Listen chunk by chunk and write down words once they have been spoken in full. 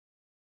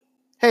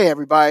Hey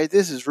everybody,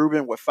 this is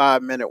Ruben with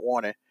 5 Minute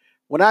Warning.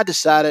 When I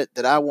decided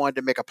that I wanted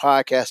to make a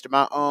podcast of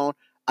my own,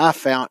 I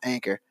found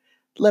Anchor.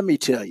 Let me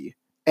tell you,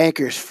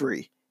 Anchor is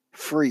free.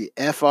 Free,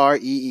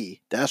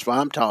 Free. That's what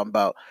I'm talking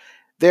about.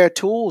 There are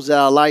tools that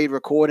allow you to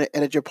record and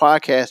edit your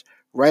podcast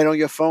right on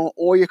your phone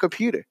or your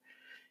computer.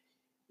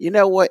 You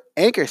know what?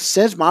 Anchor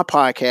sends my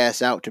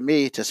podcast out to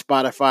me to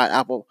Spotify,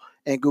 Apple,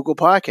 and Google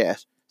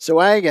Podcasts. So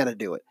I ain't got to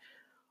do it.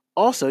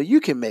 Also,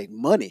 you can make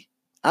money.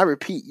 I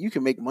repeat, you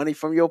can make money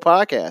from your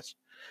podcast.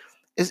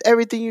 It's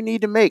everything you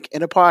need to make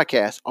in a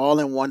podcast all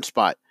in one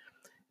spot.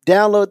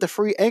 Download the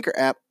free Anchor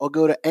app or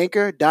go to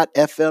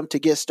anchor.fm to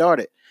get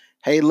started.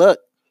 Hey, look,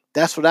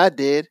 that's what I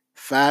did.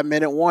 5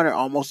 Minute Warner,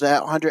 almost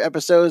 100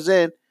 episodes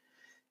in.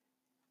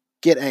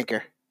 Get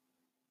Anchor.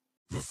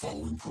 The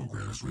following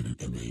program is rated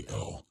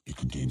MAL. It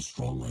contains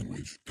strong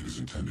language and is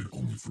intended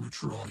only for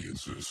mature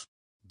audiences.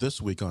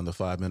 This week on the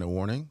 5 Minute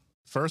Warning,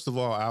 first of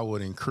all, I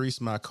would increase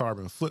my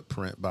carbon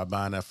footprint by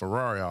buying that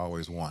Ferrari I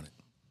always wanted.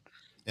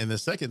 And the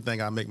second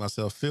thing, I make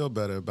myself feel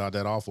better about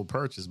that awful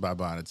purchase by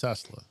buying a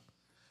Tesla.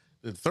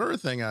 The third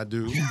thing I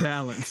do...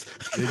 Balance.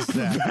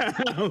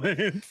 Exactly.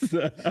 Balance.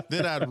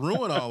 Then I'd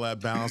ruin all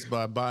that balance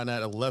by buying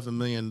that $11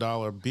 million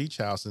beach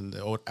house in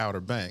the Outer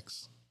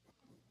Banks.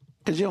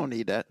 Because you don't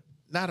need that.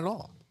 Not at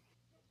all.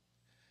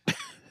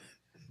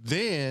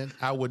 Then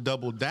I would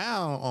double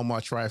down on my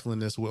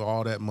triflingness with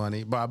all that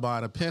money by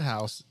buying a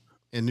penthouse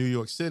in New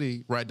York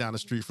City right down the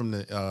street from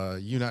the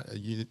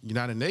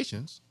United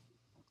Nations,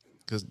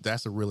 because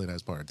that's a really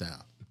nice part of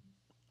town.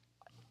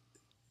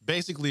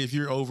 Basically, if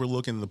you're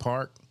overlooking the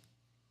park,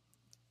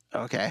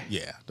 Okay.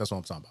 yeah, that's what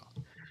I'm talking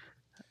about.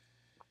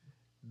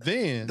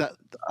 Then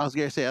I was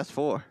going to say that's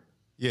 4.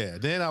 yeah,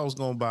 then I was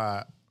going to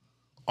buy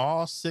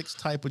all 6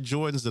 type of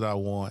Jordans that I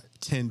want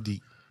 10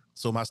 deep,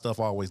 so my stuff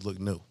always look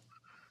new.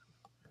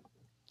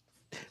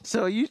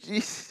 So you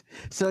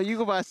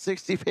go buy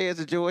 60 pairs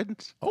of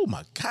Jordans? Oh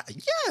my God,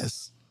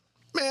 yes.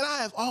 Man, I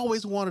have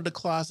always wanted a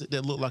closet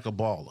that looked like a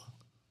baller.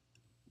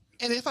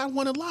 And if I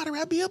won a lottery,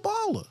 I'd be a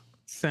baller.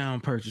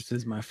 Sound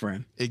purchases, my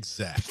friend.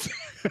 Exactly.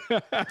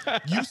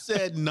 You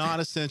said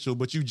non-essential,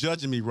 but you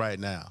judging me right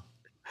now.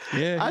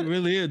 Yeah, it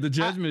really is. The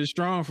judgment is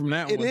strong from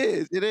that one.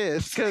 It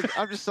is. Because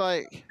I'm just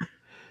like,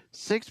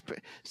 6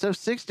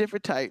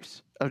 different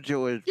types of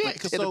Jordans. Yeah, like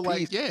because 10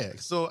 apiece.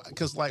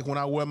 because when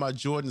I wear my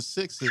Jordan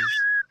 6s,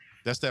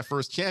 that's that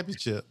first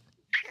championship.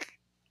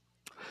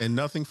 And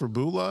nothing for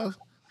Boo Love?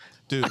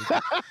 Dude,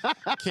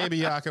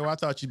 Kabiako, I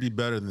thought you'd be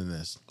better than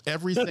this.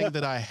 Everything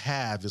that I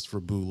have is for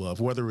Boo Love,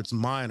 whether it's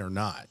mine or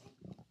not.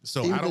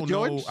 So Even I don't the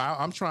know. Jordans?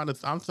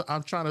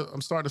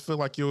 I'm starting to feel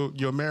like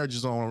your marriage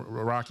is on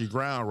rocky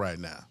ground right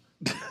now.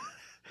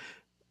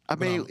 I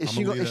mean, is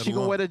she going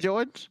to wear the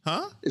Jordans?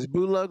 Huh? Is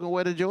Boo Love going to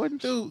wear the Jordans?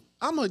 Dude,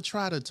 I'm going to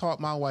try to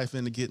talk my wife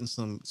into getting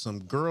some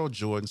girl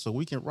Jordans so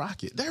we can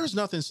rock it. There's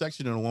nothing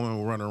sexy than a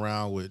woman running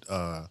around with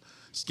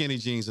skinny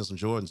jeans and some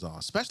Jordans on,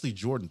 especially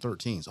Jordan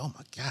 13s. Oh,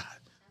 my God.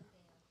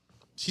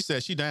 She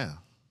said she down.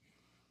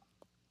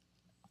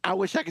 I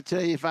wish I could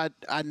tell you if I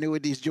knew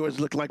what these Jordans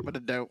look like, but I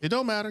don't. It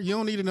don't matter. You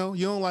don't need to know.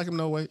 You don't like them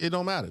no way. It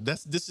don't matter.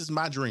 This is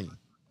my dream.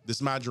 This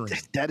is my dream.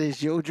 That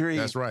is your dream.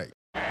 That's right.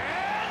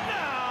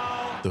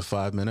 The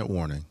 5 Minute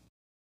Warning.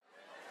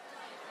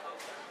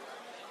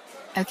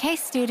 Okay,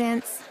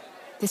 students,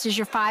 this is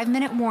your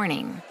 5-minute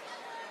warning.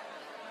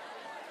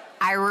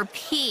 I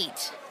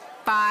repeat,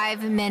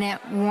 5-minute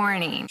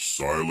warning.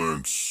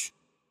 Silence.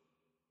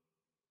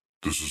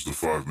 This is the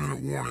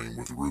 5-minute warning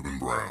with Ruben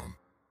Brown,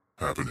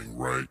 happening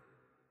right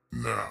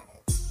now.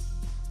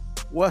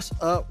 What's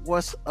up?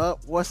 What's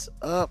up? What's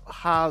up?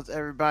 How's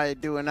everybody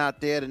doing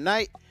out there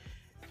tonight?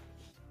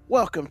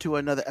 Welcome to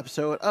another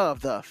episode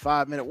of the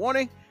 5-minute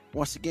warning.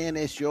 Once again,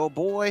 it's your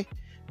boy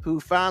who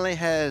finally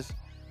has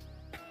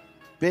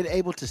been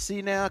able to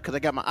see now because I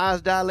got my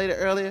eyes dilated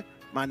earlier.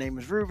 My name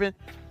is Ruben.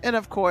 And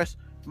of course,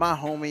 my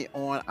homie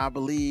on, I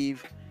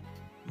believe,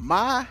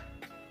 my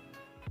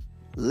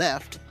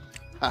left.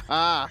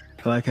 I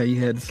like how you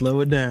had to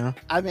slow it down.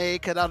 I mean,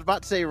 because I was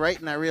about to say right,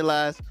 and I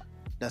realized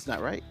that's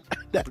not right.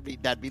 that'd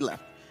be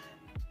left.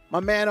 My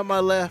man on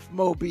my left,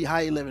 Mo B. How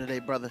you living today,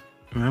 brother?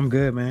 I'm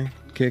good, man.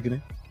 Kicking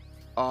it.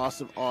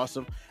 Awesome.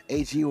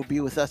 AG will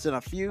be with us in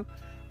a few.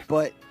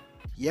 But,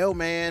 yo,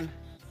 man,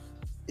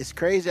 it's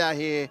crazy out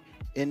here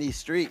in these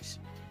streets.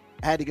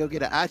 I had to go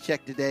get an eye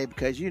check today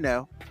because,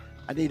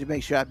 I need to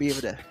make sure I be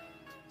able to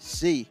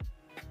see.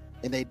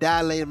 And they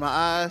dilated my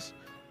eyes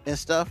and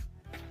stuff.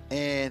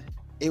 And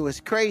it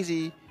was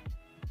crazy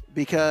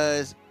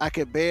because I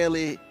could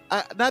barely,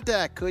 not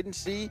that I couldn't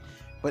see,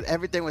 but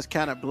everything was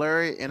kind of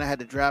blurry and I had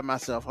to drive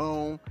myself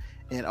home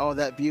and all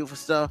that beautiful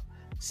stuff.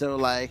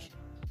 So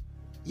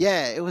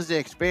yeah, it was the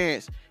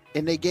experience.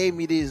 And they gave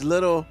me these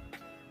little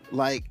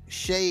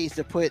shades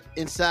to put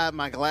inside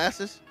my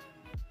glasses.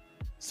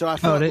 So I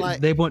felt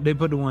they put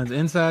the ones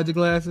inside your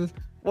glasses.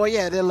 Well,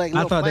 yeah, they're like.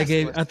 I thought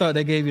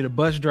they gave you the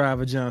bus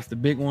driver jumps, the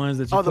big ones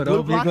that you put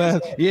over your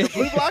glasses. Yeah, the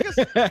blue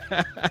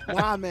blockers.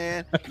 Nah,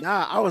 man.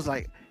 Nah, I was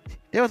like,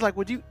 they was like,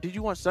 did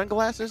you want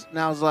sunglasses? And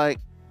I was like,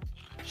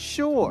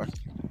 sure,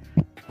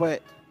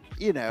 but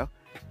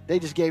They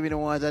just gave me the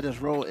ones I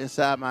just rolled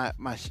inside my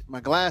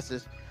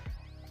glasses.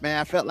 Man,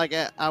 I felt like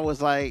I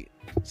was like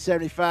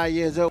 75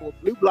 years old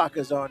with blue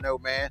blockers on though,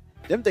 man.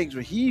 Them things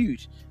were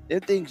huge.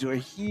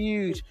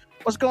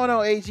 What's going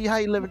on, AG? How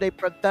you living today,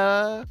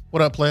 brother?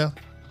 What up, player?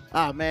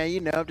 Oh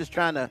man, I'm just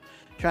trying to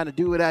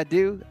do what I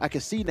do. I can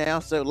see now,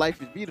 so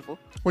life is beautiful.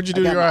 What'd you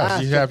do to your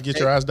eyes? You have to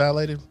get your eyes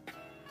dilated?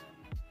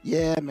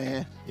 Yeah,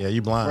 man. Yeah,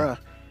 you blind. Bruh.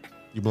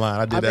 You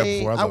blind. I did that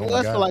before. I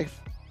was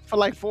for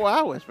like 4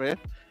 hours, man.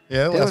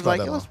 Yeah, it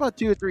was about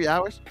 2 or 3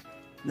 hours.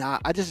 Nah,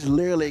 I just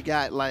literally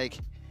got like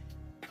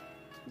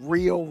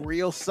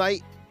real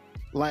sight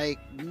like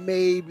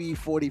maybe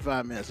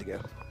 45 minutes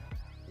ago.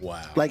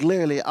 Wow. Like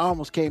literally, I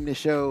almost came to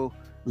show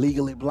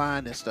legally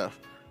blind and stuff.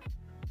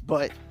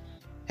 But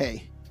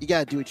hey, you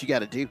gotta do what you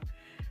gotta do.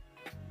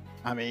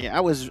 I mean,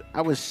 I was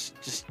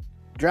just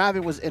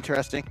driving was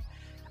interesting.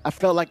 I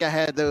felt like I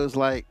had those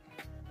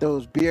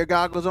beer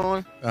goggles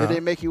on that they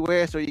make you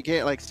wear so you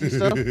can't like see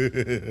stuff.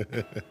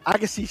 I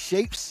could see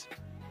shapes.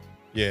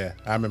 Yeah,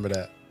 I remember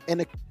that.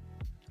 And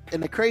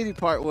the crazy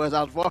part was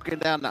I was walking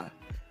down the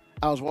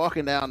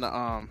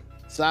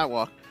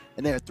sidewalk,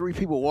 and there were 3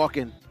 people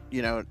walking,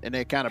 and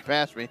they kind of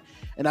passed me,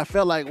 and I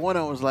felt like one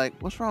of them was like,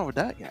 "What's wrong with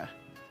that guy?"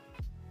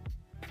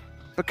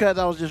 Because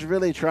I was just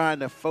really trying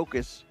to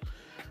focus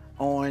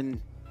on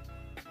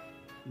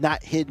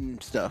not hitting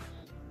stuff,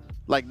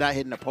 like not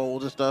hitting the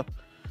poles and stuff.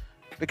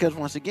 Because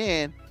once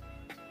again,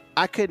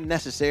 I couldn't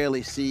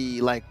necessarily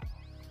see like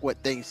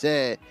what things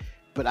said,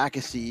 but I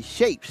could see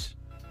shapes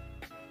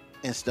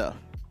and stuff.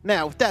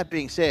 Now, with that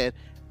being said,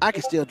 I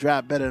can still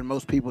drive better than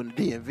most people in the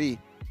DMV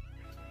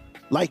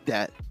like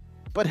that.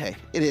 But hey,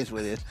 it is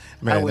what it is.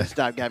 Man, I wouldn't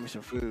stop, got me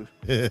some food.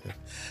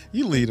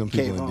 You leave them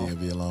people in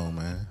DMV alone,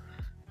 man.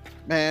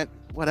 Man,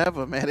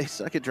 whatever, man. They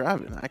suck at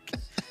driving.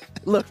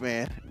 Look,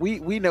 man,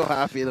 we know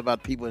how I feel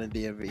about people in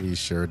the DMV. We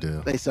sure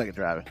do. They suck at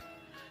driving.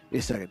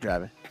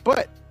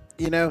 But,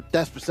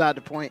 that's beside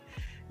the point.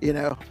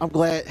 I'm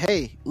glad.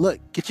 Hey, look,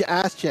 get your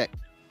eyes checked.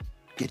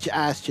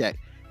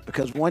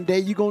 Because one day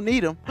you're going to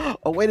need them.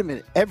 Oh, wait a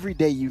minute. Every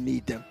day you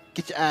need them.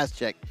 Get your eyes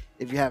checked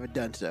if you haven't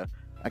done so.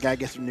 I got to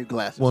get some new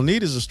glasses. Well,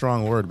 need is a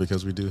strong word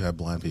because we do have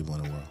blind people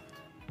in the world.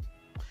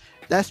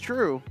 That's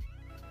true.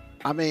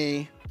 I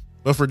mean...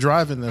 But for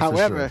driving,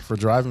 however, for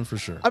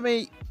sure. I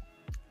mean,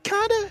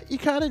 you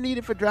kind of need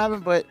it for driving,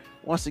 but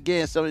once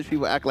again, some of these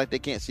people act like they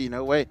can't see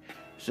no way.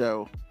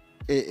 So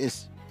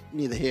it's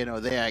neither here nor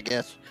there, I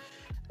guess.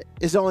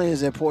 It's only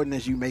as important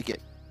as you make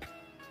it.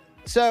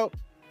 So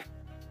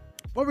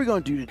what we're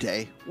going to do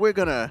today, we're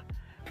going to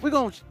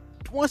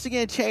once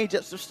again change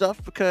up some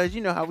stuff because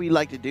you know how we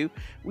like to do.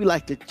 We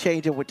like to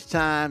change up with the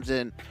times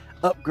and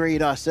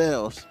upgrade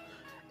ourselves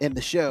in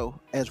the show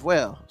as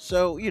well.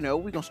 So, we're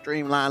going to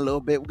streamline a little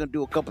bit. We're going to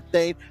do a couple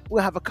things.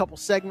 We'll have a couple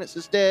segments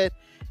instead,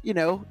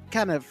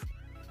 kind of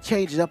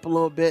change it up a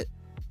little bit.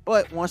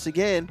 But once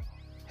again,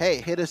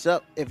 hey, hit us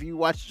up. If you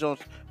watch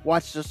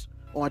us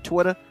on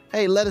Twitter,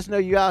 hey, let us know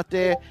you're out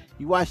there.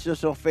 You watch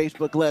us on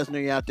Facebook, let us know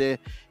you're out there.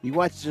 You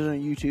watch us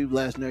on YouTube,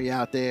 let us know you're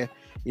out there.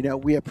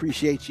 We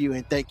appreciate you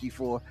and thank you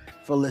for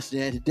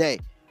listening today.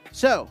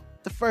 So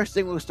the first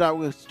thing we'll start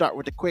with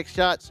the quick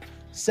shots,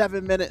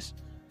 7 minutes.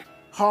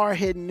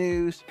 Hard-hitting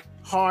news,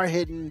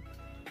 hard-hitting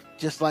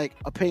just like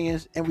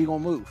opinions, and we're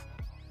going to move.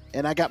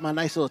 And I got my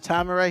nice little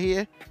timer right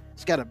here.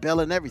 It's got a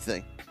bell and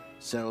everything.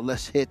 So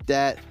let's hit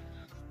that.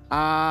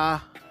 All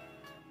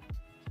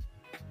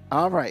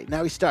right,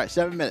 now we start.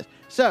 7 minutes.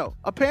 So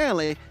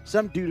apparently,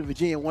 some dude in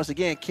Virginia, once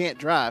again, can't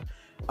drive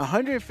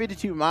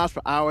 152 miles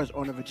per hour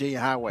on the Virginia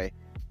highway.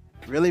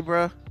 Really,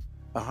 bro?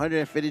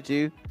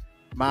 152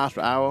 miles per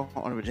hour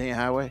on the Virginia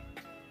highway?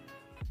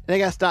 And they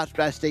got stopped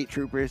by state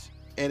troopers.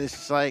 And it's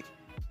just like,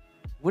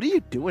 what are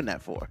you doing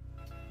that for?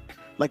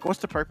 Like, what's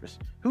the purpose?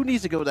 Who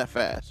needs to go that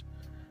fast?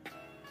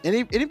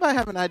 Anybody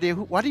have an idea?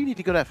 Why do you need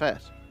to go that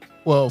fast?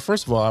 Well,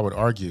 first of all, I would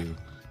argue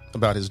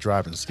about his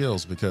driving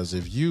skills because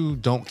if you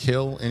don't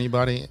kill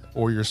anybody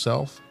or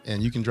yourself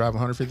and you can drive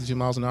 152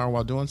 miles an hour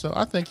while doing so,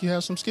 I think you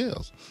have some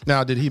skills.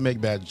 Now, did he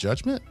make bad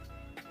judgment?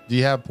 Do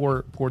you have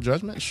poor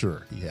judgment?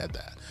 Sure, he had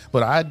that.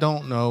 But I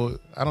don't know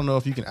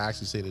if you can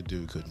actually say the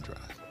dude couldn't drive.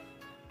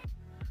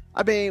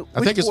 I mean,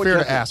 I think it's fair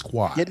to ask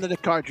why. Getting in the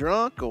car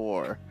drunk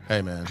or...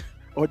 Hey, man.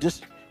 Or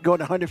just going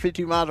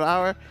 152 miles an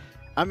hour?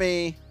 I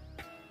mean,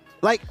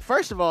 like,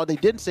 first of all, they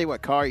didn't say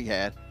what car he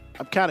had.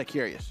 I'm kind of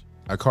curious.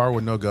 A car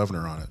with no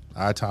governor on it.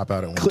 I top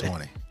out at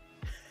 120.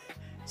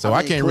 So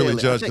I can't really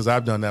judge because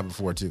I've done that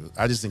before, too.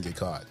 I just didn't get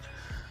caught.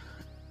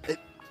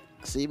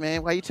 See,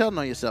 man, why are you telling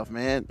on yourself,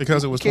 man?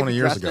 Because it was 20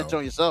 years ago.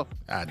 On yourself.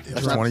 It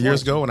was 20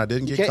 years ago and I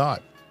didn't get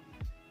caught.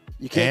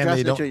 You can't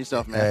concentrate on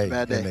yourself, man. Hey, it's a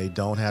bad day. And they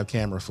don't have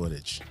camera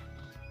footage.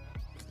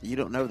 You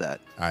don't know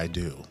that. I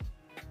do.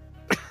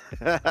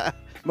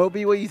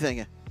 Moby, what are you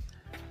thinking?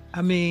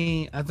 I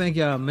mean, I think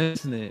y'all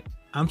missing it.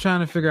 I'm trying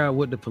to figure out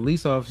what the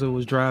police officer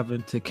was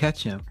driving to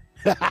catch him.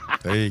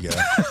 There you go.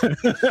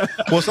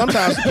 Well,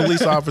 sometimes the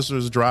police officer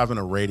is driving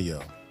a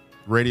radio.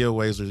 Radio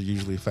waves are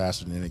usually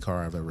faster than any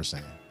car I've ever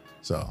seen.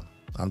 So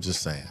I'm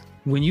just saying.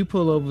 when you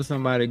pull over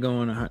somebody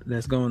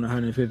that's going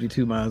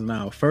 152 miles an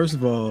hour, first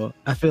of all,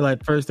 I feel like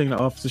the first thing the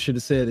officer should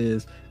have said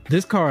is,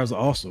 "This car is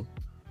awesome."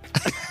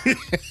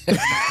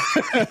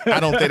 I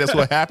don't think that's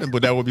what happened,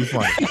 but that would be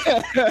funny.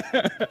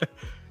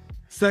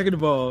 Second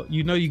of all,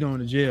 you know you're going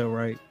to jail,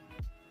 right?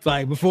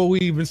 Like, before we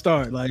even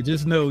start, like,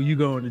 just know you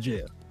going to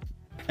jail.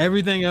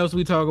 Everything else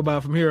we talk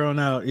about from here on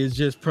out is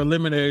just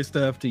preliminary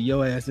stuff to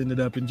your ass ended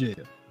up in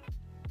jail.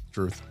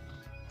 Truth.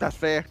 That's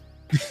fair.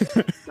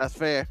 That's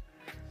fair.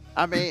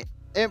 I mean,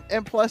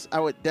 and plus, I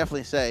would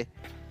definitely say,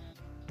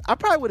 I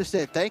probably would have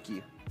said thank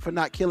you for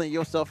not killing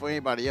yourself or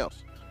anybody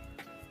else.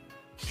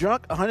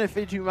 Drunk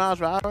 152 miles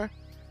per hour,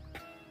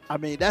 I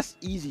mean, that's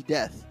easy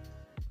death.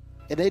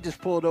 And they just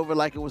pulled over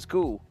like it was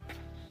cool.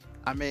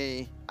 I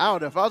mean, I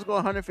don't know. If I was going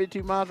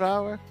 152 miles per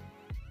hour,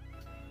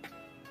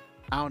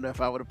 I don't know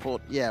if I would have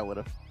pulled. Yeah, I would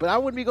have. But I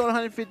wouldn't be going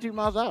 152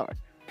 miles an hour.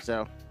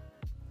 So,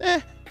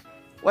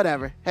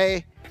 whatever.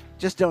 Hey,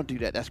 just don't do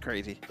that. That's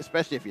crazy.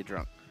 Especially if you're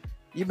drunk.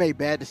 You made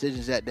bad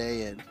decisions that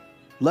day, and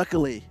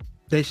luckily...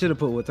 They should have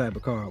put what type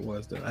of car it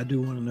was, though. I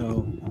do want to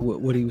know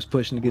what he was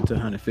pushing to get to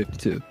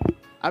 152.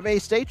 I mean,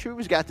 State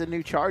Troopers got the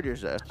new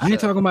Chargers, though. I ain't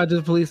talking about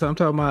just police. I'm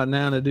talking about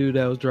now the dude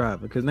that was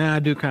driving, because now I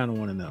do kind of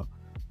want to know.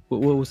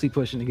 What was he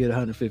pushing to get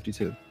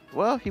 152?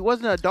 Well, he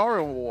wasn't a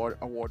Darwin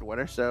Award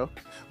winner, so...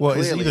 Well,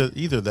 clearly. it's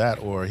either that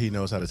or he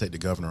knows how to take the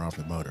governor off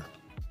the motor.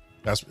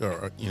 That's,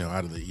 or,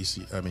 out of the the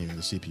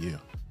CPU.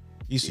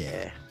 ECU.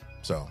 Yeah.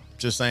 So,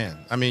 just saying.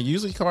 I mean,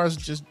 usually cars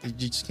you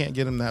just can't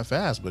get them that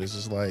fast, but it's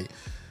just like,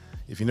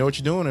 if you know what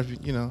you're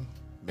doing,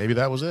 maybe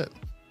that was it.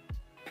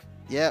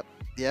 Yep.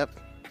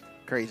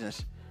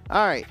 Craziness.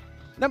 All right.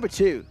 Number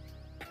 2.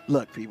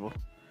 Look, people.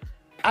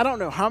 I don't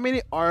know how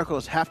many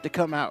articles have to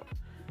come out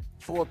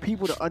for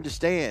people to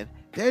understand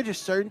there are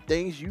just certain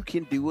things you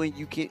can do and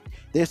you can't.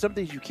 There's some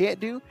things you can't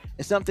do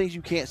and some things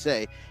you can't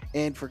say.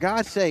 And for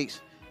God's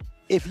sakes,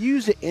 if you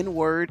use the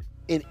N-word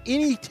in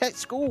any tech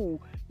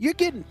school, you're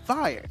getting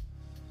fired.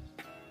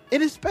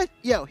 And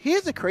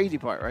here's the crazy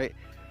part, right?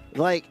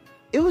 Like,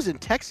 it was in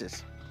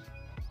Texas.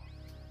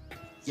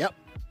 Yep.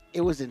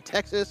 It was in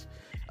Texas.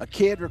 A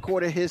kid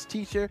recorded his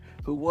teacher,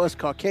 who was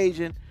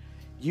Caucasian,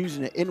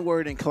 using the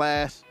N-word in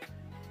class.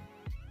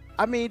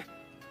 I mean,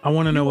 I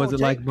want to know, was it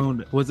like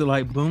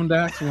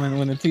Boondocks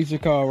when the teacher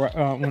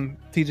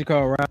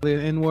called Riley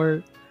an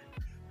N-word?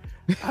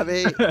 I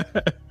mean,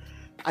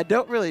 I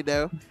don't really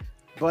know,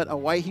 but a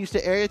white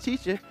Houston area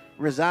teacher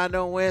resigned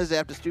on Wednesday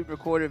after student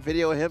recorded a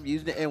video of him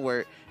using the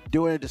N-word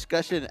during a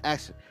discussion and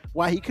asked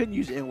why he couldn't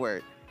use the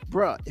N-word.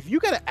 Bruh, if you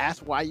gotta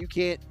ask why you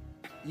can't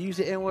use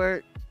the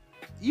N-word,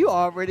 you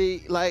already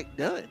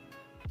done.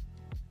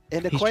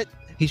 And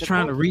he's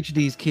trying to reach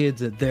these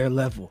kids at their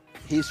level.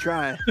 He's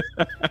trying.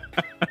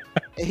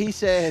 And he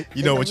said,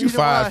 you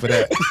fired for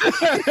that.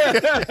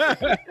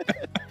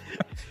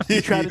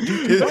 You trying to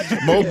do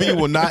Moby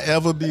will not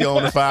ever be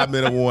on a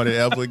 5-minute warning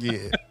ever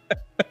again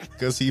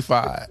because he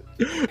fired.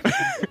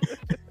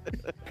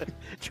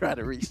 Trying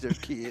to reach those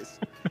kids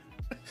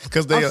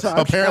because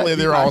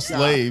they're all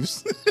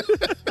slaves.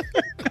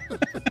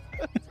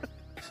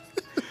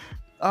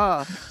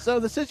 So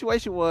the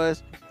situation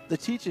was, the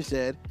teacher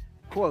said,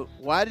 quote,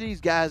 "Why do these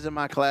guys in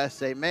my class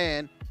say,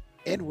 man,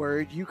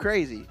 N-word, you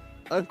crazy,"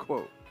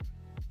 unquote.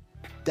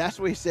 That's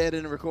what he said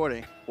in the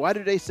recording. Why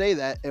do they say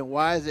that? And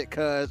why is it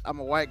because I'm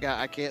a white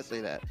guy, I can't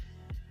say that?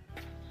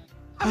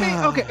 I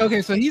mean,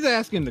 okay. So he's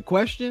asking the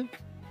question.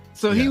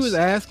 So he was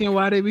asking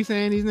why they be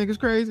saying these niggas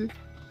crazy.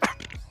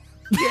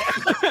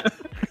 Yeah.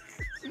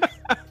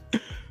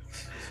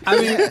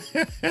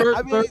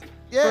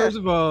 First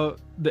of all,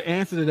 the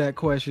answer to that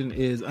question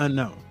is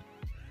unknown.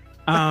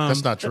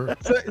 That's not true.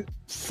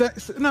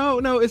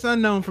 No, it's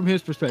unknown from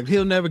his perspective.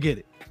 He'll never get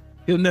it.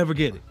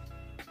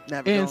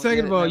 And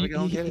second of all,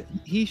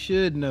 he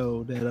should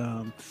know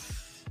that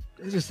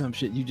there's just some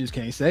shit you just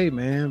can't say,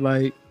 man.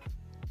 Like,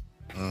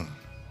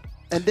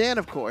 and then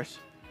of course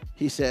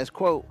he says,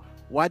 quote,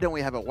 "Why don't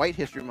we have a White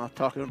History Month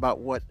talking about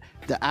what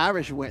the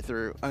Irish went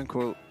through,"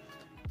 unquote,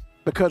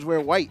 because we're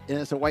white and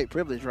it's a white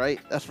privilege, right?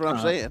 That's what I'm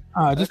saying.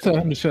 Just tell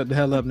him to shut the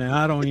hell up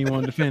now. I don't even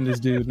want to defend this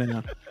dude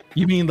now.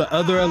 You mean the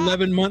other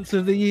 11 months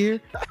of the year?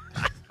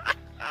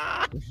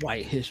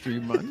 White History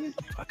Month. Get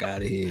the fuck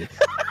out of here.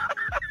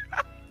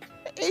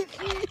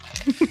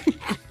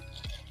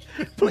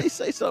 Please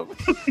say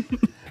something.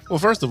 Well,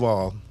 first of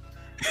all,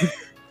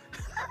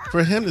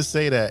 for him to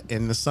say that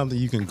and it's something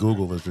you can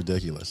Google is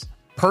ridiculous.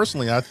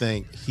 Personally, I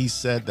think he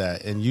said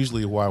that, and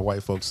usually why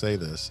white folks say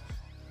this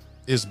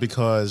is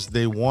because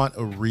they want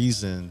a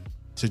reason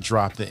to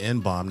drop the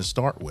N-bomb to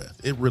start with.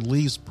 It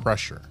relieves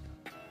pressure.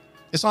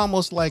 It's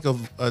almost like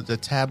a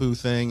taboo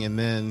thing, and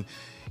then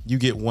you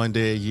get one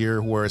day a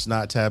year where it's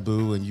not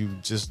taboo and you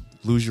just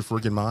lose your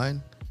freaking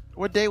mind.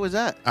 What day was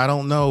that? I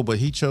don't know, but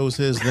he chose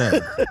his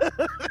then.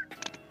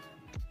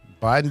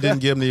 Biden didn't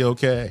give him the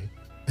okay.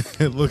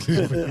 Look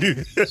at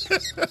me.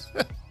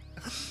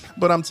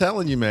 But I'm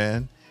telling you,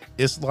 man,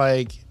 it's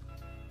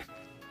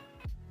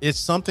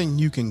something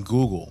you can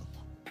Google.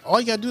 All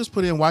you got to do is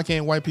put in, why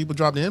can't white people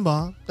drop the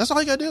N-bomb? That's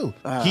all you got to do.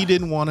 He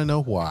didn't want to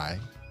know why.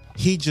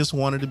 He just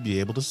wanted to be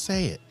able to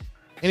say it.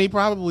 And he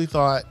probably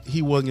thought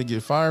he wasn't going to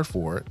get fired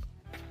for it.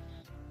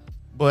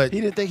 But He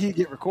didn't think he'd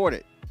get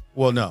recorded.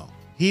 well, no,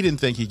 he didn't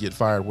think he'd get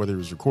fired whether it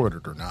was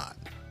recorded or not.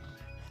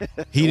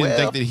 He didn't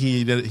Well.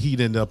 think that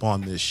he'd end up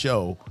on this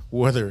show,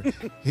 whether,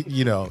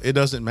 it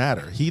doesn't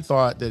matter. He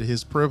thought that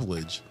his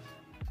privilege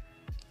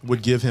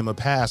would give him a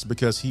pass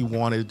because he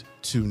wanted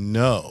to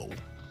know.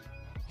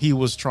 He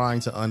was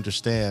trying to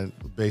understand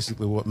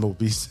basically what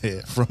Moby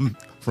said from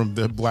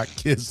the black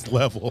kids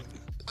level.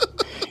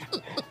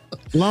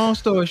 Long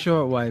story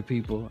short, white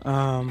people,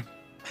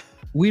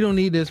 we don't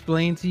need to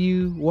explain to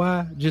you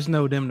why. Just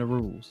know them the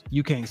rules.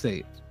 You can't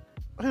say it.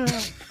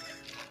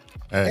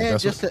 Hey, And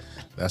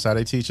that's how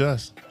they teach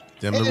us.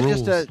 Them and the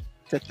rules. just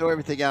to throw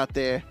everything out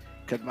there,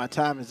 because my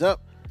time is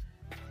up.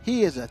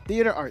 He is a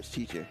theater arts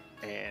teacher,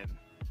 and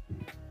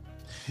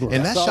And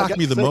that That's all I shocked got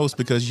me to the say. most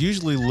because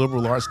usually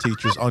liberal arts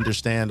teachers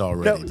understand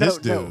already. This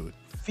dude,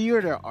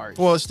 theater arts.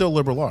 well, it's still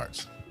liberal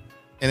arts.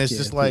 And it's Yeah,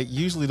 just like,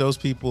 usually those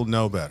people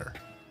know better.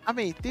 I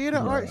mean, theater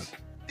arts,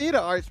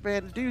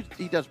 man. The dude,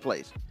 he does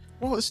plays.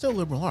 Well, it's still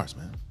liberal arts,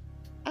 man.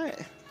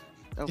 Okay.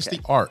 It's the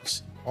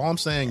arts. All I'm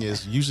saying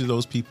is usually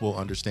those people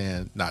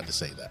understand not to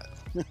say that.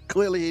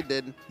 Clearly, he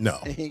didn't. No,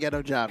 And he ain't got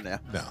no job now,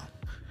 no.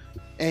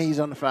 and he's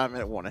on the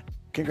 5-minute warning.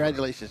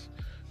 Congratulations,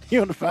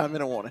 you're on the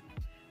 5-minute warning.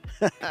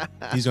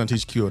 He's going to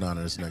teach QAnon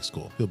at his next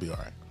school. He'll be all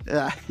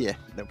right. Yeah,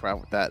 no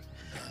problem with that.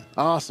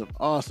 Awesome.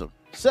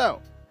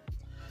 So,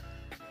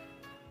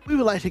 we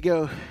would like to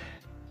go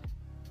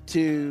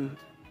to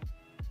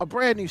a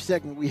brand new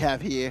segment we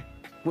have here,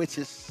 which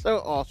is so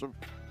awesome.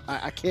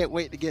 I can't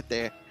wait to get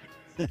there.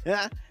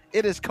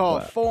 It is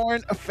called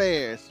Foreign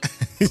Affairs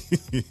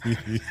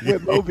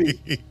with Moby.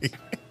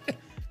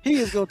 He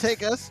is going to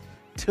take us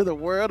to the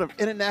world of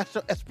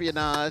international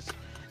espionage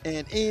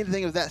and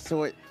anything of that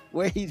sort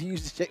where he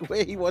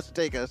wants to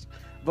take us.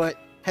 But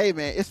hey,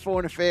 man, it's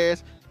Foreign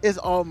Affairs. It's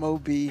all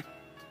Moby.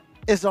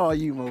 It's all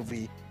you,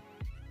 Moby.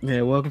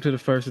 Yeah, welcome to the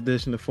first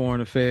edition of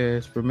Foreign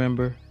Affairs.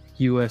 Remember,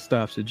 U.S.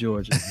 stops at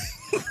Georgia.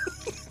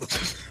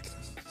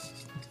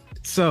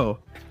 So,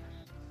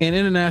 in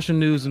international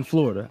news in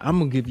Florida, I'm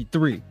going to give you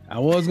 3. I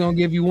was going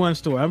to give you 1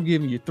 story. I'm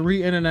giving you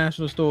 3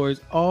 international stories,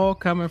 all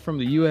coming from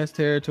the U.S.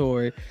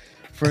 territory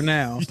for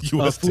now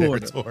U.S. of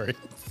Florida. territory.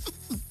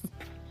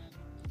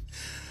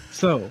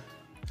 So,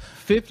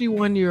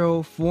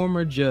 51-year-old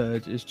former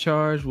judge is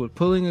charged with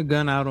pulling a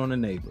gun out on a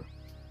neighbor.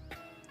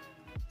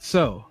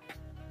 So,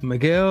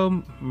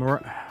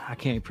 I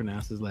can't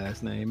pronounce his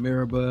last name,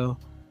 Mirabel,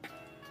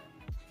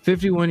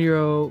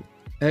 51-year-old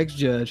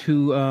ex-judge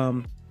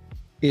who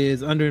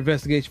is under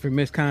investigation for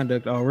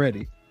misconduct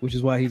already, which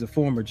is why he's a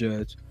former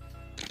judge,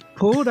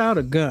 pulled out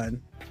a gun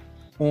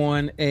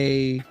on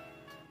a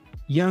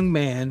young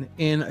man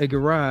in a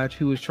garage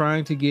who was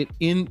trying to get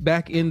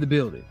back in the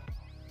building.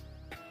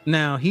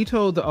 Now, he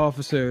told the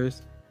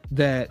officers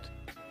that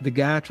the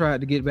guy tried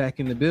to get back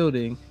in the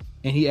building,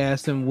 and he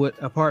asked him what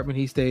apartment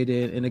he stayed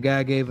in, and the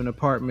guy gave an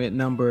apartment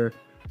number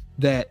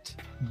that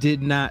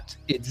did not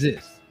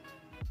exist.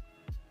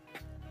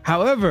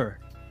 However,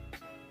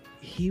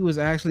 he was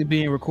actually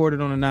being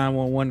recorded on a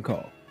 911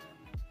 call.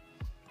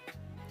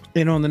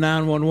 And on the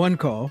 911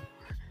 call,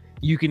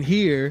 you can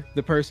hear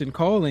the person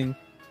calling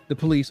the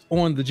police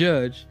on the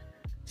judge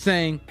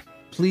saying,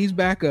 "Please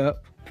back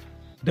up.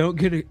 Don't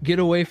get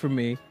away from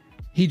me.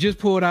 He just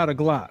pulled out a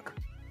Glock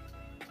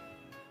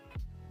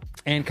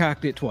and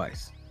cocked it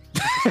twice."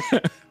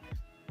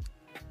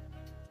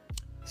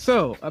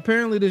 So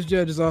apparently this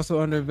judge is also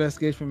under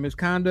investigation for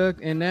misconduct,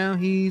 and now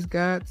he's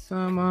got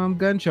some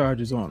gun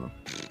charges on him.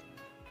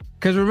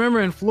 Because remember,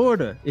 in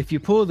Florida, if you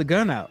pull the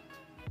gun out,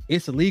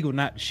 it's illegal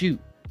not to shoot.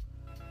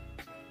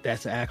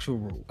 That's the actual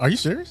rule. Are you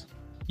serious?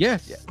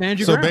 Yes. Stand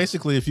your So ground.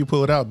 basically, if you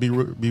pull it out, be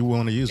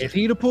willing to use If it.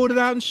 he'd have pulled it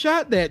out and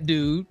shot that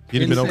dude,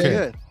 He'd have been and okay.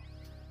 said-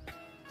 Good.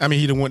 I mean,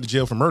 he didn't went to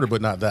jail for murder,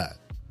 but not that.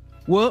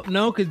 Well,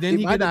 no, because then He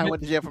he might could not have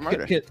went to jail for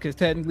murder. Because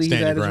technically Stand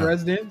he's at your his ground.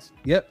 residence.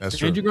 Yep, That's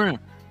stand true. your ground.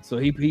 So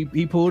he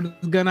pulled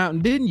his gun out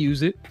and didn't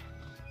use it.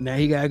 Now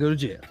he gotta go to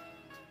jail.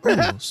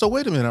 Ooh, so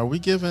wait a minute. Are we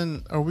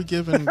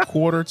giving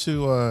quarter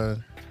to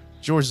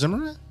George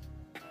Zimmerman?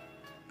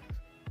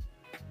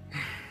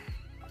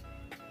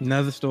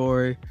 Another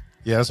story.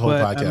 Yeah, that's a whole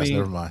But, I podcast. mean,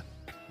 Never mind.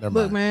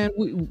 Look, man,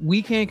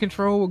 we can't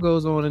control what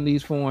goes on in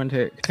these foreign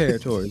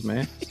territories,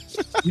 man.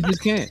 You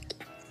just can't.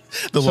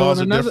 The So laws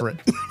are another-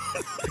 different.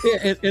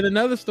 Yeah, in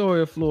another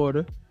story of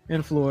Florida,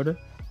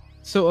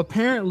 so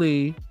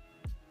apparently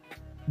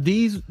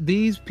these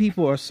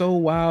people are so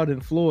wild in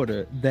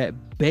Florida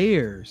that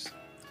bears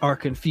are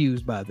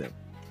confused by them.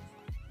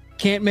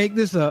 Can't make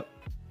this up.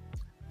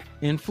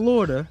 In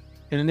Florida,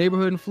 in a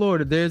neighborhood in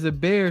Florida, there's a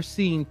bear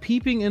seen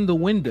peeping in the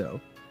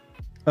window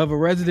of a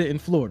resident in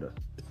Florida.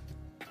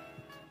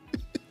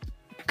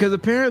 Because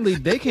apparently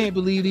they can't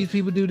believe these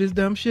people do this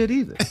dumb shit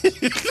either.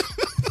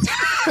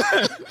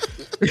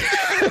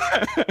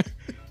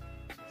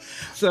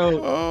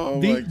 So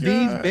these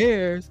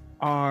bears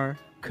are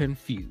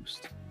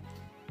confused.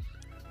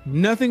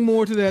 Nothing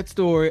more to that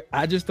story.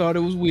 I just thought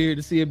it was weird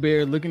to see a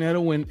bear looking at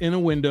in a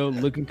window,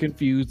 looking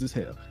confused as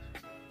hell.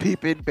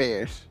 Peeping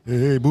bears.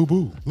 Hey, boo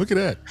boo, look at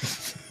that.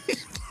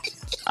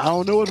 I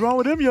don't know what's wrong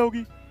with them,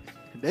 Yogi.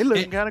 They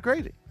looking kind of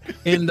crazy.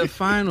 In the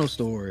final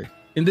story,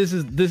 and this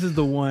is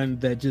the one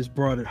that just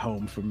brought it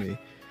home for me.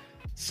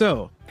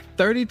 So,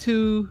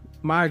 32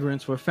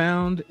 migrants were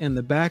found in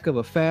the back of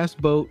a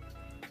fast boat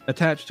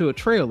attached to a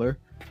trailer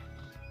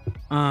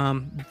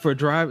for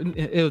driving.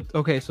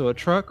 So a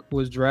truck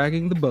was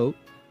dragging the boat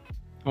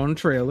on a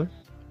trailer,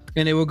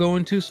 and they were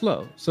going too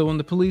slow. So when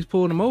the police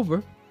pulled them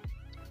over,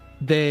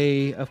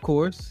 they, of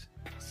course,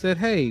 said,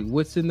 "Hey,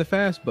 what's in the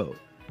fast boat?"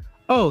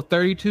 Oh,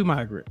 32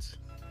 migrants.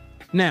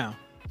 Now,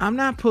 I'm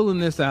not pulling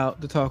this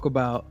out to talk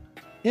about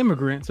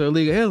immigrants or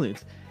illegal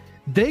aliens.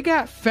 They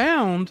got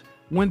found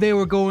when they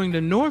were going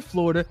to North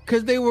Florida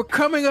because they were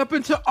coming up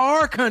into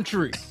our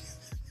country.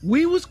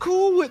 We was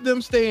cool with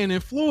them staying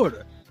in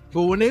Florida.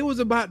 But when they was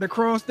about to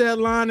cross that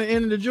line and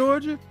enter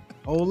Georgia,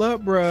 hold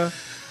up, bruh.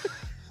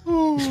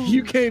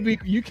 You can't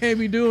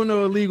be doing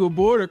no illegal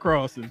border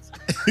crossings.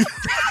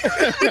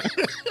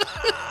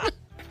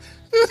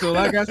 So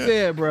like I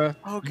said, bruh,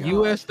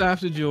 U.S.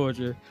 stops at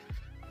Georgia.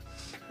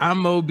 I'm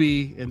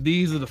Moby, and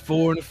these are the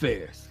foreign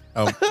affairs.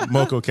 Oh,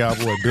 Moco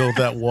Cowboy, build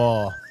that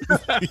wall.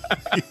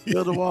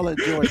 Build a wall at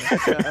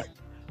Georgia.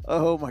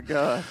 Oh my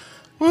God.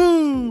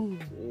 Woo!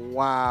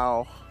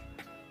 Wow.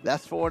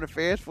 That's foreign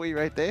affairs for you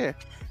right there.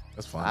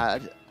 That's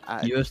fine.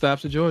 U.S.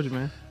 stops at Georgia,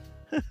 man.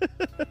 Oh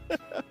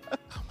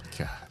my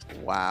God.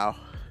 Wow.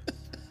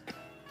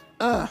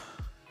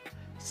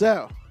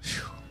 So,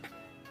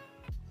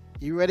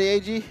 you ready,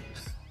 AG?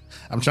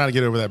 I'm trying to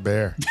get over that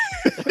bear.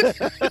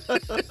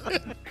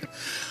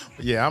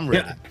 Yeah, I'm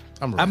ready. Yeah.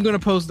 I'm ready. I'm gonna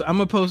post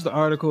the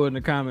article in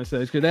the comment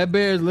section because that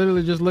bear is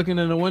literally just looking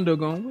in the window,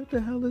 going, "What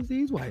the hell is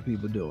these white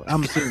people doing?"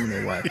 I'm assuming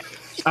they're white.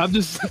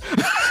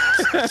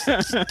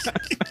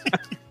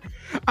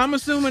 I'm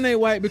assuming they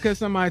white because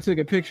somebody took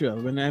a picture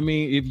of it. And I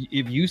mean,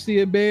 if you see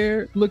a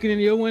bear looking in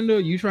your window,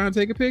 you trying to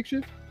take a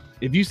picture.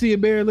 If you see a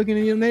bear looking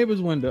in your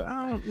neighbor's window,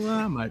 I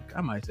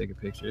might take a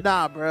picture.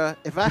 Nah, bro.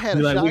 If I had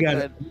a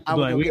shotgun, I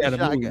would go get a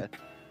shotgun. Move.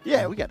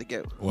 Yeah, we got to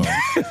go. Well,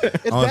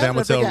 only thing I'm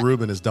gonna tell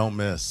Ruben is don't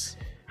miss.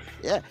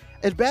 Yeah,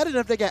 it's bad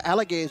enough they got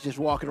alligators just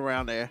walking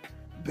around there.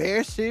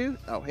 Bears too?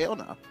 Oh hell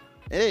no!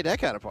 It ain't that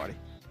kind of party.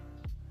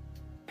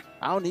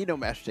 I don't need no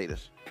mashed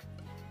potatoes.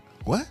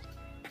 What?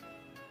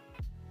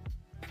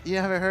 You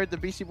haven't heard the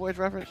Beastie Boys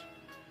reference?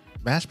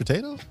 Mashed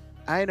potatoes?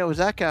 I didn't know it was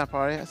that kind of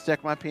party. I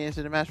stuck my penis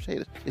in the mashed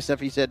potatoes. Except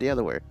he said the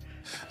other word.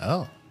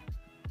 Oh.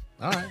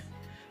 All right.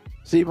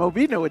 See,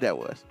 Moby know what that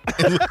was.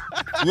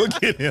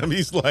 Look at him.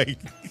 He's like...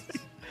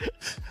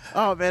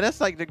 Oh, man,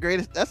 that's like the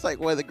greatest. That's like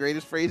one of the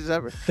greatest phrases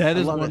ever. That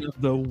is one of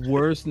the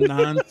worst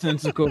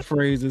nonsensical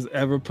phrases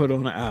ever put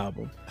on an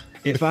album.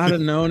 If I'd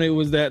have known it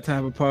was that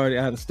type of party,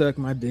 I'd have stuck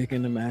my dick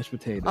in the mashed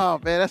potatoes. Oh,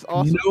 man, that's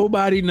awesome.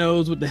 Nobody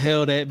knows what the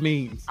hell that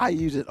means. I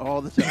use it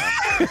all the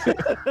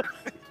time.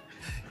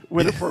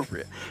 When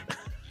appropriate.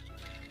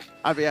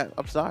 I mean,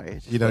 I'm sorry.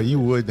 You know, you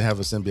would have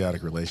a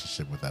symbiotic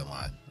relationship with that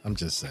line. I'm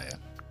just saying.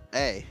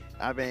 Hey,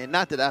 I mean,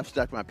 not that I've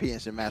stuck my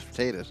penis in mashed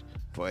potatoes,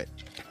 but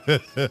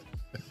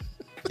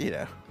you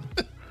know,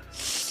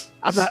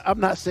 I'm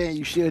not saying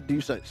you should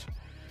do such,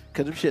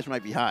 because them shits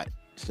might be hot.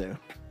 So,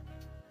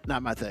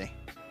 not my thing.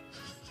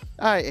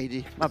 All right,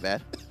 AD, my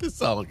bad.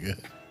 It's all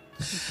good.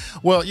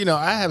 Well, you know,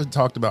 I haven't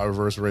talked about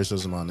reverse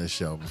racism on this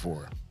show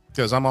before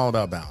because I'm all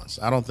about balance.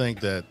 I don't think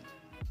that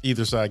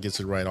either side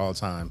gets it right all the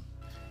time.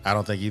 I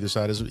don't think either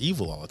side is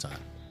evil all the time.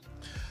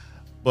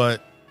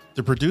 But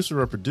the producer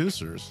of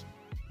producers,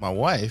 my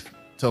wife,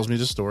 tells me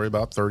this story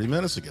about 30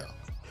 minutes ago.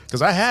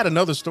 Because I had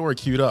another story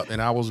queued up and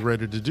I was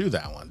ready to do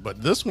that one.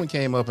 But this one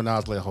came up and I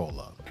was like, hold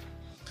up.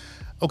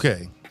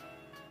 Okay.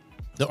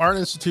 The Art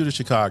Institute of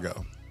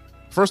Chicago.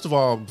 First of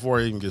all, before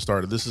I even get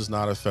started, this is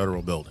not a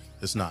federal building.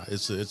 It's not.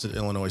 It's an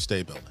Illinois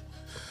State building.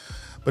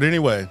 But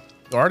anyway,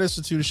 the Art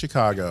Institute of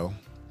Chicago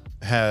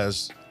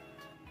has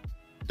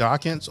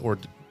docents or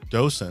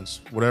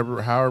docents,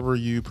 however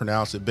you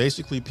pronounce it,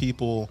 basically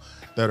people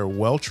that are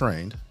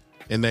well-trained,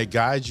 and they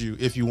guide you,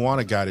 if you want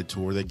a guided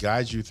tour, they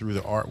guide you through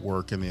the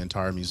artwork in the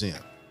entire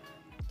museum.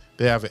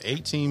 They have an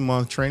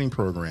 18-month training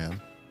program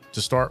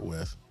to start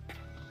with,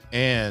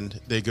 and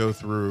they go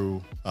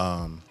through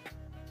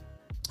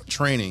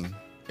training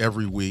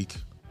every week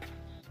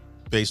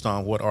based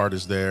on what art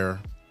is there,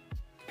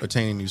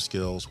 attaining new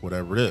skills,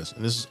 whatever it is.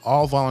 And this is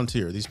all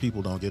volunteer. These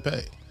people don't get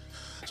paid.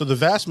 So the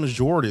vast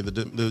majority,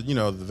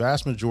 the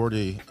vast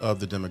majority of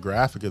the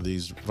demographic of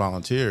these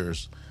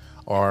volunteers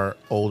are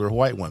older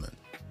white women,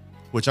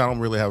 which I don't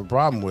really have a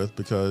problem with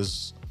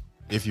because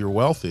if you're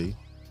wealthy,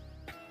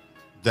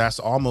 that's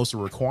almost a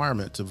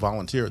requirement to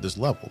volunteer at this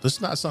level. This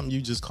is not something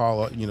you just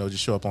call up,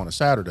 just show up on a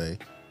Saturday.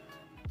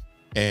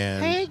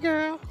 And hey,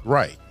 girl.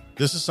 Right.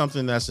 This is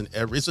something that's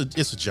it's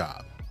a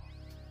job,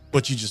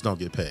 but you just don't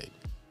get paid.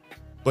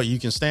 But you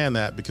can stand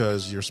that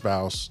because your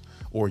spouse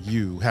or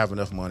you have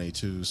enough money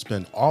to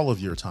spend all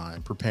of your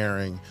time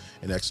preparing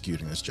and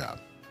executing this job.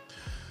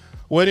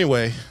 Well,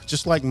 anyway,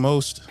 just like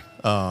most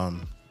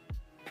of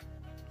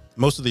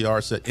the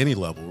arts at any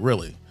level,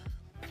 really,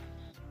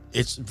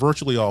 it's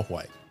virtually all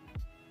white.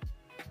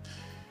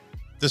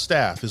 The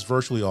staff is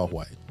virtually all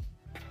white.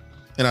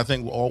 And I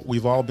think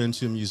we've all been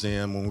to a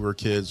museum when we were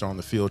kids or on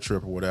the field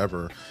trip or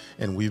whatever,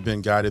 and we've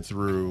been guided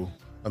through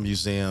a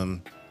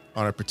museum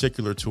on a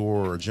particular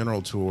tour or a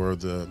general tour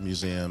of the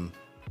museum,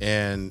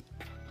 and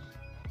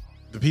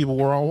the people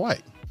were all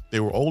white.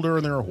 They were older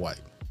and they were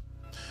white.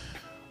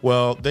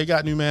 Well, they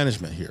got new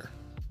management here,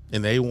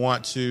 and they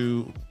want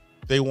to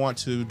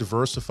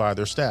diversify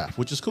their staff,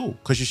 which is cool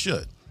because you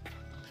should.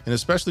 And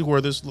especially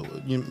where this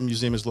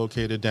museum is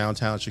located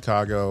downtown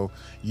Chicago,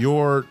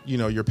 your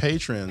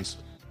patrons,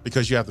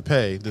 because you have to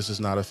pay, this is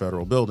not a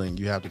federal building,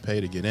 you have to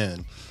pay to get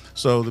in.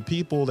 So the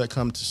people that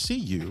come to see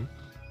you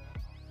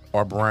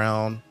are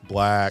brown,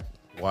 black,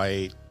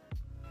 white,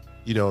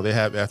 they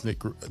have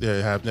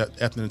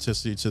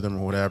ethnicity to them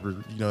or whatever,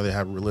 they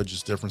have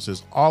religious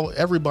differences.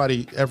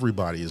 Everybody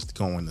is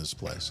going this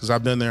place because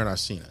I've been there and I've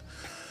seen it.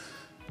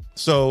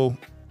 So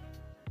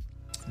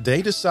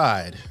they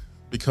decide,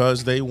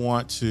 because they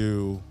want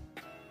to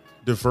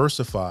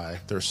diversify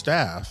their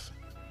staff,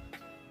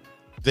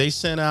 they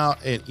sent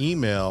out an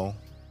email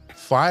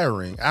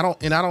firing. I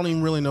don't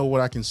even really know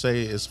what I can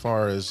say as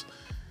far as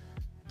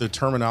the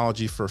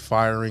terminology for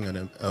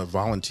firing a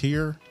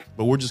volunteer,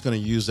 but we're just going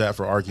to use that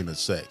for argument's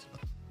sake.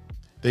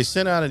 They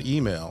sent out an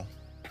email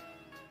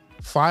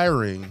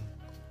firing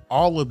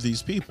all of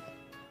these people.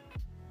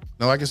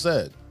 Now, like I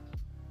said,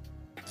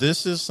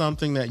 this is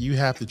something that you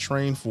have to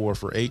train for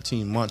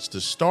 18 months to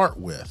start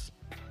with.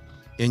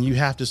 And you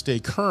have to stay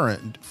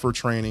current for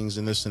trainings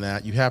and this and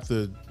that. You have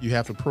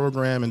to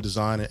program and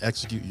design and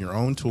execute your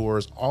own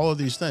tours, all of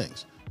these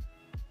things.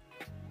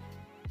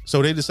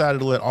 So they decided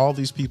to let all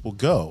these people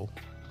go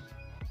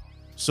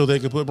so they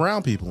could put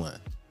brown people in.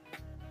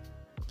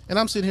 And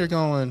I'm sitting here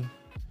going,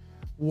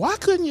 why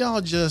couldn't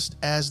y'all just,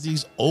 as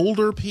these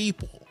older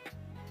people,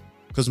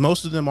 because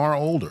most of them are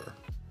older,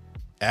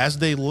 as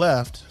they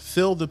left,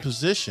 fill the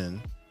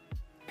position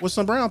with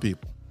some brown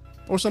people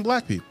or some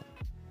black people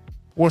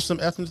or some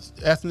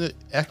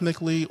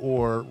ethnically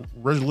or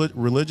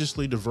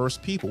religiously diverse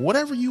people,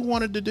 whatever you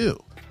wanted to do.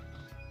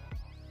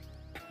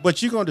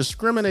 But you're going to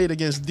discriminate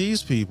against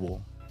these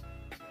people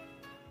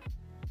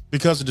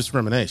because of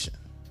discrimination.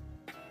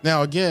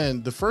 Now,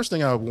 again, the first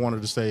thing I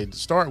wanted to say to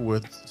start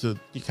with, to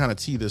kind of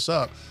tee this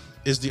up,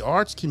 is the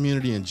arts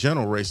community in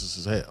general racist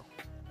as hell.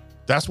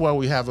 That's why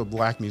we have a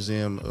black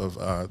museum of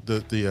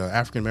the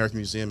African-American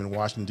Museum in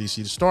Washington,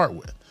 D.C. to start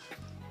with.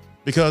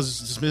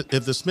 Because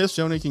if the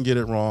Smithsonian can get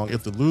it wrong,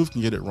 if the Louvre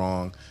can get it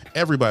wrong,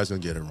 everybody's going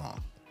to get it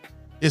wrong.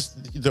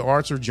 The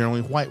arts are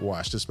generally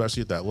whitewashed,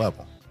 especially at that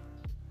level.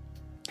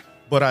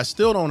 But I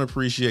still don't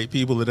appreciate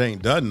people that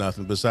ain't done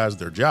nothing besides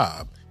their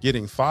job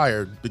getting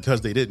fired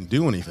because they didn't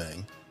do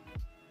anything,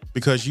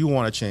 because you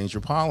want to change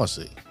your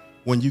policy,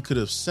 when you could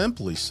have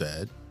simply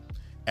said,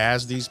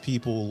 as these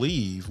people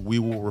leave, we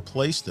will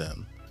replace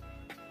them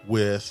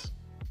with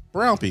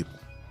brown people.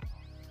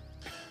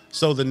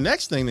 So the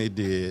next thing they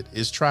did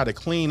is try to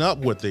clean up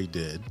what they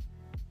did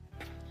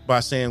by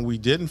saying we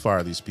didn't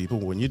fire these people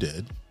when you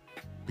did,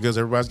 because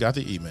everybody's got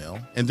the email,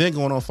 and then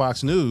going on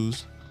Fox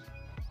News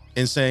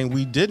and saying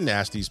we didn't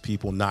ask these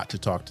people not to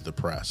talk to the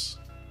press,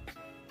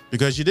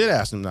 because you did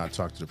ask them not to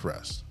talk to the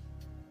press.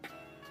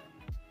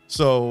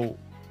 So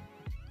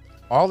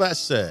all that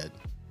said,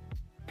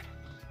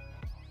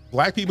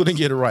 black people didn't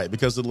get it right,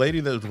 because the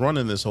lady that's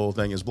running this whole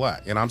thing is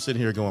black. And I'm sitting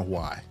here going,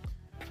 why?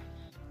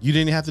 You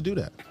didn't have to do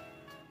that.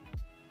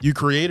 You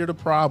created a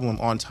problem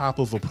on top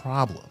of a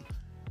problem.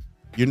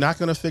 You're not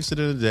going to fix it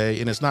in a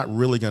day, and it's not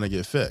really going to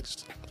get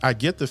fixed. I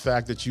get the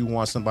fact that you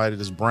want somebody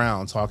that's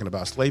brown talking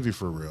about slavery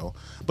for real,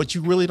 but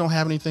you really don't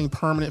have anything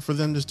permanent for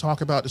them to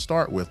talk about to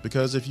start with,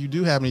 because if you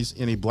do have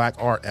any black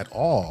art at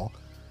all,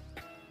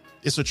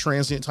 it's a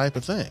transient type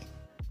of thing.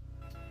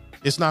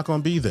 It's not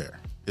going to be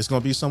there. It's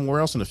going to be somewhere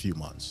else in a few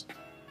months.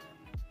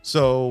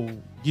 So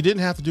you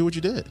didn't have to do what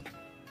you did.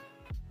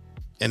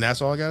 And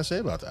that's all I got to say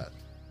about that.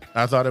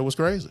 I thought it was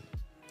crazy.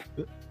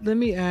 Let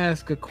me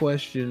ask a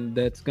question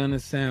that's going to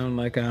sound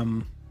like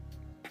I'm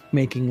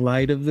making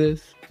light of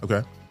this.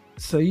 Okay.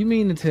 So you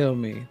mean to tell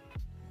me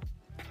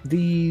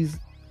these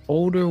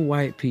older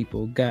white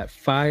people got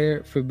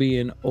fired for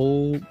being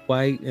old,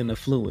 white, and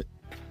affluent?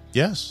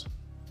 Yes.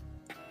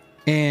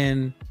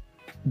 And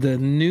the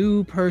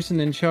new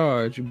person in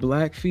charge,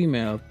 black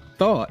female,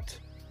 thought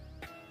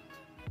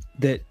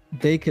that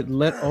they could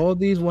let all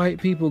these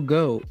white people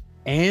go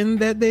and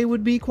that they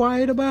would be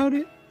quiet about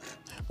it?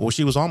 Well,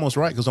 she was almost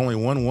right, because only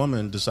one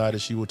woman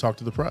decided she would talk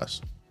to the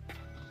press.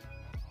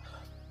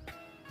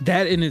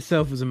 That in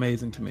itself is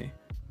amazing to me.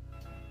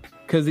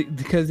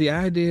 Because the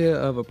idea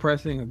of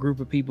oppressing a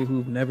group of people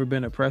who've never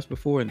been oppressed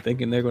before and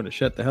thinking they're going to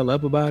shut the hell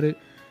up about it,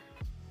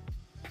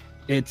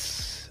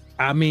 it's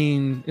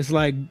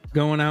like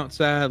going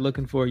outside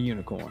looking for a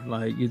unicorn.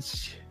 Like,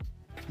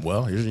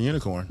 well, here's a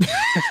unicorn.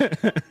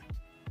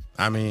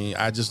 I mean,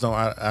 I just don't.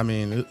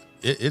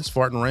 It's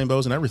farting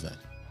rainbows and everything.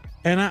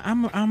 And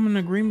I'm in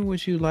agreement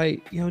with you.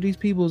 Like, these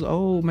people's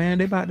old,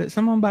 man.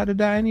 Someone about to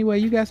die anyway.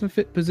 You got some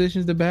fit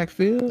positions to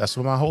backfill. That's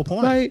my whole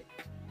point. Like,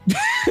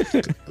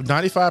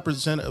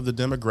 95% of the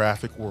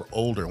demographic were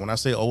older. When I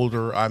say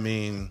older, I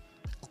mean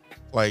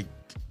like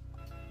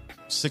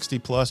 60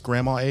 plus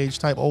grandma age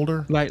type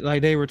older.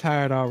 Like they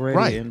retired already,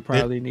 Right. and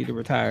probably need to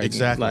retire again.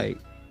 Exactly. Like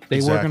they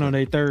Exactly. working on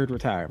their third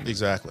retirement.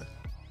 Exactly.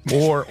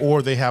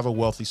 Or they have a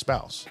wealthy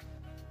spouse.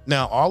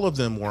 Now, all of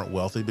them weren't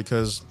wealthy,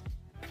 because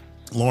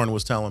Lauren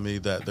was telling me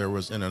that there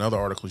was, in another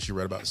article she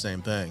read about the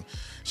same thing,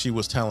 she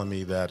was telling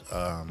me that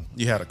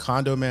you had a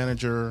condo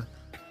manager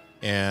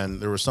and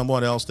there was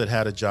someone else that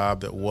had a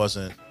job that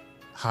wasn't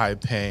high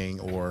paying,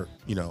 or,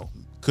 you know,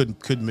 could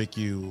put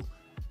you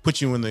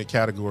in the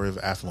category of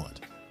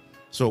affluent.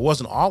 So it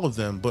wasn't all of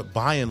them, but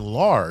by and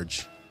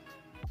large,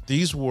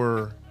 these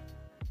were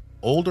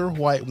older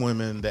white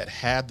women that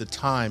had the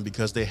time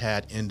because they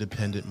had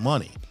independent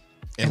money.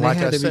 And they like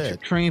had I to said,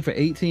 be trained for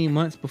 18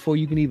 months before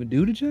you can even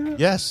do the job.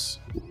 yes,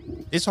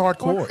 it's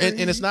hardcore. And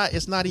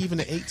it's not even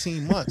the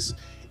 18 months.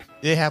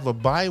 They have a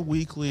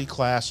bi-weekly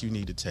class you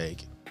need to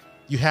take.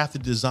 You have to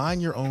design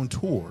your own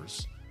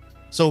tours.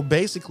 So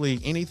basically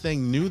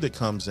anything new that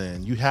comes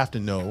in, you have to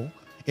know,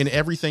 and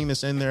everything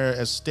that's in there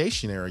as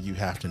stationary, you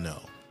have to know,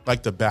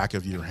 like the back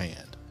of your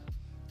hand.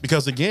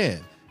 Because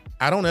again,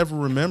 I don't ever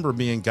remember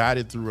being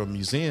guided through a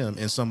museum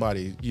and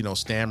somebody, you know,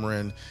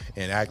 stammering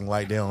and acting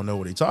like they don't know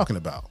what they're talking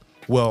about.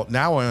 Well,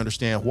 now I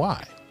understand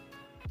why.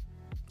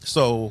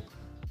 So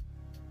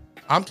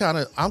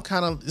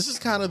this is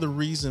kind of the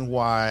reason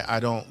why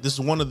this is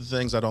one of the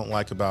things I don't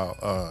like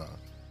about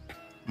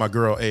my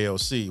girl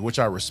AOC, which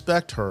I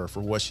respect her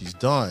for what she's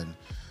done.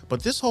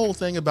 But this whole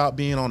thing about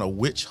being on a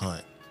witch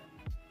hunt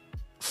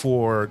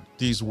for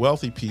these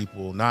wealthy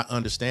people, not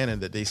understanding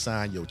that they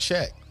sign your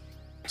check,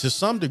 to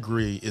some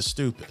degree is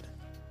stupid.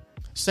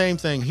 Same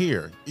thing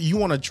here. You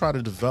want to try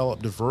to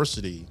develop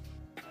diversity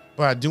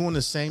by doing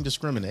the same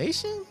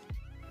discrimination?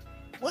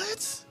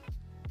 What?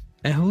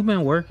 And who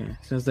been working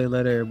since they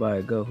let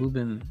everybody go? Who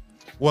been?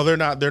 Well, they're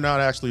not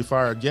actually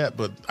fired yet,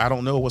 but I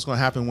don't know what's going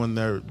to happen when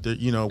they're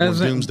you know, when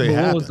That's like, doomsday but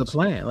happens. what was the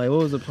plan? Like, what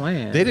was the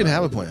plan? They didn't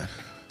have a plan,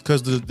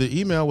 because the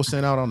email was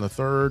sent out on the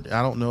 3rd.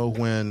 I don't know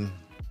when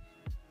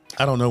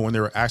they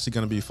were actually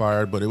going to be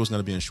fired, but it was going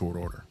to be in short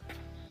order.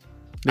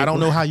 I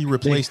don't know how you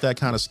replace that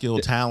kind of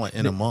skilled talent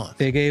in a month.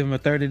 They gave him a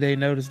 30-day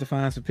notice to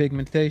find some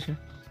pigmentation.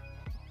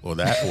 Well,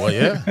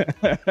 yeah.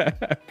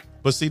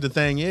 But see, the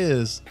thing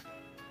is,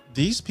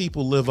 these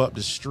people live up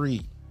the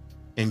street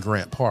in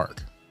Grant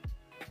Park,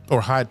 or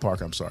Hyde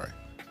Park, I'm sorry.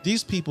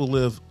 These people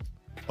live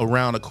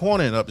around the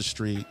corner and up the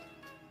street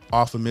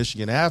off of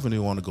Michigan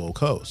Avenue on the Gold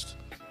Coast.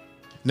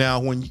 Now, I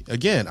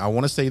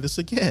want to say this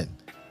again.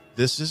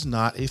 This is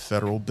not a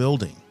federal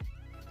building.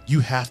 You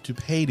have to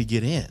pay to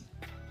get in.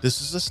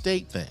 This is a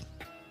state thing.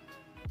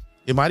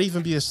 It might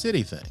even be a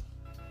city thing.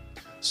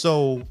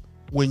 So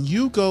when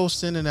you go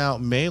sending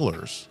out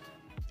mailers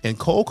and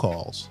cold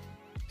calls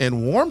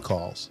and warm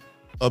calls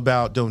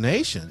about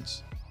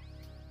donations,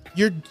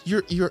 you're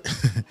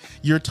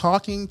you're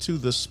talking to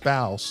the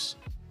spouse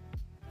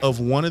of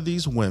one of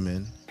these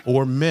women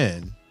or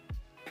men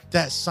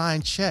that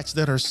sign checks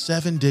that are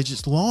 7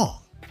 digits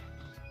long.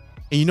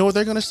 And you know what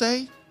they're going to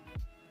say?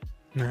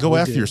 Go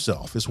after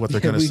yourself is what they're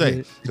going to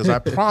say. Because I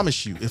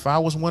promise you, if I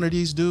was one of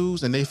these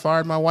dudes and they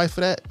fired my wife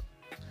for that,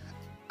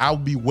 I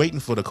would be waiting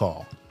for the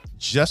call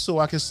just so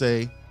I could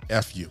say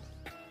F you.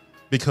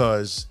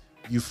 Because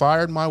you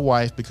fired my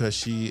wife because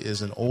she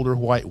is an older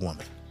white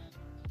woman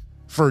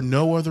for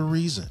no other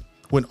reason,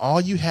 when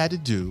all you had to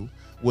do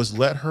was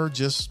let her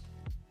just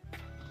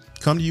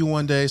come to you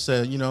one day,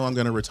 say, you know, I'm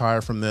going to retire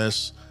from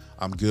this,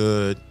 I'm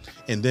good,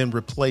 and then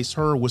replace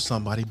her with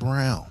somebody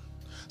brown,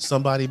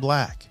 somebody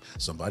black,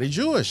 somebody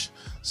Jewish,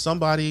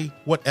 somebody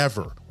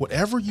whatever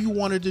you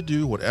wanted to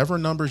do, whatever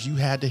numbers you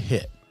had to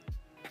hit.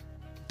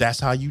 That's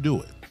how you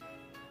do it.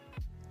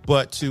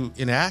 But to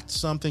enact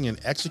something and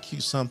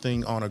execute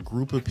something on a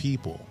group of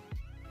people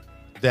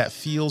that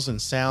feels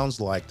and sounds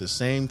like the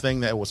same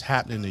thing that was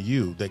happening to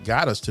you that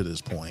got us to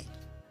this point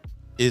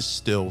is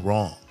still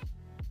wrong.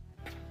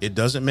 It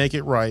doesn't make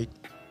it right.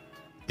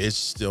 It's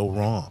still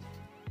wrong.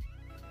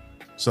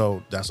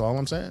 So that's all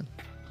I'm saying.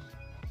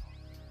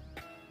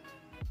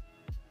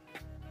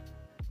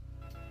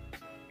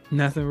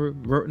 Nothing,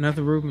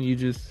 Ruben. You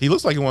just. He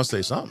looks like he wants to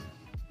say something.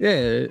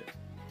 Yeah.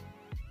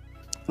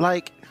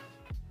 Like,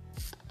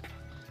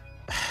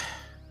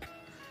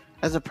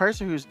 as a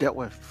person who's dealt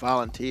with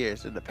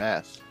volunteers in the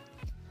past,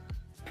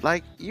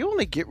 like, you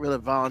only get rid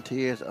of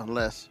volunteers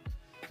unless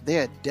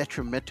they're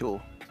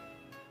detrimental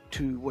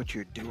to what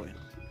you're doing.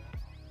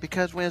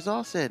 Because when it's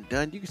all said and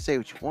done, you can say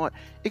what you want.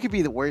 It could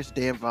be the worst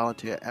damn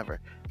volunteer ever.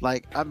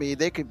 Like, I mean,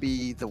 they could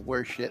be the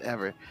worst shit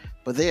ever,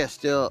 but they are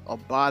still a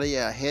body,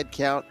 a head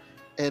count,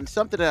 and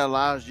something that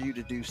allows you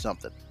to do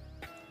something.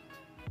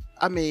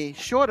 I mean,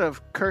 short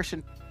of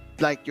cursing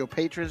like your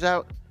patrons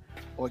out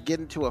or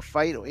getting into a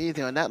fight or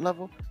anything on that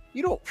level,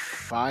 you don't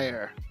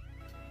fire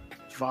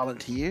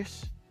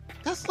volunteers.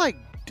 That's like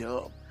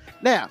dumb.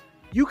 Now,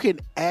 you can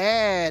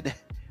add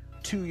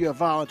to your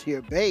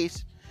volunteer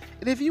base,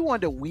 and if you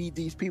want to weed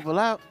these people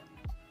out,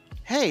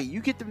 hey, you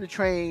get them to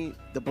train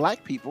the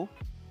black people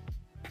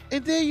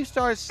and then you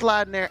start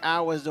sliding their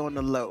hours on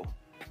the low.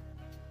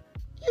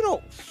 You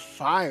don't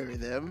fire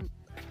them.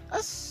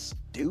 That's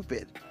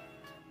stupid.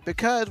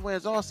 Because when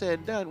it's all said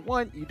and done,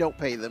 1, you don't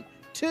pay them.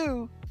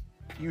 2,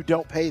 you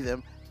don't pay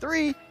them.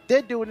 3,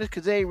 they're doing this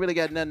because they ain't really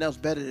got nothing else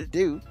better to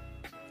do.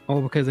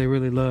 Oh, because they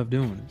really love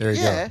doing it. There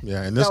you go.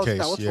 Yeah, in this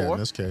case, in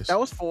this case. That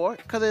was 4,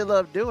 because they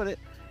love doing it.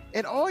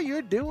 And all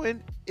you're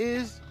doing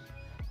is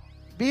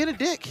being a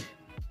dick.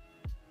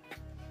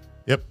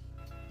 Yep.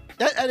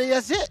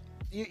 That's it.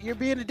 You're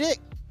being a dick.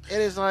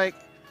 And it's like,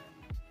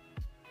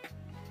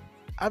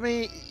 I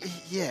mean,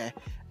 yeah.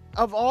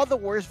 Of all the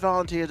worst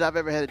volunteers I've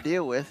ever had to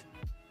deal with,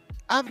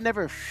 I've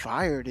never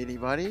fired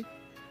anybody.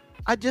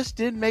 I just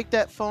didn't make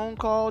that phone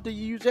call to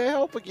use their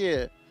help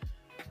again.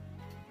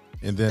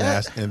 And then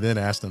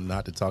asked them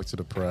not to talk to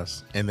the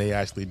press, and they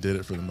actually did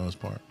it for the most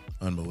part.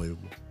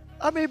 Unbelievable.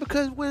 I mean,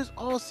 because when it's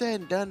all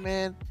said and done,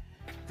 man,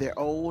 they're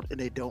old and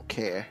they don't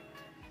care.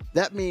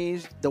 That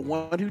means the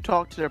one who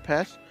talked to their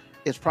press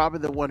is probably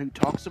the one who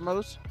talks the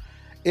most.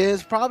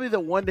 Is probably the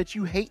one that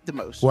you hate the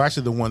most. Well,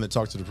 actually, the one that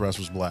talked to the press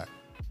was black.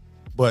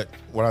 But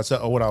what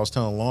I was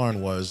telling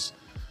Lauren was,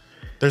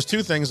 there's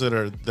 2 things that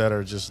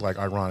are just like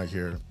ironic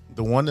here.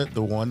 The one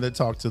that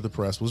talked to the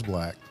press was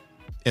black,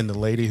 and the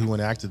lady who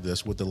enacted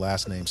this with the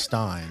last name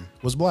Stein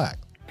was black.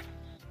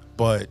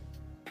 But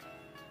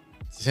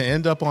to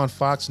end up on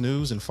Fox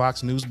News and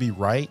Fox News be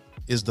right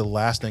is the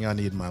last thing I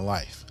need in my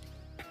life.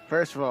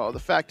 First of all, the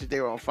fact that they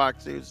were on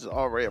Fox News is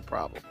already a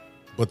problem.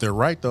 But they're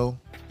right though,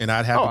 and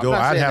I'd have to go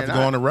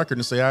on the record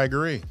and say I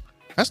agree.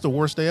 That's the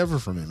worst day ever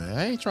for me, man.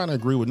 I ain't trying to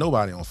agree with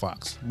nobody on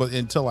Fox, but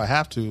until I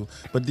have to.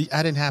 But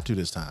I didn't have to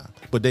this time.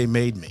 But they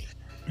made me.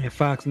 And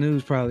Fox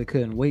News probably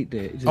couldn't wait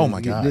to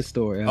get this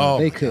story out.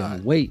 They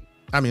couldn't wait.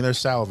 I mean, they're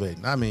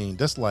salivating. I mean,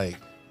 that's like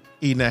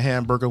eating a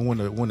hamburger when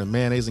the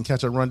mayonnaise and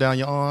ketchup run down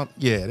your arm.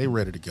 Yeah, they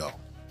ready to go.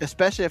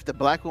 Especially if the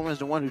black woman is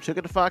the one who took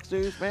it to Fox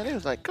News, man. It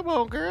was like, come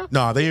on, girl.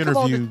 No, they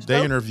interviewed. Who did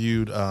they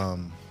interview?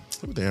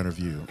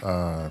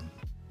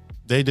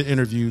 They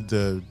interviewed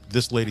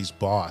this lady's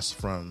boss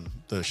from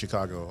the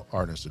Chicago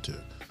Art Institute.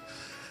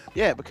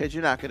 Yeah, because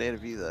you're not going to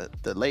interview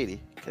the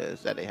lady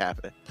because that ain't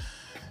happening.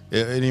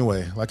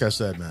 Anyway, like I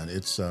said, man,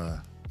 it's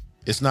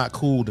not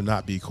cool to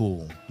not be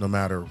cool, no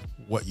matter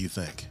what you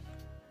think.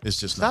 It's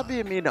just Stop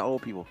being mean to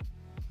old people.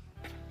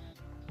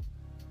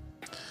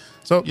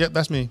 So, yeah,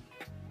 that's me.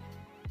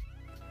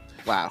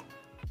 Wow.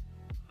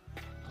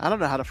 I don't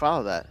know how to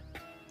follow that.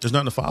 There's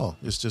nothing to follow.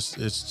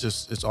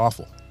 It's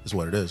awful. Is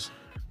what it is.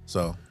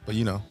 So, but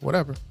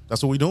whatever.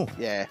 That's what we doing.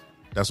 Yeah.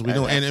 That's what we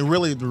doing. And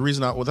really, the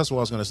reason that's what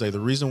I was going to say. The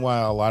reason why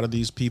a lot of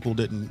these people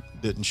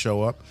didn't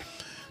show up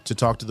to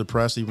talk to the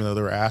press, even though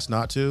they were asked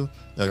not to,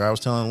 like I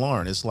was telling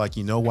Lauren, it's like,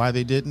 why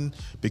they didn't?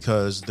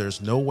 Because there's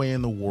no way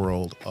in the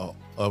world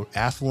an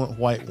affluent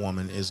white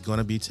woman is going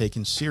to be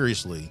taken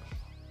seriously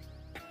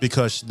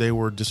because they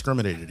were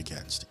discriminated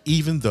against,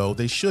 even though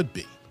they should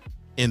be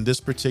in this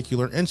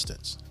particular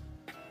instance.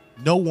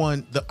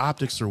 The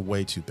optics are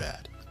way too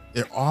bad.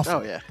 They're awful.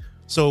 Oh, yeah.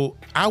 So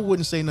I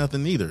wouldn't say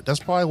nothing either. That's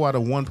probably why the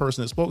one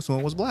person that spoke to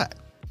him was black,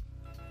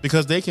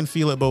 because they can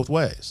feel it both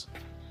ways.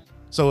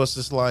 So it's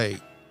just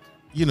like,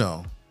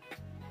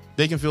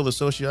 they can feel the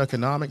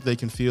socioeconomic, they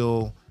can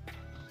feel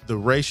the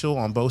racial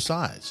on both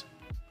sides,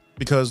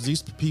 because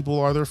these people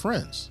are their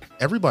friends.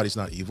 Everybody's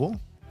not evil.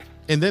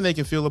 And then they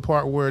can feel the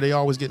part where they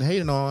always getting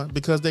hated on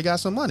because they got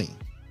some money.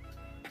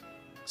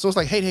 So it's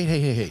like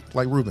hate,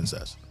 like Ruben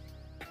says.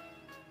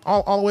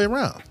 All the way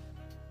around.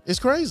 It's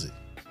crazy.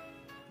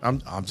 I'm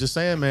just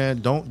saying,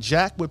 man, don't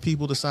jack with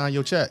people to sign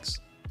your checks.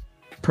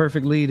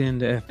 Perfect lead in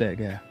to F that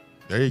guy.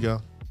 There you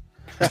go.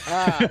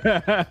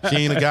 She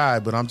ain't a guy,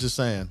 but I'm just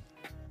saying.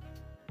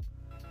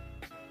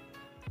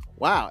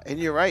 Wow, and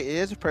you're right. It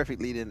is a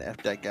perfect lead in to F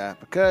that guy,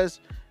 because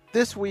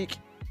this week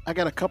I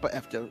got a couple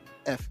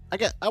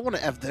I want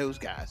to F those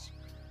guys,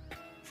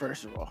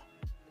 first of all.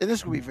 And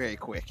this will be very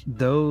quick.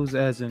 Those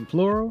as in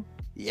plural?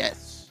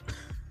 Yes.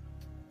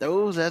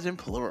 Those as in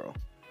plural.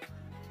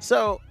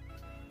 So,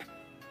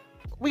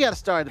 we got to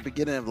start at the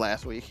beginning of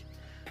last week,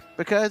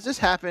 because this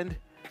happened,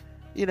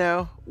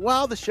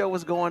 while the show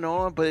was going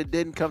on, but it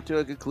didn't come to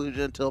a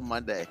conclusion until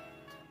Monday.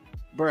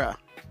 Bruh.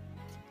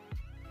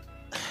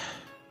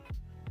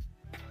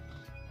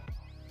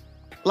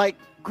 Like,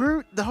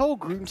 the whole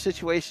Gruden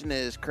situation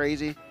is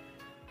crazy,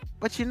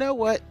 but you know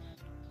what?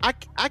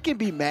 I can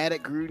be mad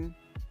at Gruden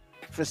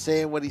for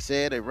saying what he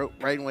said and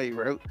writing what he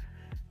wrote,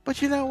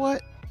 but you know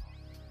what?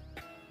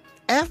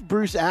 F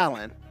Bruce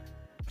Allen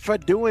for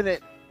doing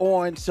it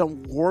on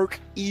some work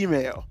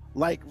email.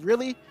 Like,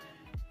 really?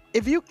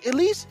 If you at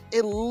least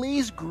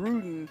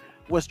Gruden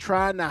was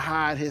trying to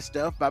hide his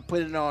stuff by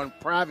putting it on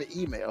private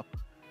email,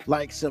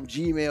 like some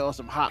Gmail,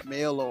 some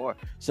Hotmail, or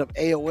some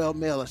AOL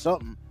mail or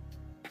something.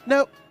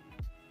 Nope.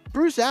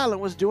 Bruce Allen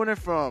was doing it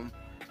from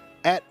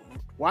at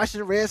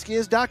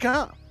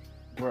WashingtonRedskins.com.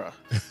 Bruh.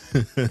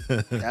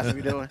 That's what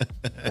we doing.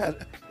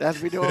 That's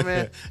what we doing,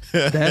 man.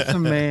 That's a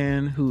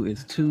man who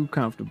is too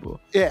comfortable.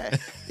 Yeah.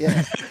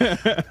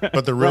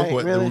 But the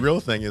real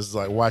thing is,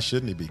 like, why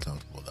shouldn't he be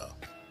comfortable though?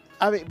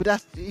 I mean, but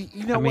that's,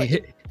 you know I mean,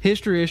 what?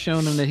 history has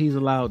shown him that he's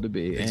allowed to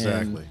be.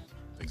 Exactly. And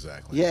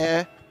Exactly.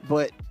 Yeah,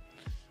 but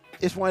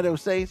it's one of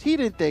those things. He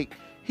didn't think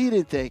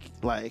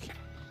like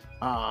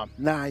 9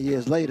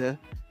 years later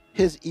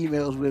his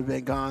emails would have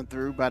been gone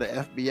through by the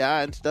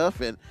FBI and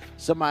stuff, and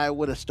somebody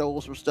would have stole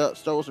some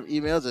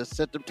emails and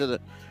sent them to the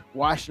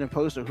Washington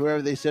Post or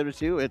whoever they sent it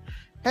to. And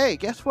hey,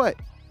 guess what?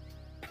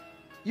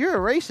 You're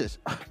a racist.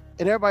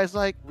 And everybody's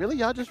like, really?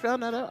 Y'all just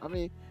found that out? I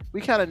mean,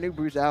 we kind of knew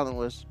Bruce Allen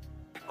was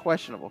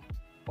questionable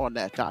on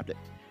that topic,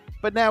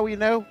 but now we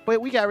know.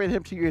 But we got rid of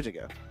him 2 years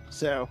ago,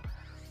 so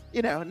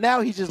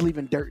now he's just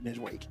leaving dirt in his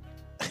wake.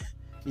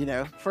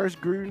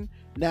 First Gruden,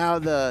 now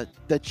the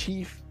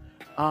chief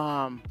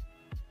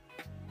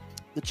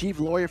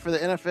lawyer for the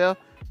NFL.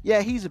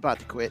 Yeah, he's about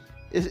to quit.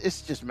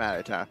 It's just a matter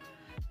of time.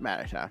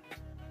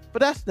 But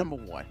that's number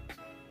one.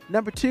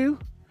 Number two,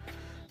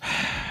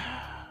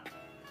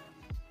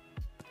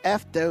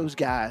 F those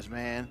guys,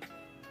 man.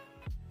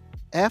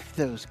 F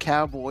those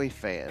Cowboy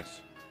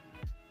fans.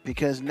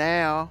 Because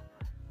now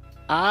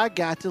I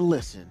got to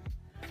listen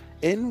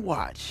and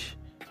watch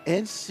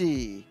and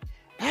see,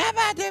 how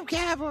about them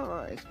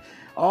Cowboys?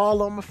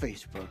 All on my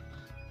Facebook.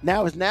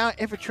 Now it's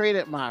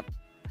infiltrated my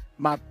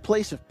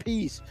place of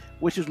peace,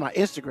 which is my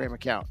Instagram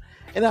account.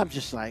 And I'm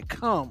just like,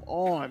 come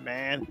on,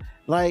 man.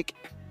 Like,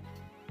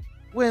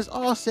 when it's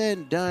all said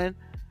and done,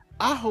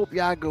 I hope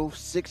y'all go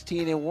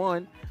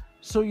 16-1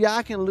 so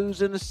y'all can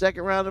lose in the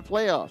second round of the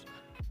playoffs.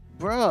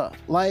 Bruh,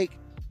 like,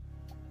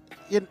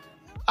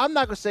 I'm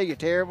not going to say you're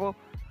terrible,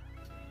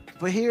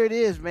 but here it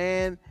is,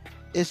 man.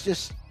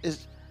 It's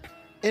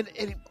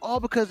all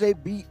because they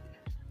beat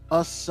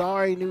a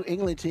sorry New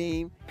England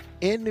team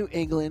in New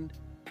England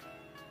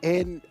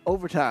in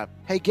overtime.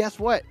 Hey, guess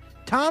what?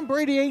 Tom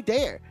Brady ain't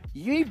there.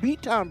 You ain't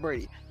beat Tom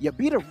Brady. You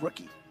beat a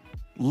rookie.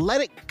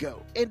 Let it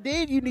go. And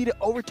then you needed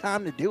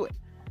overtime to do it.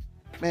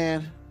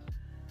 Man,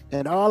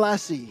 and all I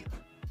see,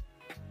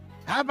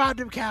 how about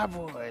them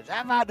Cowboys?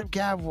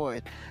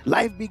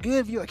 Life be good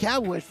if you're a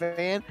Cowboys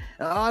fan.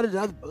 And all this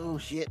other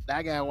bullshit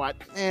I gotta watch.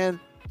 Man,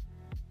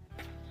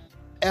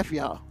 F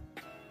y'all.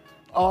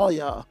 All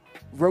y'all.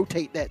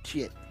 Rotate that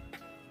shit.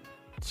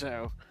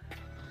 So,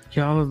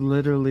 y'all are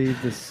literally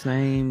the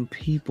same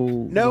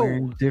people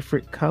wearing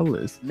different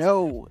colors.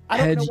 No, I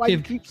don't know why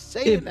you keep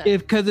saying that.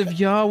 Because if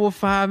y'all were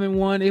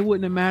 5-1, it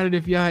wouldn't have mattered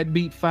if y'all had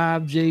beat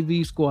 5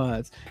 JV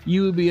squads.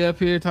 You would be up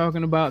here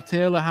talking about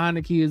Taylor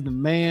Heineke is the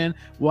man.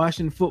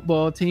 Washington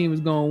football team is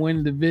going to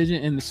win the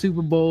division, and the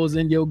Super Bowl is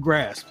in your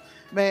grasp.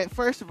 Man,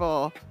 first of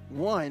all,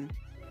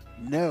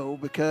 no,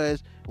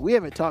 because we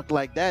haven't talked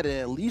like that in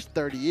at least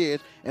 30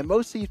 years, and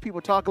most of these people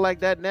talking like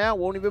that now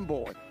won't even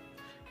born.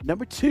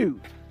 Number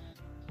two,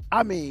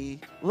 I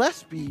mean,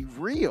 let's be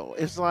real.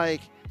 It's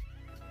like,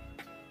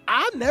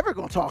 I'm never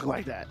going to talk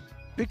like that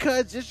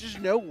because there's just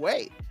no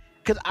way.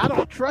 Because I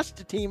don't trust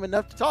the team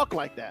enough to talk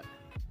like that.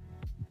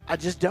 I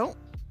just don't.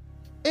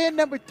 And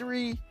number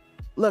three,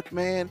 look,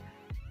 man.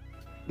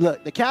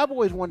 Look, the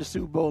Cowboys won the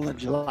Super Bowl in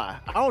July.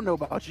 I don't know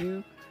about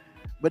you,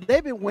 but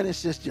they've been winning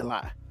since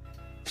July.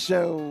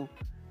 So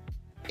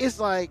it's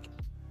like,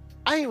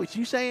 I hear what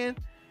you're saying.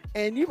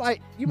 And you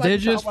might they're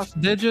just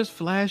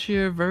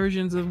flashier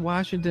versions of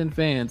Washington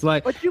fans.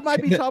 Like, but you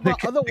might be talking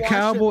about other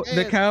Washington fans.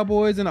 The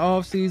Cowboys in the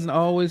offseason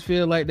always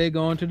feel like they're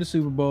going to the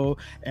Super Bowl,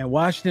 and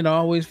Washington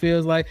always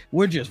feels like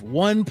we're just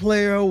one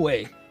player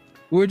away.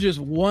 And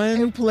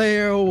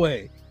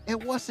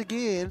once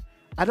again,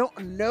 I don't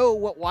know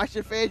what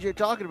Washington fans you're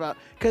talking about,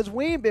 because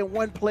we ain't been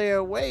one player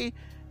away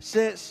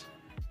since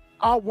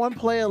our one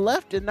player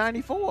left in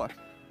 '94.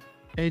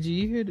 AG,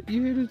 you hear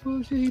this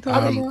bullshit he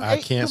talking about? I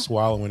can't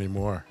swallow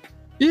anymore.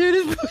 You hear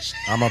this bullshit?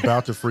 I'm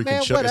about to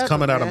freaking choke. It's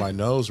coming out of my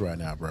nose right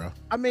now, bro.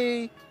 I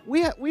mean,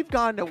 we've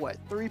gone to what,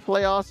 3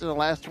 playoffs in the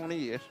last 20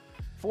 years,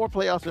 4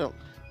 playoffs in the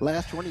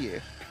last 20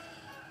 years.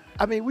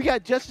 I mean, we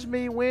got just as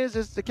many wins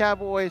as the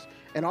Cowboys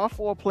in our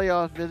 4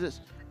 playoff visits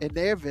and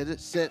their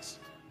visits since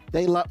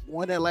they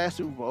won their last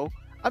Super Bowl.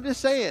 I'm just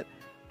saying,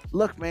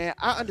 look, man,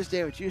 I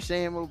understand what you're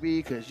saying, Mob,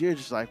 because you're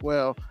just like,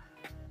 well,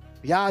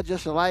 y'all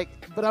just alike.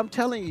 But I'm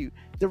telling you,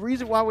 the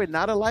reason why we're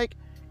not alike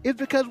is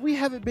because we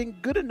haven't been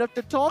good enough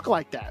to talk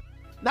like that.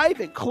 Not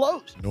even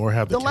close. Nor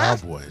have the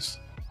Cowboys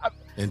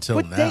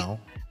until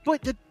now.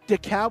 But the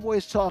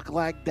Cowboys talk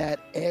like that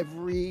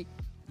every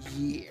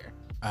year.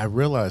 I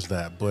realize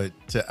that, but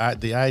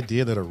the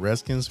idea that a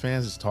Redskins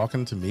fan is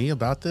talking to me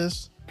about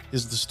this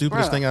is the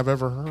stupidest thing I've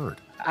ever heard.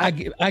 I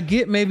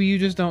get maybe you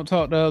just don't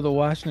talk to other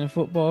Washington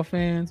football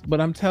fans, but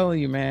I'm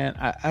telling you, man,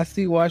 I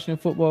see Washington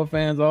football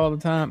fans all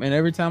the time, and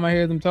every time I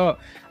hear them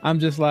talk, I'm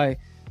just like,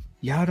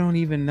 y'all don't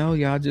even know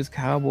y'all just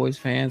Cowboys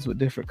fans with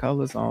different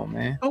colors on,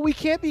 man. Oh, we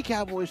can't be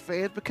Cowboys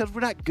fans because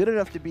we're not good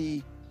enough to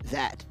be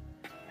that.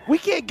 We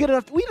can't get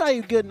enough. We're not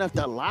even good enough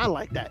to lie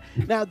like that.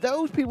 Now,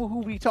 those people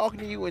who be talking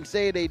to you and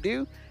say they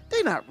do,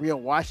 they're not real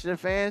Washington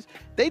fans.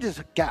 They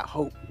just got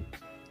hope.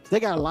 They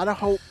got a lot of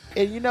hope.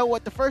 And you know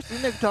what? The first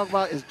thing they talk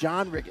about is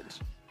John Riggins.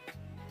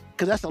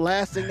 Because that's the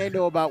last thing they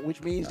know about,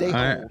 which means they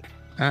old.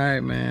 All right,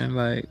 man.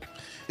 Like,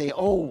 they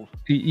old.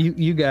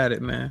 You got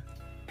it, man.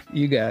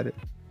 You got it.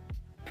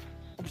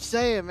 I'm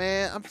saying,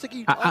 man, I'm sick of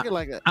you talking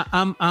like that.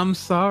 I'm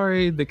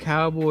sorry the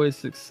Cowboys'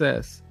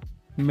 success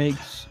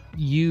makes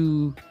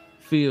you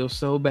feel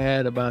so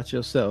bad about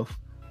yourself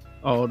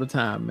all the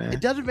time, man.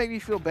 It doesn't make me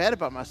feel bad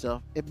about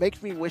myself. It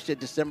makes me wish that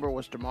December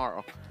was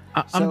tomorrow.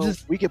 I'm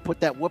just we could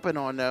put that whooping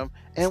on them,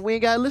 and we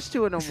ain't gotta listen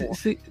to it no more.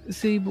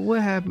 see, but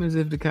what happens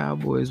if the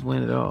Cowboys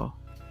win it all?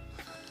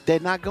 They're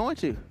not going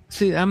to.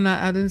 See, I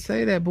didn't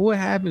say that, but what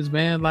happens,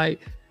 man? Like,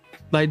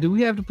 do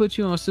we have to put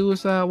you on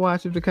suicide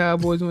watch if the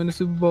Cowboys win the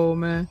Super Bowl,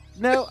 man?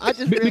 No, I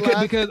just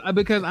realized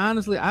because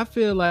honestly, I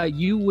feel like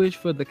you wish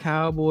for the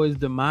Cowboys'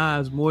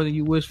 demise more than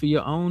you wish for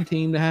your own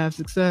team to have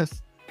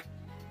success.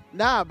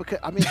 Nah, because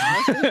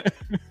honestly,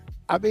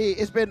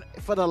 it's been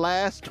for the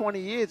last 20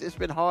 years. It's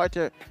been hard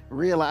to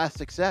realize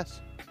success.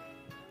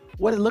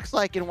 What it looks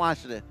like in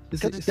Washington,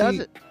 because it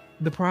doesn't.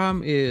 The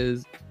problem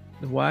is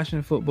the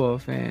Washington football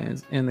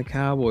fans and the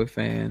Cowboy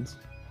fans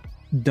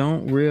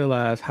don't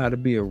realize how to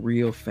be a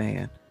real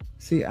fan.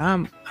 See,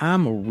 I'm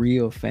a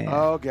real fan.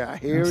 Oh God,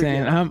 here we go.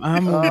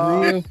 I'm a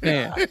real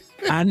fan.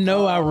 I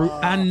know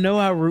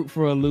I root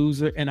for a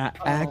loser, and I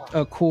act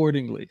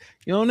accordingly.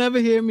 You don't ever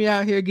hear me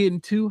out here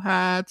getting too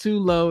high, too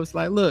low. It's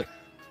like, look,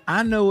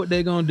 I know what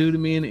they're gonna do to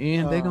me in the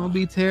end. They're gonna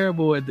be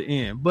terrible at the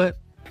end, but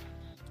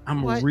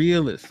I'm a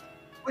realist.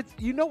 But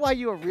you know why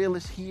you're a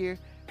realist here?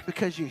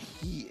 Because you're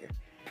here,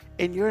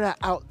 and you're not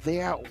out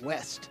there out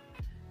west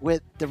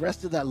with the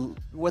rest of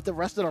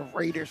the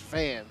Raiders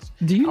fans.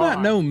 Do you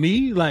not know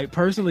me? Like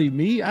personally,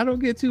 me, I don't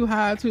get too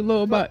high, too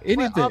low about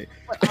anything.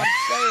 I'm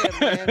saying,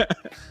 man.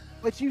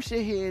 But you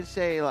sit here and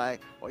say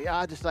like, "Well, yeah,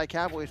 I just like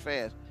Cowboys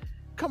fans."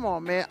 Come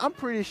on, man. I'm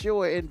pretty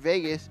sure in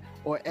Vegas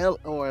or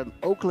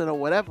Oakland or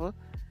whatever,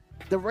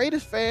 the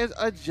Raiders fans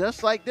are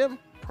just like them,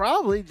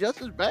 probably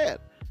just as bad.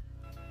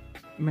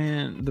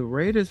 Man, the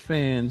Raiders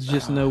fans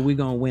just know we're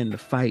gonna win the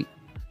fight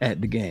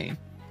at the game.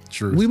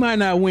 True. We might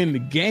not win the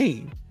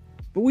game,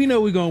 but we know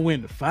we're gonna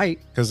win the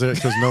fight. Because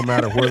no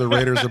matter where the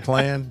Raiders are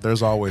playing,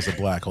 there's always a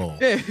black hole.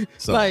 Yeah,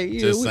 So, like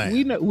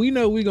we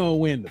know we're gonna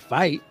win the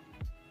fight.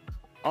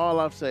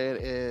 All I'm saying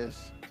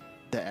is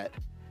that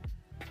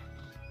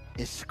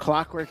it's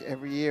clockwork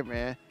every year,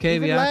 man.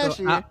 Even last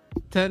year.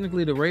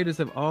 Technically, the Raiders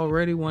have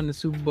already won the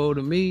Super Bowl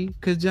to me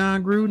because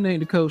John Gruden ain't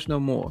the coach no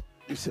more.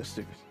 You're so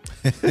stupid.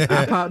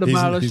 I popped a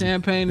bottle of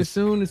champagne as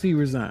soon as he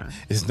resigned.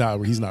 He's not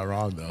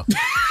wrong though.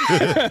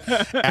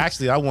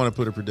 Actually, I want to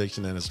put a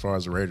prediction in as far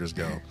as the Raiders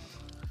go.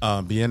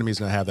 Bieniemy's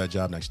going to have that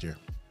job next year.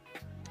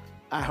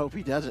 I hope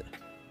he doesn't.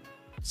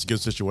 It's a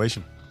good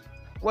situation.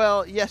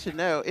 Well, yes and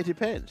no. It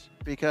depends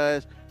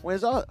because we're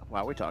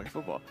talking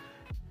football.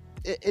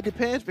 It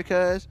depends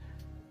because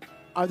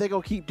are they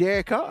going to keep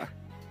Derek Carr?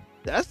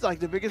 That's like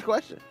the biggest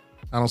question.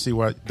 I don't see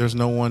why there's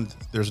no one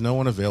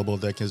available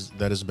that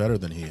is better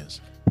than he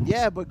is.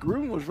 Yeah, but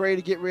Gruden was ready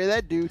to get rid of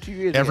that dude 2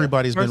 years ago.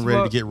 Everybody's been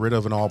ready to get rid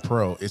of an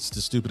all-pro. It's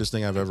the stupidest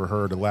thing I've ever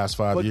heard. The last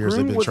 5 years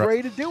they've been trying. Gruden was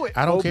ready to do it.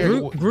 I don't care.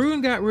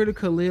 Gruden got rid of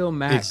Khalil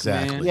Mack.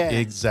 Exactly. Man. Yeah.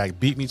 Exactly.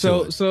 Beat me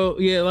to it. So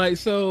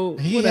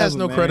he has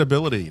no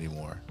credibility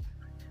anymore.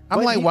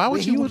 Why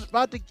would you?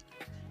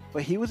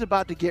 He was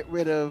about to get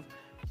rid of.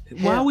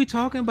 Why are we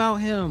talking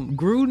about him?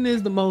 Gruden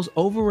is the most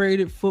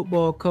overrated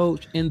football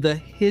coach in the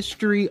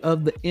history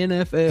of the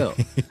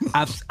NFL.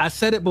 I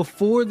said it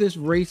before this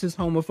racist,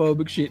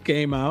 homophobic shit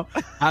came out.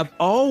 I've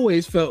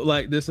always felt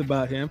like this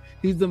about him.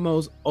 He's the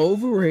most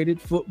overrated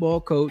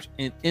football coach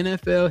in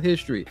NFL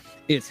history.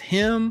 It's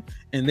him,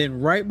 and then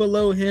right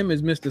below him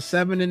is Mr.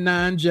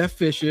 7-9 Jeff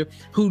Fisher,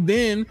 who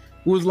then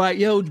was like,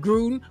 yo,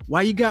 Gruden,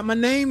 why you got my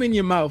name in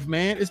your mouth,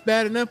 man? It's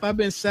bad enough I've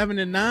been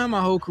 7-9 my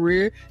whole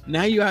career.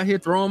 Now you out here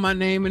throwing my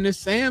name in this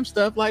Sam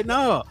stuff. Like,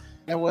 no.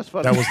 That was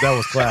funny. That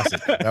was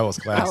classic. That was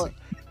classic.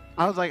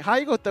 I was like, how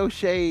you gonna throw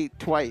shade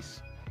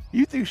twice?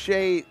 You threw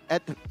shade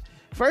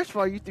first of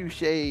all, you threw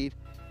shade.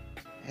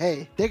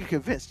 Hey, they could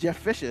convince Jeff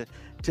Fisher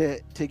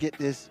to get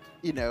this,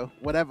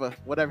 whatever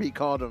he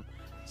called him,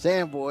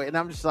 Sam boy. And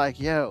I'm just like,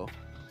 yo,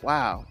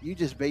 wow, you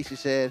just basically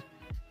said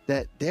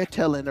that they're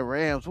telling the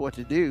Rams what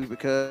to do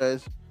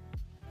because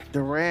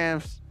the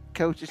Rams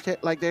coach is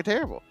they're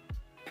terrible.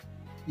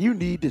 You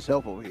need this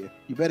help over here.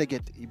 You better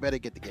get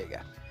the gay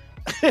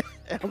guy.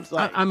 I'm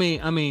sorry. I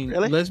mean,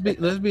 really? let's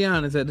be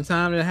honest. At the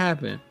time that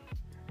happened,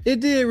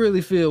 it did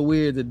really feel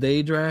weird that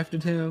they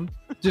drafted him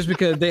just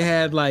because they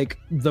had like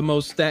the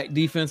most stacked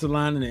defensive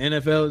line in the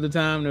NFL at the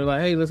time. They're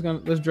like, hey, let's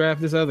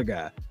draft this other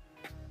guy.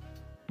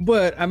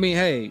 But I mean,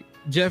 hey.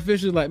 Jeff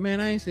Fisher's like, man,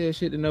 I ain't said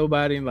shit to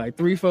nobody in like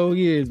 3-4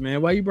 years,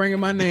 man. Why you bringing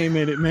my name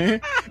in it, man?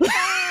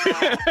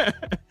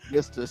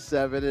 Mr.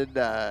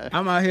 7-9.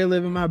 I'm out here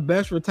living my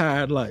best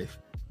retired life.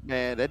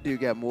 Man, that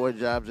dude got more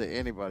jobs than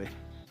anybody.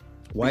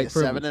 White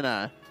privilege.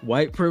 7-9.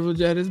 White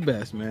privilege at his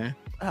best, man.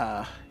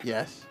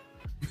 Yes.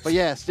 But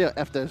yeah, still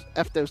F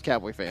those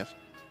Cowboy fans.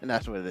 And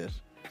that's what it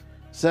is.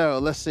 So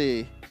let's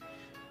see.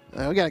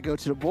 We gotta go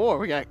to the board.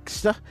 We got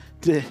stuff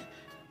to.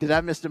 Did I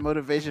miss the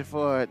motivation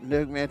for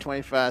Noogman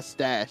 25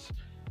 stash?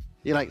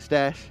 You like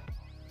stash?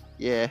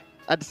 Yeah,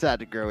 I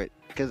decided to grow it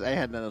because I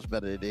had nothing else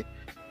better to do.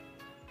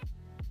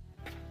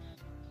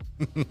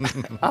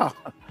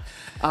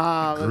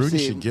 Let's Gruden see.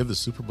 should give the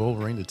Super Bowl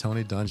ring to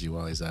Tony Dungy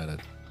while he's at it.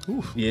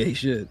 Oof. Yeah, he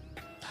should.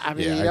 I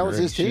mean, Yeah, I that was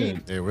agree. his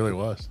team. It really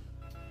was.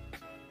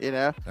 You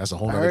know, That's a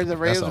whole I nother, heard the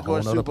Rams that's are a whole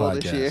going to Super nother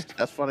Bowl this year. podcast.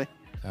 That's funny.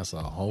 That's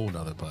a whole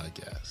nother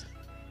podcast.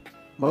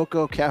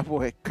 Moco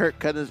Cowboy Kirk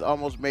Cousins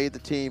almost made the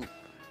team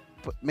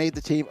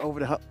over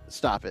the hump.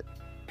 Stop it.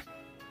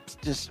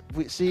 Just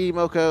see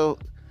Moco,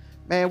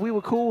 man, we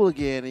were cool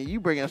again, and you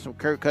bringing us some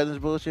Kirk Cousins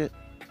bullshit.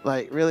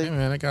 Like, really? Hey,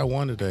 man, I got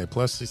one today.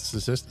 Plus,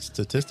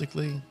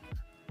 statistically,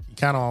 you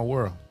kind of all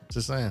world.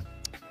 Just saying.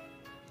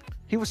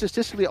 He was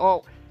statistically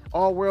all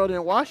world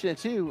in Washington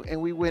too,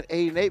 and we went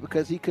 8-8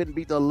 because he couldn't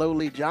beat the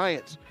lowly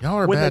Giants. Y'all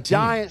are a When the bad team.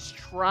 Giants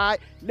tried,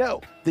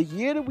 no, the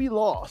year that we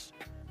lost,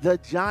 the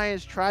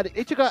Giants tried it.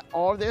 They took out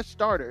all their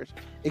starters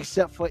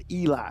except for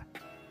Eli,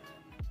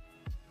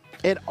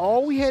 and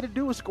all we had to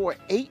do was score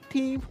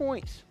 18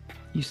 points,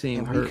 You seem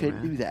and we hurt,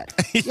 couldn't man. do that.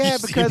 You Yeah,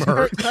 seem because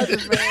hurt. Kirk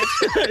Cousins,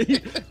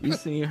 man, You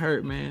seem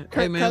hurt, man. Kirk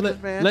Hey, man,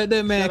 Cousins, man. let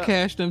that man Shut up.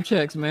 cash them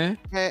checks, man.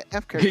 man,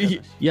 F Kirk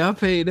Cousins. Y'all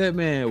paid that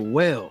man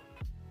well.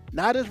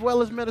 Not as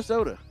well as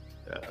Minnesota.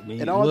 I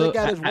mean, And all they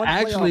got is one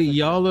actually, playoff.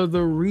 y'all are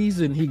the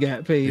reason he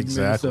got paid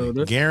Exactly. in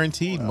Minnesota.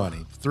 Guaranteed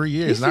money. 3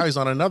 years. Now he's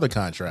on another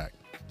contract.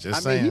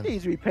 Just I mean, saying. he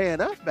needs to be paying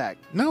us back.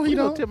 No, We he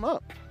hooked don't. him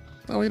up.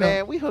 No, he Man,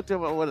 don't. we hooked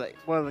him up with like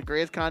one of the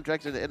greatest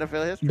contracts in the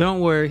NFL history. Don't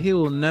worry, he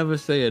will never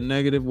say a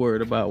negative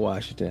word about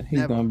Washington. He's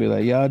Never. gonna be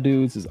like, y'all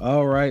dudes is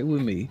all right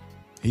with me.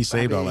 He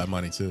saved all mean- that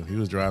money, too. He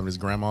was driving his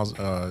grandma's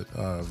van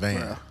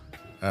Bruh.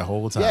 that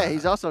whole time. Yeah,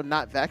 he's also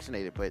not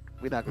vaccinated, but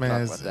we're not going to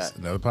Man, talk it's, about it's that.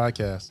 another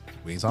podcast.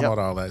 We ain't talking Yep.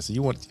 about all that. So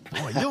you want,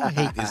 boy, your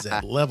hate is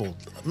at level.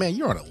 Man,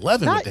 you're on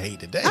 11 Not- with the hate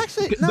today.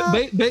 Actually,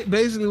 no.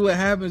 Basically, what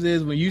happens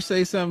is when you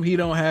say something he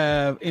don't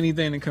have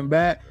anything to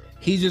combat,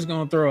 he's just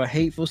gonna throw a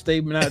hateful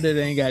statement out there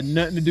that ain't got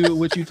nothing to do with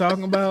what you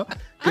talking about.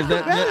 Because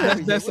What are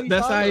you that's talking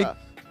how. about?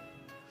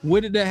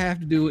 What did that have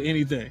to do with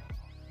anything?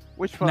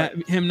 Which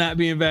part? Him not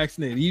being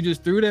vaccinated. You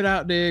just threw that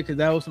out there because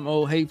that was some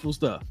old hateful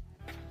stuff.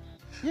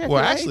 Yeah, Well,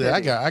 I hate actually, that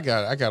I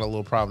nigga. got a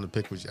little problem to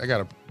pick with you. I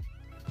got a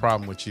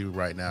problem with you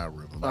right now,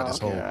 Ruben, about Oh, this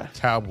whole God.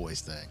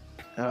 Cowboys thing.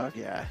 Oh,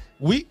 yeah.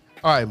 All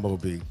right,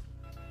 Moby.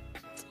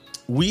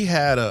 We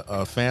had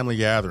a family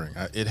gathering.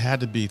 It had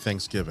to be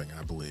Thanksgiving,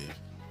 I believe,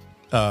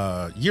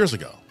 years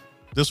ago.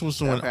 This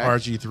was when Okay.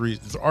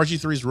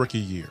 RG3's rookie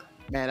year.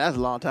 Man, that's a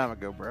long time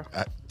ago, bro.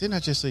 Didn't I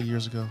just say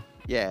years ago?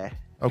 Yeah.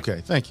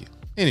 Okay, thank you.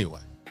 Anyway,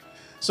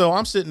 so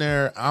I'm sitting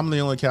there. I'm the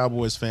only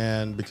Cowboys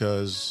fan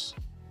because,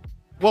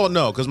 well,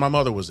 no, because my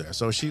mother was there.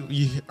 So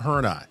her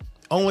and I,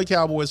 only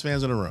Cowboys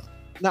fans in the room.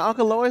 Now,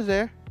 Uncle Lloyd's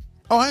there.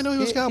 Oh, I know he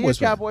was a Cowboys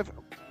fan. Cowboy.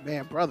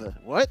 Man, brother.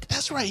 What?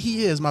 That's right,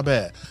 he is. My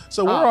bad.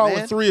 So we're Oh, all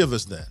man. with three of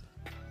us then,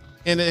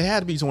 and it had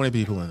to be 20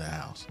 people in the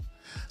house.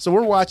 So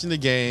we're watching the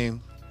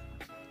game.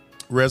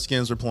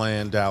 Redskins are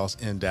playing Dallas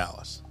in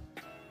Dallas.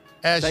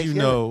 As you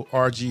know,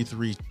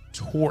 RG3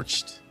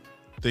 torched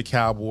the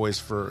Cowboys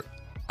for,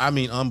 I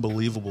mean,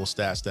 unbelievable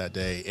stats that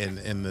day,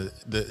 and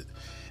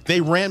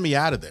they ran me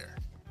out of there.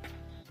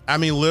 I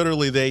mean,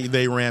 literally,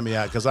 they ran me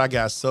out because I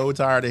got so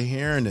tired of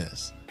hearing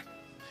this.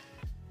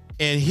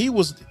 And he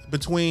was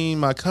between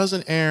my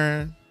cousin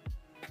Aaron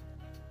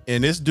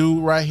and this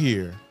dude right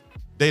here.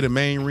 They the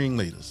main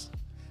ringleaders.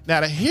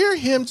 Now, to hear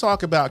him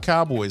talk about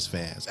Cowboys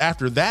fans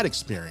after that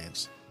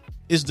experience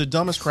is the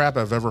dumbest crap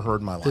I've ever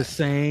heard in my The life.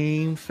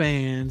 same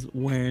fans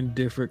wearing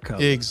different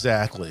colors.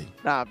 Exactly.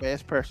 Nah, man,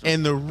 it's personal.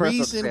 And the Personal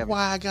reason damage.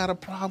 why I got a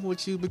problem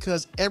with you,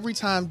 because every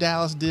time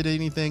Dallas did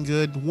anything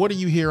good, what do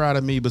you hear out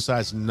of me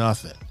besides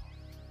nothing?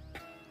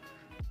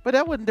 But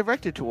that wasn't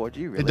directed towards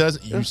you, really. It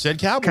doesn't. You said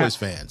Cowboys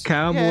fans.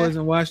 Cowboys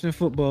and Washington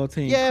football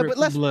team. Yeah, but Crips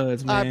let's- and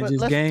Bloods, man. but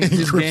Just let's- gang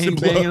Crips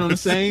and banging on the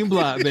Bloods. same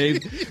block,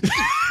 baby.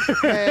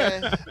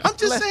 Man, I'm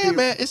just let's saying, be-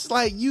 man. It's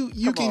like you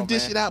Come can on,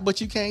 dish man. it out,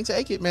 but you can't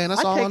take it, man.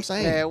 That's I all take- I'm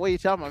saying. Man, what are you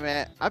talking about,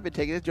 man? I've been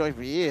taking this joint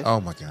for years.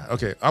 Oh my god.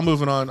 Okay, I'm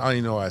moving on. I don't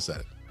even know why I said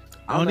it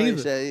I don't know you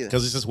either. said either.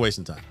 because it's just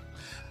wasting time.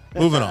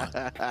 Moving on.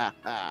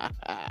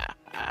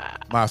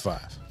 My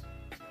five.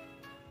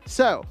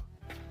 So,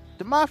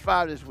 the My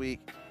 5 this week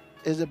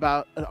is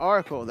about an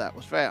article that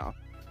was found.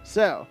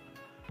 So,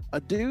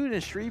 a dude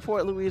in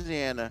Shreveport,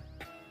 Louisiana,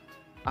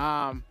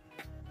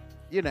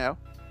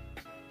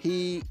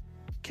 he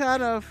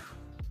kind of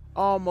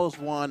almost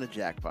won a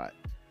jackpot.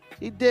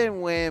 He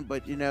didn't win,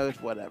 but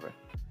it's whatever.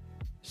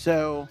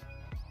 So,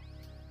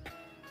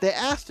 they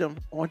asked him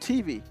on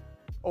TV,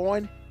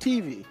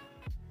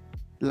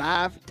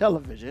 live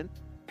television.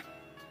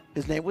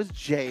 His name was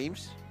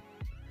James.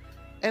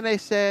 And they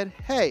said,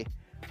 hey,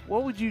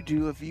 what would you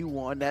do if you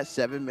won that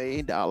 $7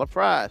 million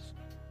prize?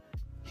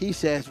 He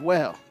says,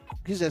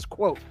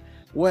 quote,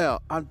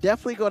 well, I'm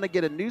definitely going to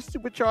get a new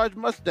supercharged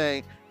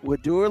Mustang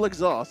with dual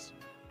exhaust.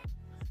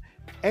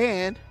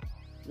 And,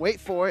 wait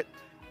for it,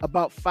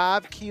 about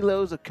 5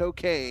 kilos of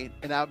cocaine,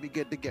 and I'll be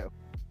good to go.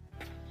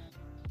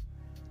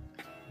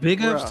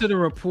 Big ups Bruh. to the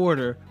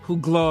reporter who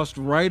glossed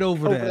right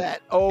over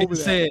that. Over It that.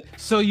 said,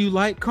 so you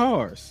like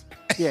cars?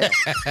 Yeah.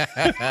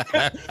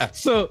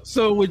 So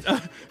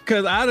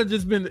because I'd have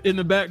just been in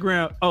the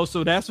background. Oh,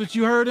 so that's what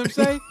you heard him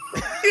say?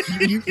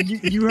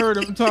 you heard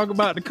him talk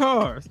about the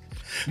cars.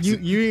 You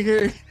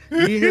ain't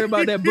hear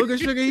about that booger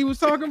sugar he was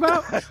talking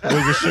about?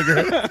 Booger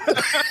sugar.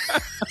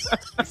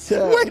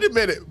 So, Wait a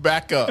minute.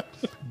 Back up.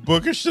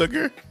 Booger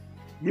sugar.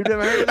 you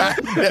never heard of that?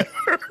 I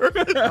never heard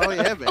of Oh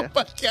yeah, man. Oh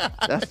my God.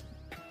 That's,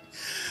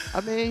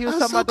 I mean, he was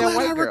I'm talking so about that glad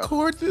I white girl.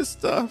 record this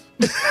stuff.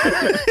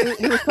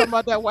 He was talking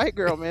about that white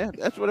girl, man.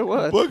 That's what it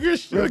was. Booger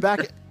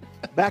sugar.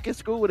 Back in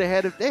school, they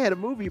had a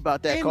movie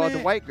about that Hey, called man.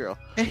 The White Girl.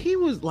 And he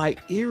was like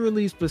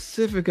eerily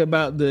specific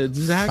about the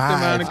exact 5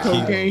 amount of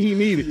cocaine he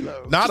needed.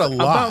 Not a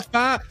lot.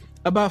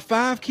 About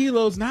 5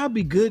 kilos, and I'll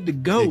be good to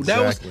go. That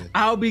was Exactly.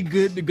 I'll be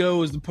good to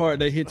go is the part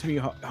that hits me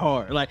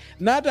hard. Like,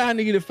 not that I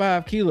needed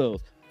 5 kilos.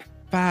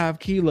 5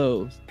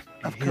 kilos.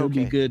 Of And he'll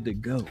be cocaine. good to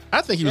go.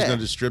 I think he was Yeah. going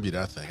to distribute.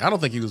 I don't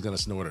think he was going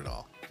to snort it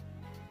all.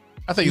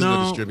 I think he was going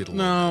to distribute a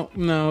little.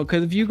 No,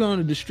 because if you're going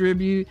to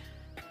distribute,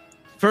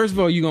 first of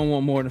all, you're going to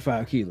want more than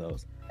 5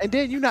 kilos. And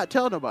then you not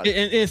tell nobody.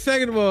 And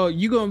second of all,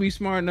 you're gonna be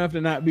smart enough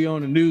to not be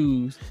on the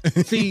news.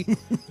 See,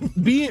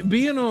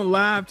 being on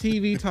live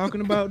TV talking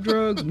about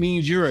drugs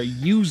means you're a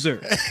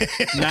user,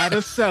 not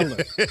a seller.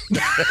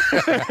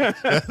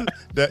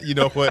 That, you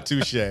know what?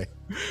 Touche.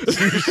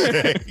 Touche.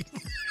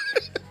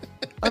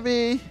 I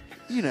mean,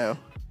 you know,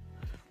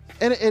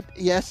 and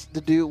yes,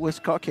 the dude was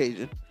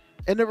Caucasian,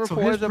 and the So his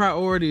reporters.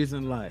 priorities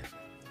in life: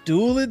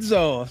 dual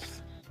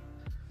exhaust,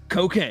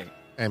 cocaine.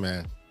 Hey,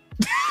 man.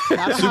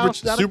 not a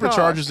house, not a car.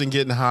 Superchargers and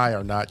getting high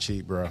are not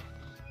cheap, bro.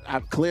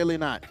 I'm clearly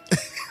not.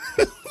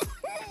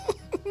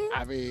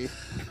 I mean,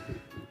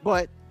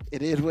 but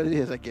it is what it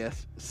is, I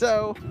guess.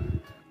 So,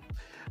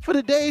 for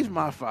today's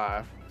My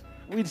Five,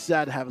 we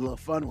decided to have a little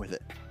fun with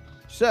it.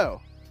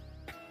 So,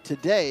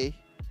 today,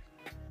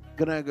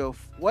 gonna go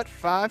what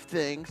 5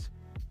 things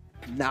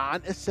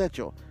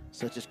non-essential,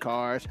 such as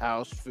cars,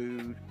 house,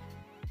 food,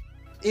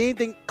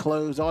 anything,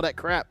 clothes, all that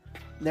crap.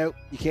 Nope,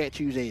 you can't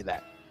choose any of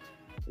that.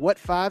 What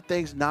 5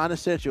 things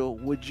non-essential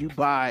would you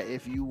buy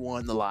if you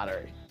won the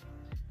lottery?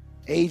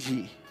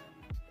 AG,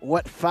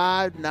 what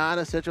 5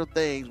 non-essential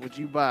things would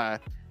you buy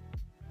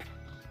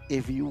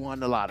if you won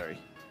the lottery?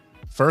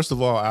 First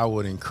of all, I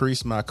would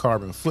increase my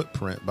carbon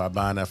footprint by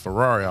buying that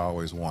Ferrari I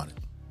always wanted.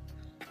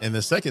 And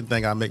the second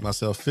thing, I make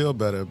myself feel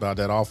better about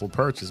that awful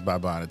purchase by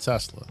buying a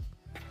Tesla.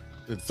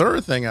 The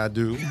third thing I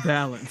do,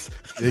 Balance.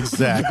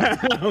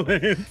 exactly.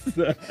 Balance.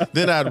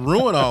 Then I'd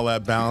ruin all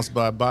that balance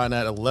by buying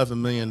that $11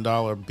 million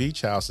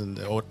beach house in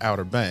the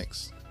Outer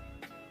Banks.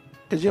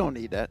 Because you don't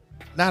need that.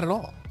 Not at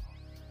all.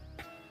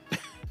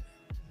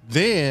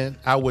 Then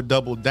I would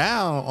double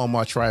down on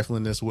my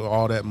triflingness with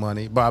all that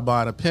money by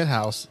buying a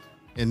penthouse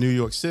in New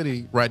York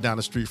City, right down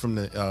the street from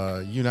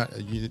the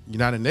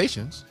United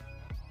Nations,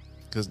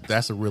 because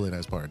that's a really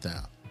nice part of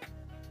town.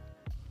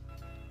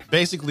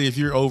 Basically, if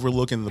you're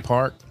overlooking the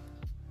park,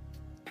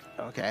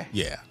 Okay.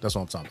 yeah, that's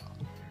what I'm talking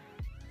about.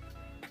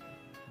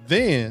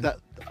 Then,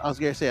 I was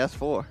going to say that's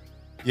 4.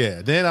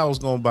 yeah, then I was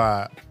going to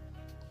buy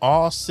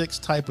all 6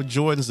 type of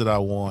Jordans that I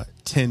want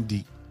 10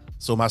 deep,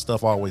 so my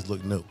stuff always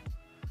look new.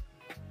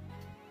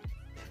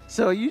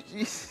 So you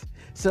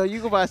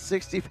go buy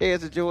 60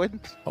 pairs of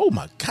Jordans? Oh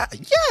my God,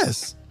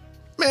 yes.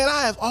 Man,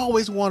 I have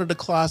always wanted a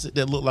closet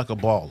that looked like a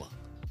baller.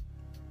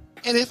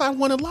 And if I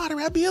won a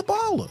lottery, I'd be a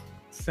baller.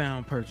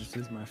 Sound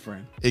purchases, my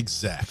friend.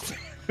 Exactly.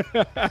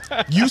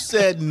 You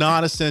said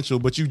non-essential,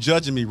 but you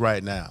judging me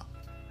right now.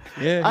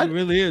 Yeah, it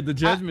really is. The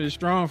judgment is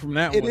strong from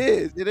that It one.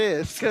 is.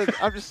 Because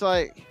I'm just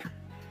like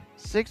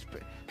 6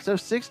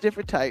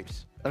 different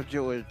types of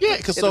Jordans. Yeah,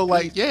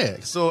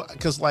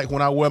 because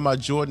when I wear my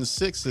Jordan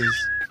 6s,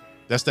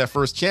 that's that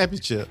first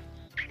championship.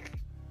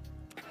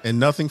 And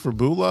nothing for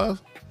Boo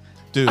Love?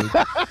 Dude,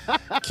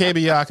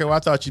 Kebiako, I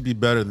thought you'd be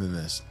better than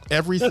this.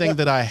 Everything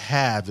that I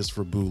have is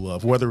for Boo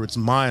Love, whether it's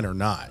mine or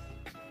not.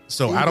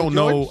 So Even I don't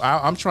know.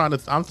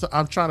 Jordans?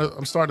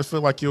 I'm starting to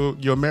feel like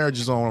your marriage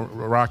is on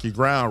rocky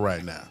ground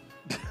right now.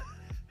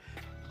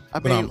 I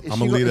But mean, I'm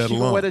gonna leave that is she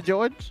alone. gonna wear the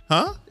Jordans?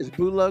 Huh? Is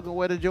Boo Love gonna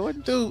wear the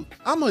Jordans? Dude,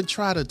 I'm gonna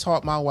try to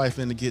talk my wife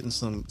into getting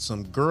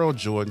some girl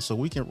Jordan so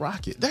we can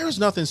rock it. There is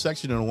nothing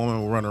sexier than a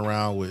woman running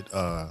around with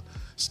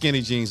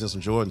skinny jeans and some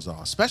Jordans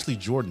on, especially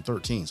Jordan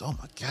 13s. Oh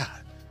my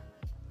God.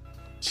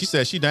 She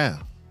said she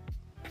down.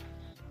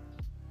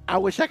 I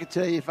wish I could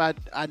tell you if I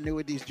knew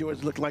what these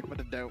Jordans look like, but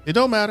I don't. It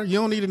don't matter. You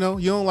don't need to know.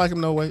 You don't like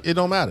them no way. It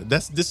don't matter.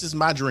 This is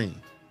my dream.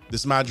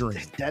 This is my dream.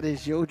 That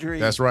is your dream.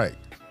 That's right.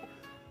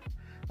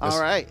 All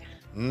right.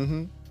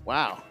 Mm-hmm.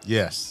 Wow.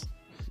 Yes.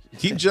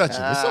 Keep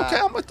judging. It's okay.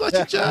 I'm gonna let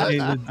you judge.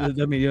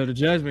 The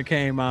judgment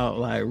came out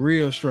like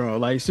real strong.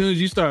 Like as soon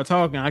as you start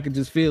talking, I could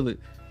just feel it.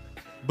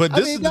 But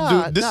this I mean, is the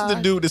dude. This is the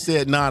dude that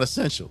said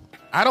non-essential.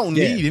 I don't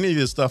need any of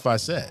this stuff I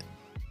said.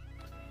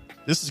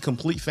 This is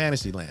complete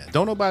fantasy land.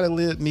 Don't nobody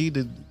need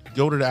to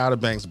go to the Outer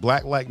Banks,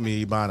 black like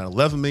me, buying an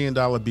 $11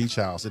 million beach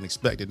house and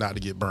expect it not to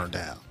get burned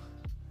down.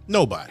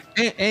 Nobody.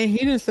 And he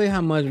didn't say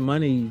how much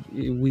money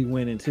we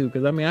went into,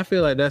 because I mean I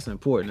feel like that's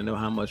important to know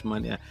how much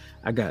money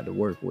I got to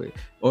work with.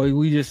 Or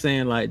we just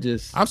saying like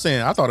just. I'm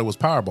saying I thought it was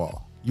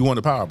Powerball. You won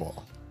the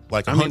Powerball,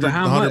 like I mean, but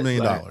how $100 much?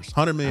 million, Like,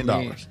 $100 million I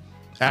mean,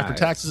 after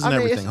taxes and I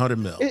mean, everything. $100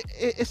 million.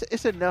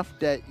 It's enough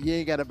that you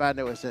ain't got to buy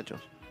no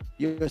essentials.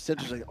 your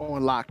essentials are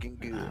on lock and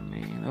good. I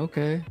mean,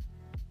 okay.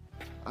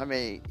 I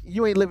mean,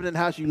 you ain't living in the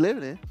house you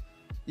living in.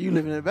 You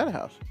living in a better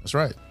house. That's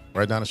right.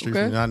 Right down the street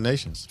Okay. from the United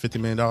Nations. $50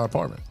 million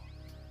apartment.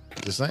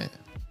 Just saying.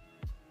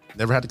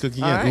 Never had to cook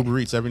again. All right. Uber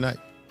Eats every night.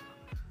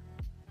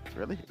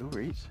 Really?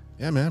 Uber Eats?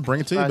 Yeah, man.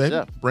 Bring it to you, Buy a baby.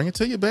 chef. Bring it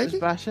to you, baby.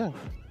 Just buy a chef.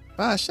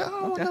 Buy a chef. I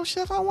don't want Okay. no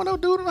chef. I don't want no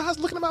dude in the house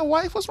looking at my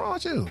wife. What's wrong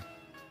with you?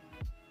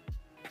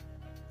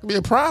 Could be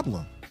a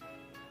problem.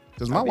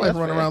 Because my I mean, wife that's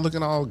running fair. around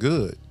looking all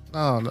good.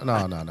 No. We're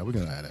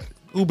gonna have that.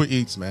 Uber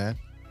Eats, man.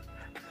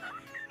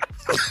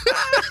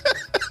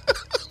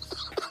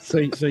 So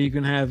you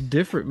can have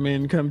different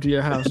men come to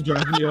your house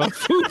dropping you off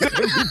food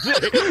every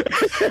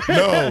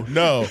day.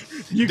 No.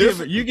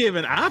 You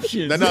giving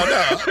options.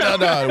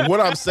 No.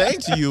 What I'm saying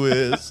to you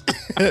is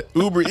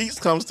Uber Eats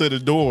comes to the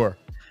door.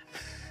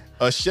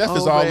 A chef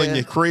is all in man.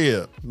 your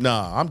crib.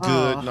 Nah, I'm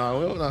good. Aw.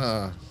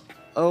 Nah.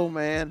 Oh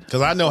man.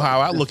 Because I know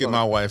how I That's look at funny.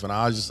 my wife, and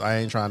I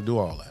ain't trying to do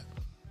all that.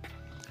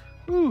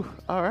 Ooh,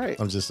 all right.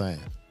 I'm just saying.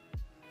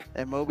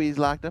 And Moby's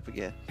locked up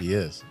again. He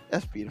is.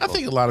 That's beautiful. I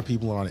think a lot of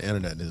people are on the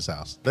internet in this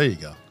house. There you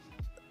go.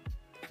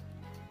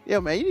 Yo,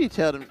 man, you need to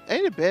tell them.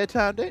 Ain't it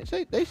bedtime? They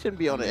shouldn't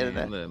be on the Man,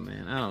 internet. Look,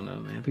 man, I don't know,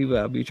 man. People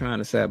out be trying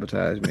to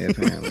sabotage me,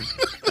 apparently.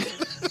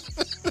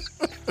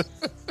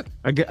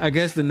 I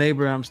guess the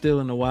neighbor I'm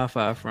stealing the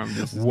Wi-Fi from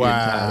just is getting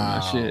tired of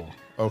my shit.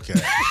 Okay.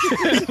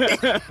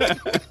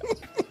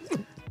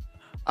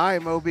 All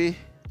right, Moby.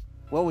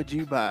 What would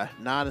you buy?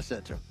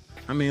 Non-essential.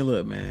 I mean,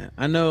 look, man.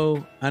 I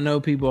know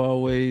people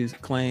always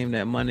claim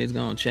that money's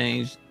gonna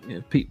change.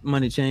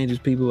 Money changes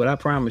people, but I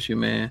promise you,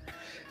 man,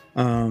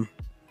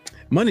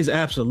 money's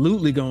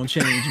absolutely gonna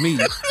change me.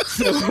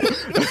 So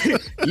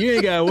you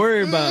ain't gotta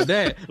worry about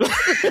that.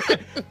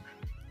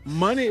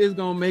 Money is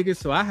gonna make it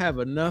so I have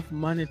enough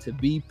money to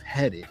be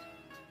petted.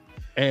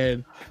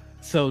 And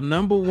so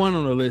number one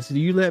on the list, do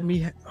you let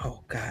me?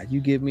 Oh God, you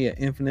give me an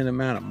infinite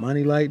amount of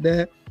money like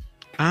that?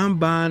 I'm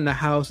buying the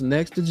house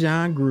next to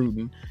John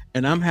Gruden,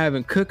 and I'm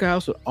having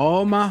cookouts with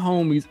all my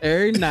homies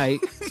every night.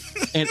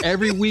 And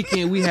every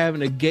weekend we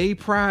having a gay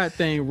pride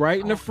thing right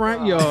in the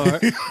front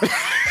yard.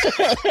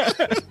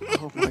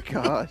 Oh my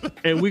God.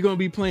 And we're gonna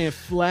be playing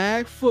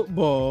flag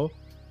football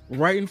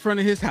right in front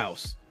of his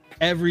house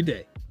every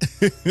day.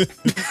 I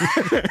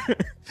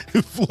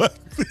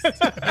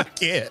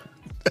can't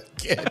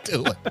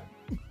do it.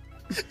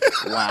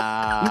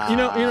 Wow. You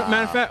know,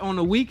 matter of fact, on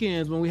the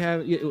weekends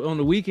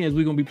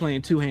we're gonna be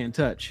playing two-hand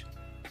touch.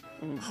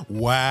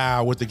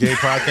 Wow, with the gay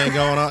pride thing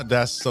going on,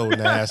 that's so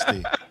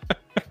nasty.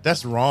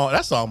 That's wrong.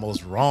 That's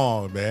almost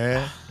wrong,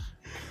 man.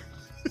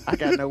 I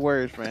got no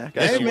words, man.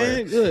 Hey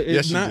man, look, it's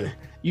Yes, you not. do.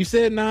 You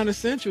said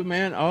non-essential,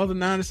 man. All the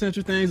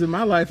non-essential things in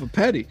my life are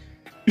petty.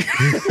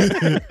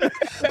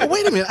 But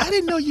wait a minute, I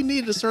didn't know you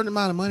needed a certain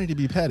amount of money to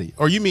be petty.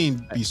 Or you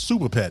mean be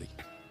super petty?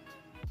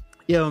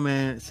 Yo,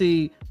 man.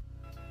 See,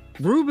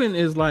 Ruben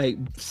is like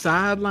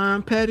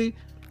sideline petty.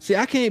 See,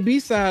 I can't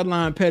be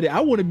sideline petty. I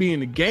want to be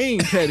in the game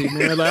petty,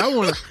 man. Like I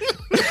want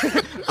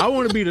to, I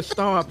want to be the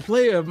star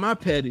player of my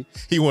petty.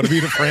 He want to be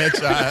the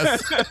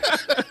franchise.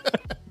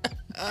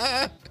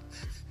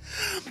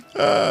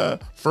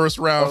 First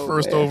round,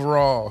 first man.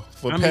 overall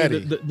for I petty.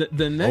 mean,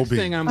 the next OB.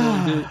 thing I'm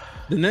gonna do,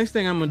 the next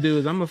thing I'm gonna do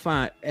is I'm gonna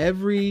find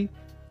every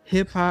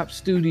hip hop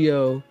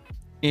studio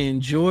in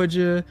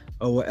Georgia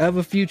or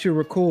wherever Future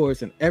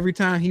records, and every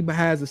time he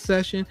has a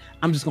session,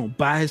 I'm just gonna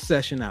buy his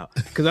session out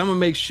because I'm gonna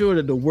make sure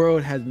that the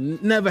world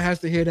never has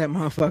to hear that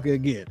motherfucker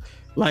again.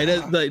 Like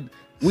that's like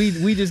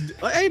we just,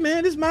 hey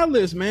man, this is my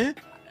list, man.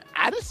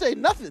 I didn't say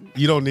nothing.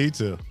 You don't need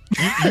to.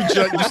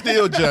 You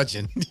still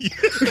judging.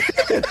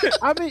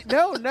 I mean,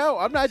 no,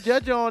 I'm not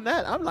judging on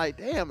that. I'm like,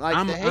 damn, like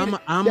I'm the hate,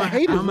 I'm the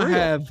hate is gonna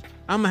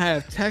real.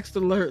 have text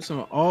alerts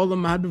on all of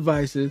my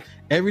devices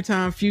every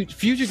time.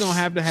 Future gonna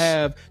have to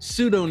have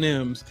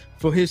pseudonyms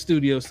for his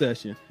studio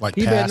session. Like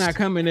he better past. not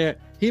come in there.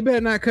 He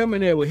better not come in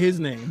there with his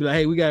name. Be like,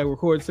 hey, we got to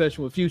record a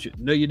session with Future.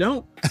 No, you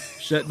don't.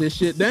 Shut this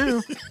shit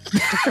down.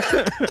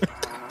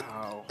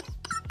 Wow.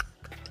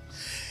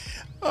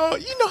 Oh,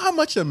 you know how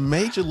much a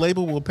major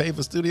label will pay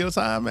for studio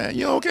time, man?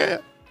 You don't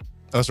care.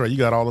 That's right. You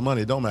got all the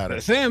money. It don't matter.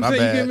 Sam My said you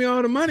bad. give me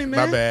all the money,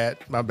 man.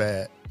 My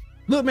bad.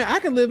 Look, man, I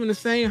can live in the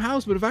same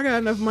house, but if I got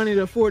enough money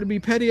to afford to be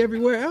petty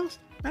everywhere else,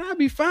 man, I'd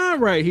be fine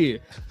right here.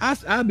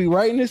 I'd be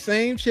right in the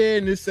same chair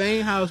in the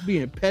same house,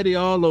 being petty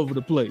all over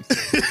the place.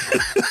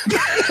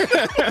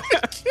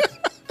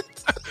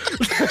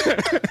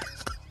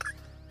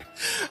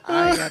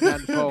 I ain't got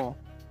nothing for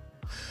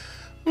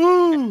him.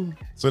 Woo.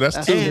 So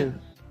that's two. And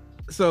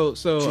so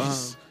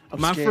Jeez,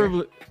 I'm my scared.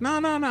 frivolous. No.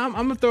 I'm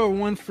gonna throw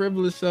one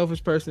frivolous,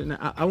 selfish person.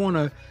 I want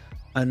a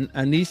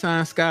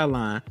Nissan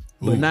Skyline,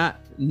 but Ooh.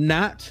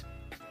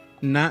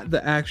 not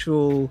the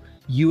actual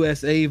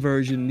USA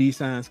version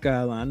Nissan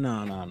Skyline.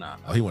 No.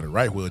 Oh, he wanted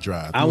right wheel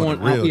drive. He I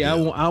wanted want, real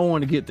deal. I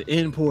want to get the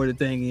imported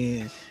thing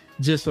in,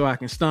 just so I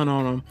can stun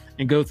on them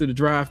and go through the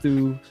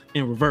drive-through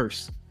in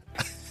reverse.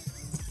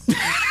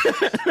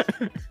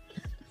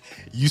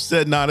 You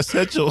said not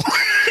essential.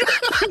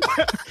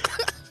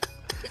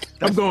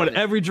 I'm going to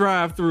every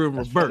drive-through in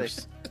That's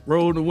reverse.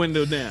 Roll the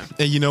window down.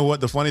 And you know what?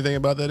 The funny thing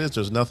about that is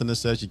there's nothing that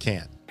says you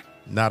can't.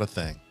 Not a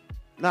thing.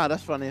 Nah,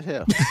 that's funny as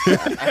hell.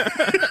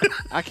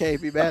 I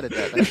can't be mad at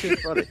that. That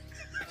shit's funny.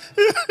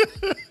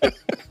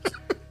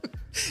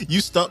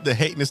 You stumped the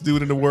hatingest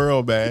dude in the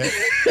world, man.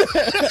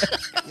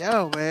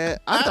 Yo, man,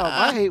 I thought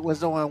my hate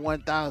was on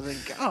 1,000.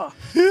 Oh,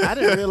 I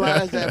didn't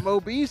realize that Mo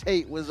B's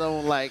hate was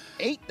on like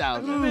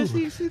 8,000. Man,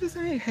 see, this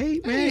ain't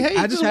hate, man. Hey,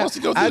 I just wants to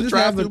go through the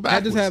drive-thru I just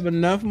backwards. have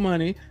enough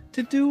money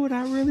to do what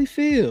I really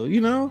feel,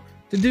 you know,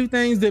 to do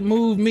things that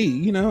move me.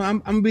 You know,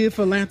 I'm be a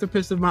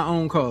philanthropist of my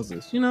own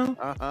causes, you know.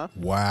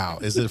 Wow.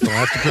 Is it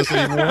philanthropist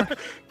anymore?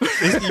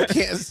 You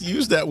can't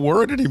use that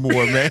word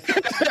anymore, man.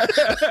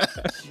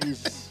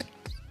 Jesus.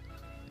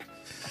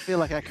 I feel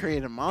like I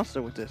created a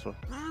monster with this one.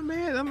 Nah,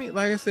 man. I mean,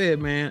 like I said,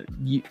 man,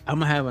 I'm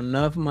gonna have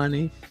enough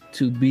money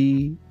to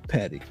be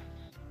petty,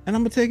 and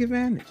I'm gonna take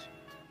advantage.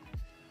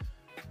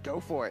 Go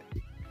for it.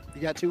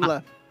 You got 2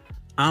 left.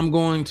 I'm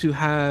going to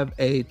have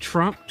a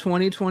Trump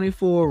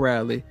 2024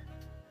 rally,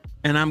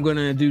 and I'm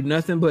gonna do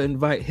nothing but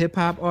invite hip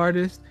hop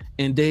artists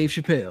and Dave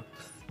Chappelle.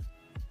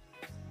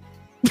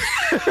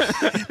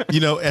 You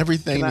know,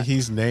 everything that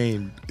he's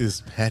named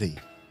is petty.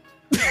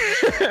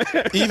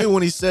 Even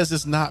when he says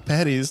it's not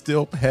petty, it's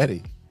still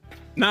petty.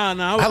 Nah,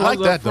 I like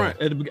was up that,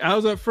 front. I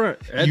was up front.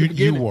 At the You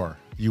beginning. were.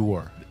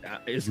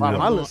 It's Wow, I'm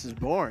my gonna- list is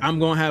boring. I'm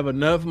gonna have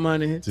enough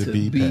money to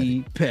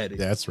be petty.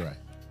 That's right.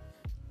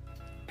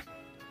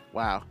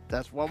 Wow,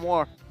 that's one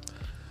more.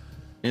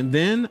 And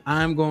then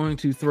I'm going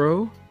to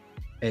throw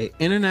a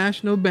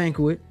international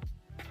banquet,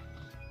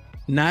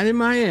 not in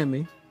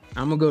Miami.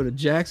 I'm gonna go to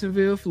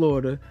Jacksonville,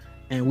 Florida,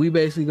 and we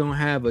basically gonna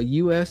have a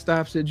U.S.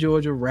 stops at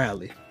Georgia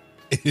rally.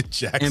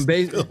 And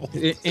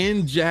basically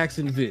in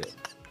Jacksonville,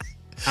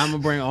 I'm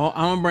gonna bring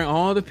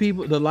all the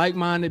people, the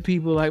like-minded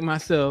people like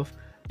myself,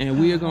 and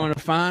we are going to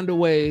find a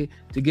way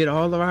to get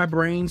all of our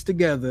brains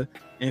together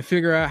and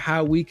figure out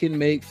how we can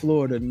make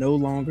Florida no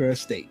longer a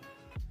state.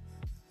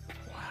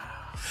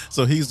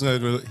 So he's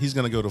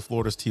gonna go to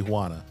Florida's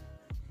Tijuana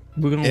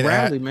We're gonna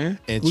rally, man.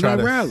 and We're try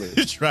gonna to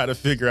rally. try to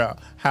figure out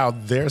how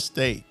their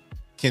state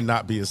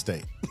cannot be a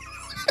state.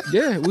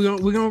 Yeah, we're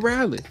gonna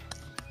rally.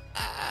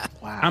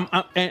 Wow.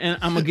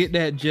 I'm gonna get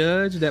that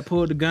judge that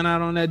pulled the gun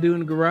out on that dude in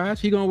the garage.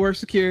 He gonna work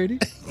security.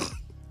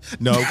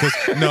 No,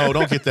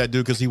 don't get that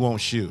dude because he won't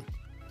shoot.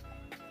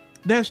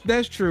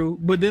 That's true.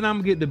 But then I'm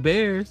gonna get the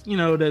bears, you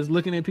know, that's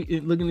looking at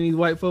these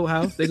white folk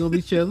house. They're gonna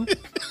be chilling.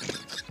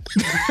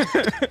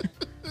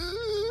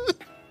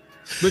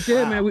 But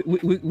yeah, man,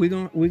 we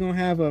gonna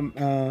have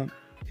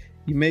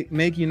you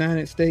make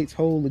United States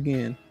whole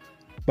again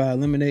by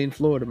eliminating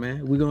Florida,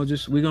 man. We're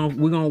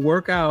gonna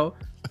work out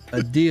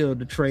a deal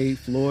to trade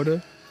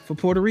Florida for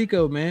Puerto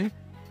Rico, man.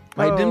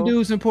 Like them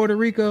dudes in Puerto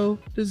Rico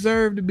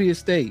deserve to be a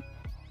state.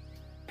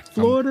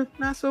 Florida,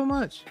 not so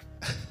much.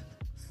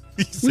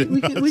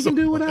 We can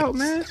do without,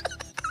 man.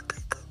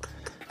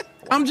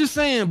 I'm just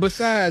saying,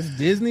 besides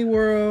Disney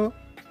World,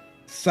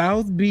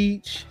 South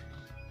Beach,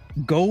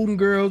 Golden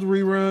Girls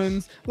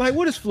reruns, like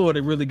what is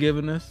Florida really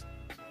giving us?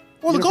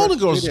 Well, the Golden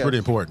Girls is Studios. pretty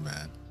important,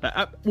 man.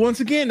 Once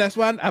again, that's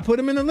why I put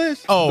them in the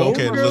list. Oh,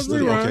 Golden okay. Girls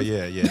Okay, reruns.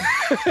 yeah.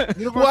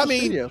 Universal Well, I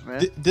mean, Studios,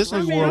 man. Disney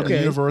I mean, World okay.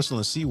 and Universal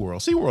and SeaWorld.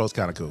 SeaWorld's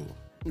kind of cool.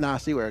 Nah,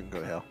 see where I can go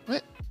to hell.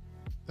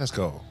 Let's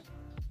go.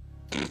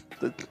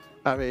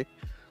 I mean,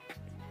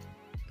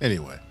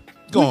 Anyway,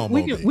 go on,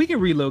 Moby. We can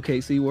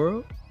relocate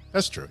SeaWorld.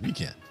 That's true. You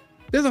can.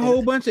 There's a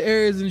whole bunch of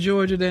areas in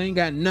Georgia that ain't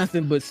got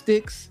nothing but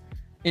sticks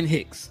and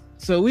hicks.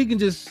 So we can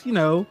just, you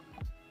know,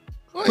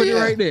 put it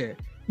right there.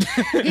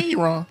 You ain't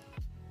wrong.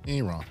 You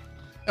ain't wrong.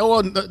 Oh,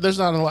 well, there's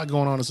not a lot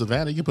going on in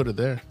Savannah. You can put it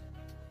there.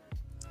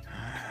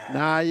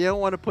 nah, you don't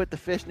want to put the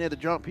fish near the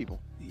drunk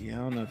people. Yeah, I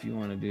don't know if you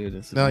want to do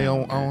this. No, you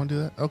don't, I don't want to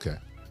do that? Okay.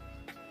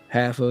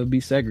 Half of it be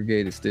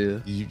segregated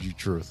still. You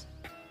truth.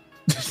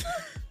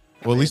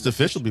 Well, at least the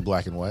fish will be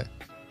black and white.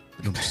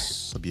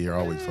 I'll be here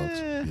all week, folks.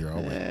 Be here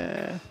all week.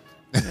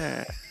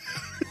 Yeah.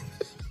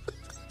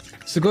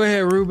 So go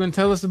ahead, Ruben.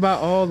 Tell us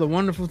about all the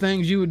wonderful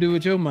things you would do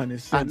with your money.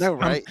 I know,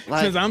 right?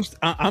 Since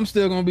I'm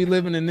still gonna be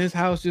living in this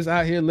house, just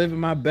out here living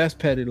my best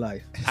petty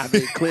life. I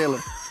mean, clearly.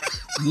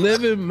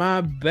 Living my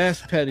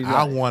best petty life.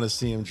 I want to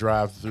see him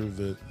drive through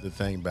the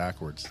thing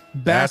backwards.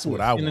 That's what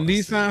I want. In the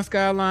Nissan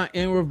Skyline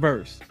in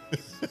reverse.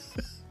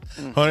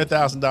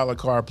 $100,000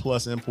 car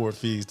plus import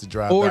fees to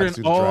drive back Ordering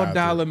through the all drive-thru.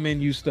 dollar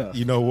menu stuff.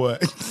 You know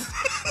what?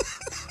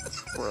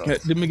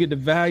 Let me get the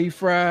value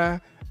fry,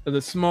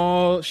 the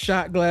small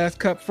shot glass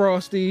cup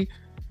frosty,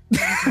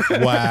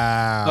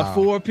 Wow. a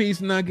 4-piece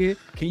nugget.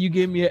 Can you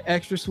give me an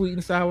extra sweet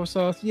and sour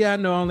sauce? Yeah, I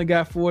know I only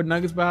got 4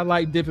 nuggets, but I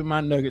like dipping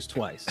my nuggets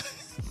twice.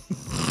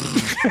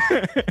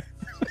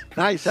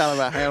 Now you sound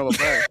about Hannibal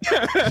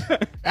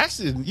Buress.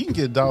 Actually, you can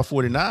get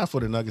 $1.49 for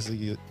the nuggets.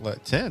 You get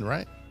like 10,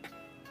 right?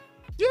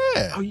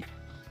 Yeah. Oh,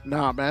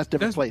 Nah, man, that's a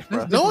different place, bro.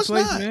 that's No, it's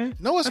place, not. man.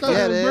 No, it's I not. thought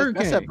Yeah, it it was is. Burger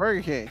That's King. at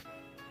Burger King.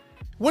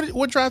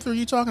 What drive-thru are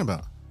you talking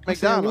about? I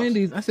said McDonald's.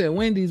 Wendy's. I said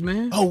Wendy's,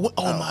 man. Oh,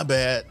 my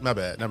bad. My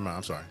bad. Never mind.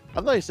 I'm sorry.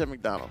 I thought you said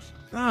McDonald's.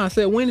 Nah, I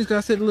said Wendy's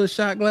because I said the little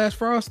shot glass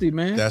frosty,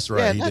 man. That's right.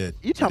 Yeah, He that- did.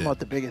 You talking He about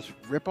the biggest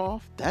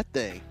ripoff? That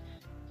thing.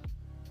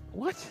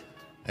 What?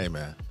 Hey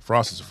man,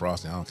 Frosties are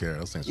frosting. I don't care.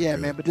 Those things. Are Yeah,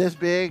 good. man, but this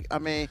big. I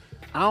mean,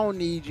 I don't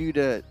need you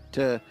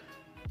to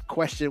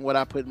question what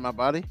I put in my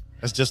body.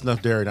 That's just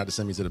enough dairy not to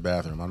send me to the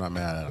bathroom. I'm not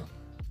mad at him.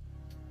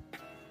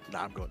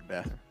 Nah, I'm going to the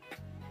bathroom.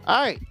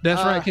 All right.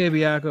 That's right,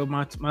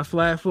 KBIACO. My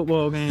flag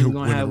football game is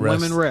gonna have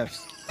women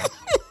refs.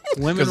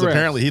 Women Because refs.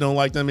 apparently he don't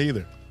like them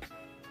either.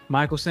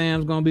 Michael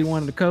Sam's gonna be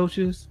one of the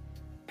coaches.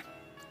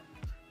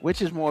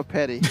 Which is more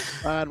petty?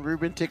 Buying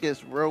Ruben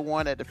tickets row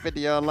 1 at the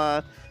 50-yard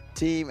line,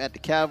 team at the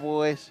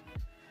Cowboys,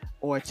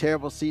 or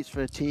terrible seats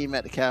for the team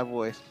at the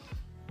Cowboys?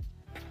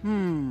 I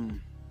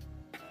don't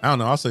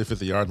know. I'll say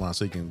 50-yard line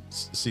so you can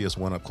see us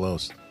one up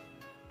close.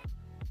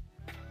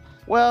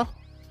 Well,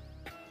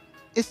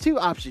 it's two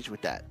options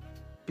with that,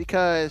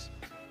 because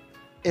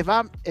if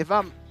I'm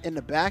in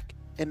the back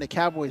and the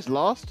Cowboys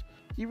lost,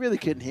 you really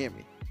couldn't hear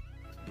me,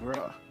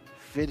 bruh.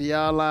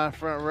 50-yard line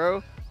front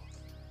row,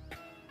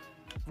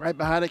 right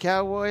behind the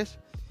Cowboys,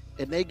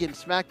 and they getting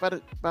smacked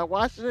by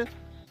Washington,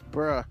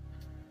 bruh.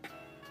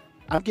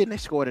 I'm getting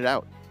escorted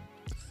out.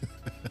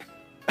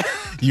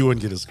 You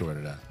wouldn't get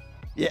escorted out.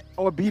 Yeah,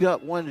 or beat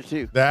up 1 or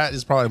 2. That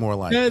is probably more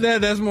likely.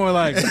 That's more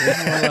likely.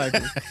 That's more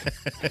likely.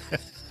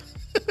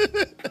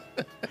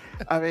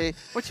 I mean,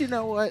 but you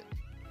know what?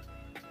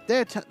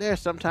 There are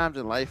some times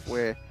in life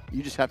where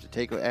you just have to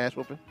take an ass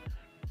whooping.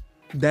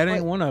 That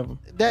ain't one of them.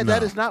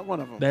 That is not one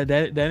of them.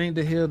 That ain't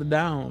the hill to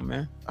die on,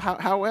 man.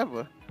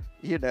 However,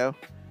 you know,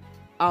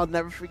 I'll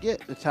never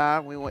forget the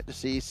time we went to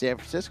see San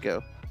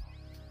Francisco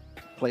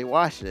play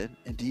Washington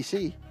in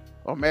D.C.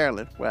 or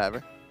Maryland,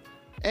 wherever.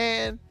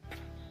 And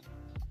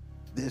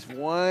this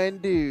one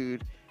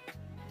dude,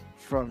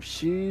 from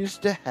shoes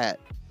to hat,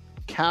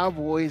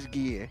 Cowboys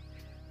gear,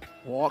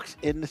 walks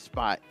in the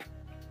spot.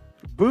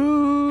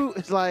 Boo!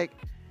 It's like,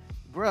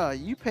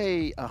 bruh, you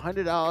pay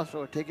 $100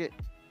 for a ticket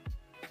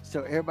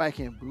so everybody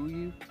can boo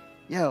you?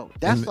 Yo,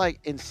 that's like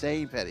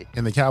insane petty.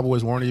 And the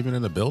Cowboys weren't even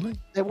in the building?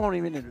 They weren't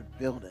even in the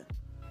building.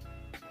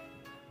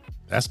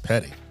 That's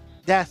petty.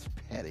 That's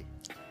petty.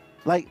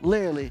 Like,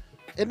 literally.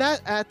 And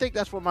I think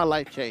that's where my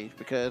life changed,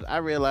 because I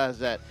realized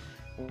that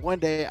one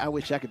day I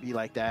wish I could be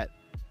like that.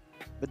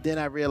 But then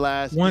I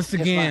realized once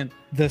again,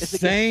 the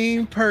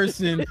same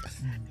person,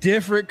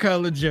 different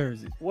color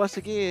jersey. Once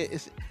again,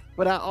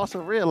 but I also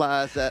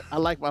realized that I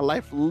like my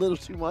life a little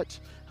too much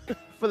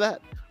for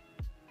that.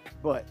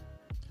 But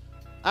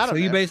I don't know.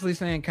 So you basically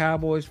saying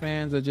Cowboys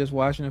fans are just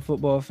Washington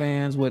football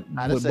fans with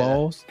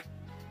balls?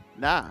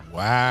 Nah.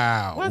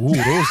 Wow. What?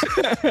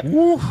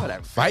 Ooh,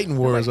 those fighting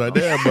words right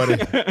there, buddy.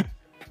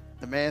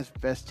 The man's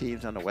best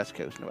teams on the West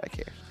Coast. Nobody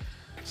cares.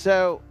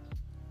 So,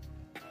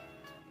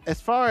 as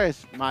far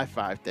as my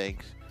 5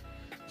 things,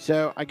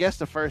 so I guess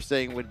the first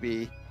thing would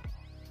be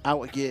I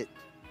would get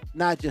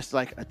not just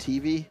like a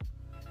TV,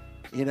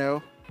 you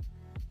know,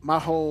 my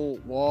whole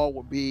wall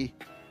would be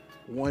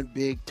one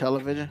big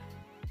television,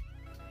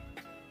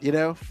 you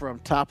know, from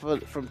top of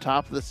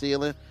the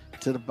ceiling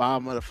to the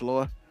bottom of the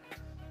floor.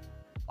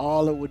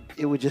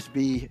 It would just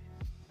be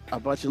a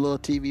bunch of little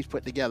TVs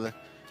put together.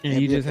 And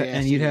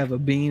you'd have a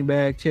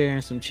beanbag chair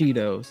and some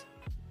Cheetos,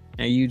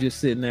 and you just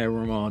sit in that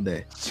room all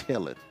day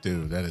chilling.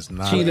 Dude, that is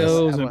not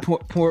Cheetos and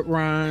pork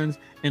rinds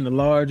in the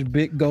large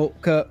big gulp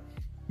cup.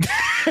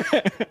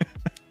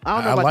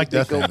 I like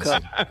that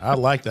fantasy. I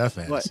like that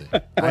fantasy.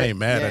 I ain't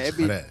mad at you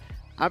for that.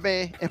 I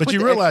mean, but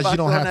you realize you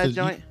don't have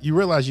to. You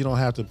realize you don't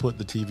have to put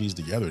the TVs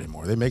together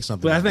anymore. They make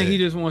something. But I think he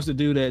just wants to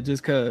do that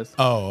just cause.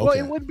 Oh,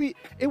 okay. Well,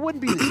 it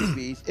wouldn't be the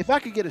TVs. If I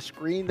could get a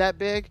screen that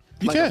big,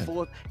 because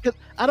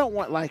I don't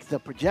want like the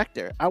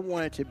projector. I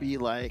want it to be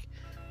like,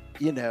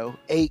 you know,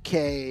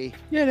 8K.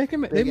 Yeah, they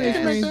make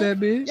screens that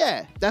big.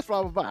 Yeah, that's what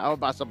I would buy. I would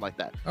buy something like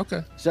that.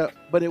 Okay. So,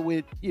 but it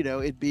would, you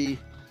know, it'd be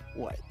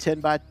what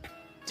 10 by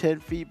 10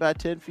 feet by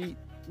 10 feet,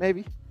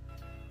 maybe.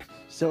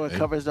 So it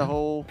covers the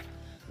whole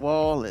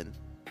wall, and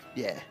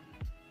yeah,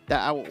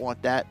 that I would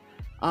want that.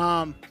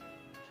 I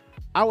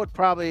would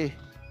probably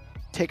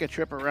take a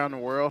trip around the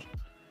world.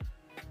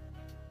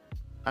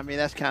 I mean,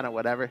 that's kind of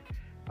whatever.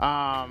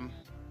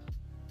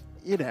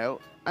 You know,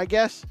 I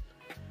guess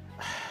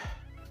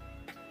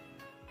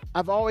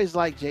I've always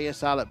liked Jay and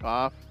Silent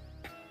Bob.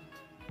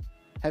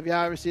 Have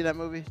y'all ever seen that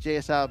movie, Jay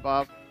and Silent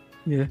Bob?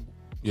 Yeah.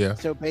 Yeah.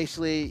 So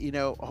basically, you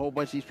know, a whole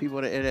bunch of these people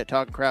on the internet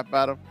talking crap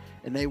about them,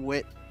 and they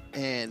went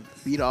and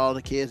beat all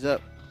the kids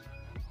up.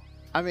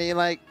 I mean,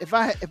 like, if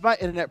my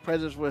internet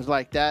presence was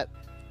like that,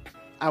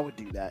 I would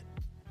do that.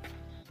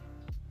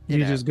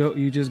 You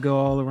just go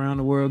all around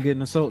the world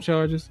getting assault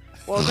charges?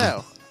 Well,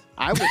 no.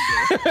 I wouldn't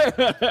do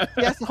it.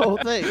 That's the whole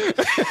thing.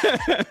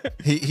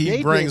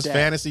 He brings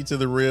fantasy to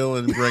the real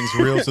and brings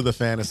real to the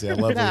fantasy. I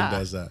love when he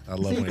does that. I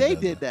love when he they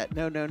does did that.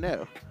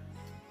 No.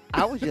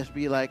 I would just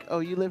be like, oh,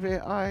 you live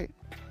here? All right.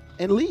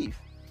 And leave.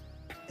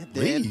 And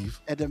then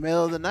at the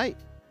middle of the night,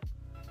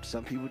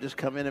 some people just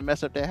come in and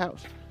mess up their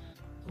house.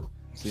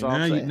 See,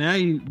 now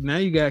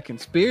you got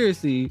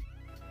conspiracy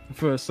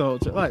for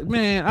assault. Like,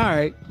 man, all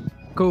right,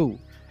 cool.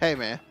 Hey,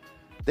 man,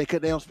 they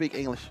don't speak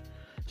English.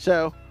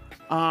 So,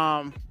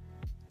 I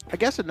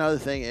guess another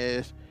thing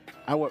is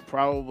I would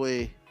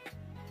probably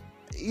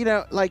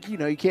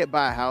you can't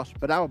buy a house,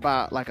 but I would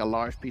buy like a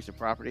large piece of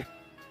property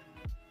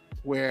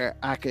where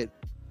I could,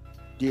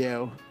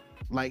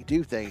 like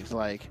do things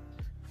like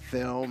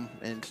film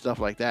and stuff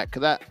like that.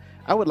 Because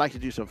I would like to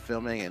do some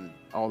filming and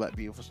all that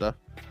beautiful stuff.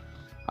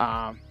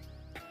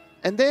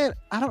 And then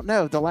I don't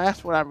know. The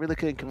last one I really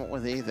couldn't come up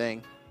with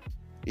anything,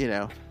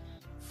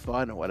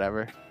 fun or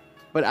whatever.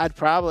 But I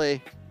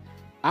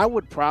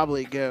would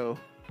probably go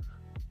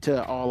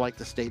to all like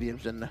the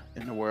stadiums in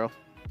the world,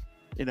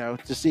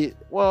 to see.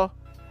 Well,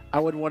 I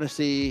would want to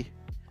see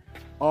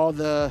all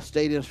the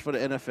stadiums for the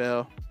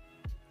NFL,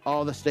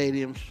 all the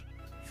stadiums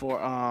for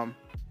not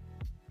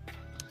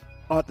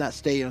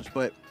stadiums,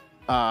 but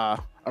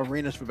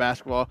arenas for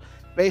basketball.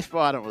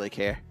 Baseball, I don't really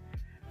care.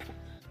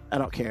 I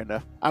don't care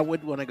enough. I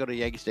would want to go to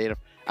Yankee Stadium.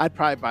 I'd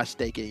probably buy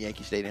steak in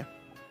Yankee Stadium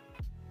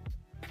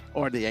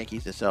or the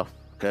Yankees itself,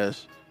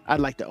 because I'd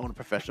like to own a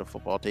professional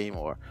football team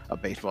or a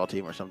baseball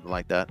team or something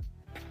like that.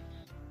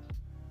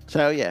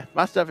 So yeah,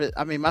 my stuff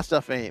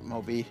ain't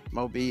Moby.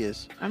 Moby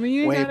is. I mean,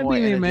 you ain't way gotta more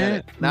be me,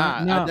 man. energetic.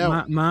 I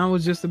don't. Mine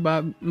was just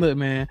about. Look,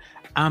 man,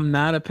 I'm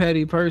not a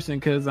petty person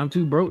because I'm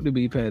too broke to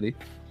be petty.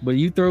 But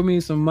you throw me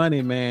some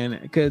money, man,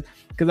 because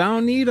I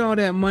don't need all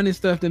that money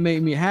stuff to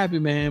make me happy,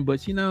 man.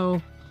 But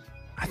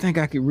I think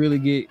I could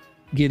really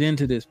get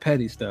into this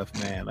petty stuff,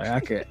 man.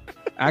 Like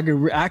I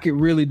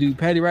could really do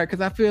petty, right?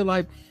 Because I feel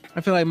like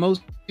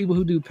most people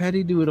who do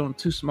petty do it on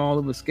too small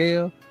of a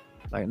scale.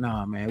 Like,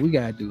 nah, man, we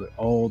gotta do it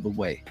all the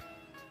way.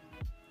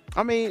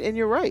 I mean, and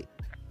you're right.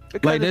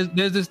 Like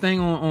there's this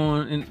thing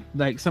on and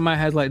like somebody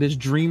has like this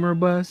dreamer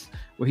bus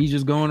where he's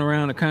just going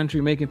around the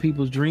country making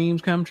people's dreams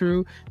come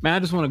true. Man, I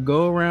just want to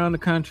go around the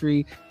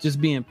country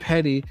just being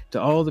petty to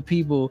all the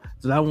people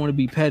that I want to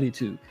be petty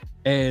to.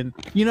 And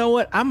you know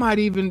what? I might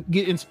even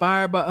get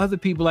inspired by other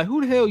people. Like,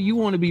 who the hell you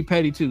want to be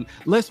petty to?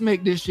 Let's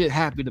make this shit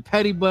happen. The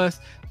Petty Bus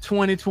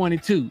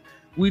 2022.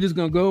 We just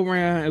gonna go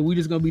around and we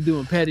just gonna be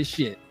doing petty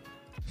shit.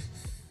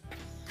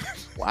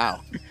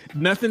 Wow.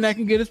 Nothing that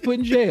can get us put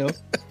in jail.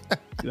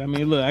 I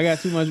mean, look, I got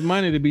too much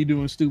money to be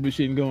doing stupid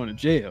shit and going to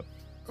jail.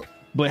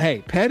 But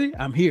hey, petty,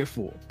 I'm here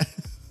for.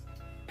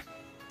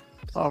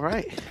 All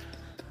right.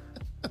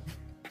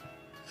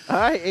 All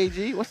right,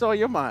 AG, what's on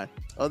your mind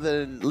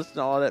other than listening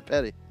to all that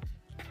petty?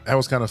 That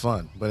was kind of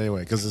fun. But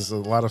anyway, because it's a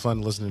lot of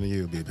fun listening to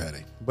you be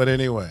petty. But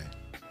anyway.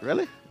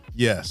 Really?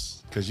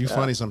 Yes, because you're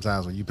funny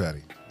sometimes when you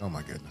petty. Oh,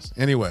 my goodness.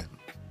 Anyway,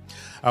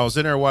 I was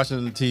sitting there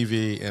watching the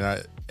TV,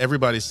 and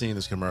everybody's seen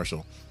this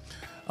commercial.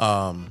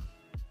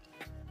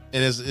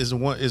 And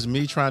it's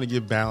me trying to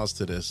give balance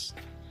to this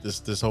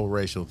whole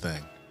racial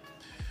thing,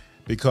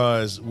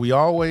 because we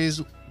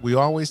always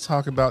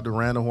talk about the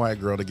random white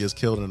girl that gets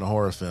killed in a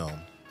horror film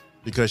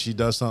because she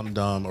does something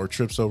dumb or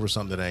trips over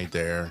something that ain't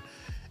there,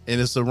 and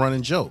it's a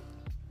running joke.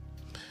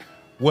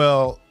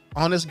 Well,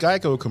 on this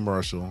Geico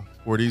commercial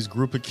where these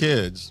group of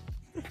kids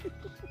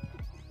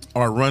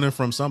are running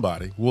from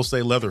somebody, we'll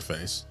say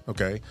Leatherface,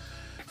 okay,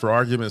 for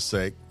argument's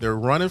sake, they're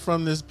running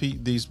from this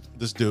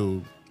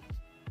dude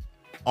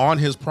on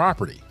his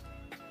property.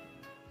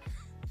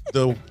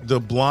 The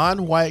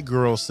blonde white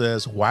girl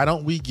says, "Why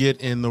don't we get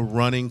in the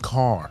running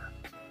car?"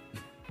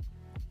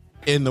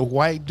 And the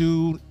white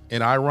dude,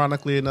 and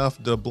ironically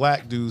enough, the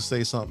black dude,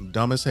 say something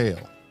dumb as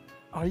hell.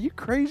 Are you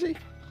crazy?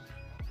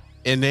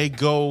 And they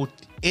go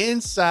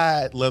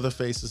inside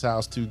Leatherface's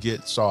house to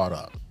get sawed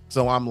up.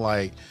 So I'm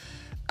like,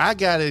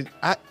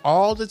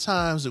 all the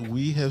times that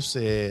we have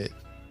said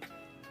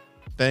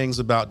things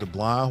about the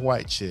blonde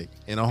white chick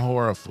in a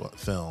horror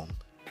film,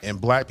 and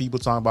black people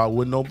talking about,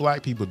 wouldn't no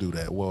black people do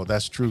that? Well,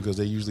 that's true because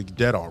they're usually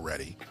dead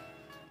already.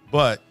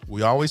 But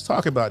we always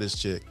talk about this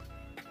chick.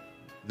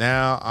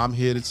 Now I'm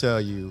here to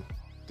tell you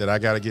that I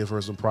got to give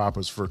her some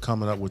props for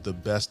coming up with the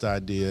best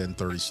idea in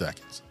 30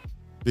 seconds.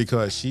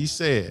 Because she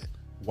said,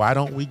 "Why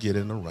don't we get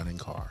in the running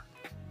car?"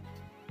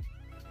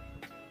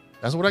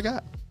 That's what I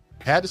got.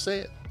 Had to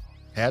say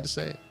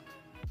it.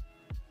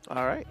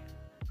 All right.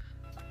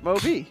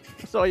 Moby,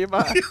 what's on your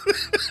mind?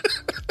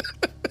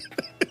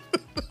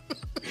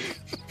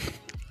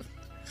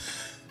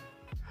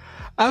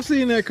 I've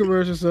seen that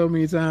commercial so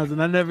many times,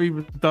 and I never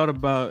even thought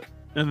about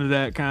under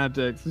that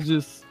context. It's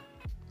just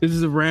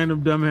a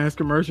random dumbass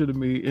commercial to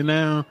me. And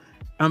now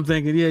I'm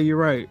thinking, yeah, you're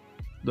right.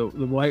 The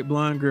white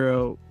blonde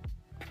girl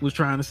was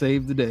trying to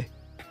save the day.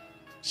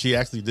 She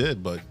actually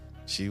did, but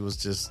she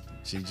just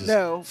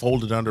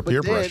folded under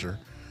peer then, pressure.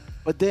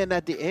 But then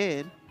at the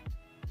end,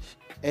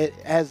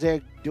 as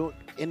they're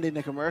ending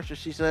the commercial,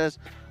 she says,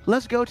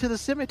 "Let's go to the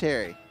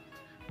cemetery."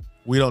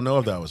 We don't know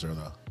if that was her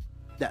though.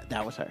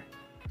 That was her.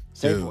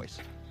 Same Dude, voice.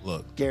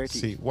 Look,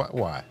 Guaranteed. See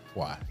why?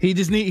 He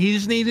just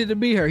needed to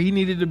be her. He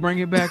needed to bring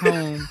it back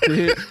home.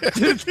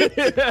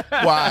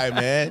 Why,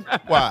 man?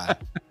 Why?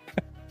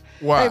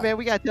 Hey, man,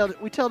 we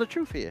tell the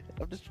truth here.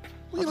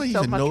 We don't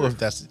even know if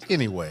that's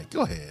anyway.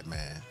 Go ahead,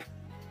 man.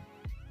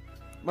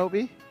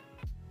 Moby,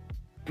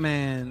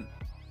 man,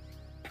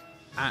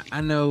 I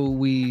know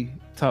we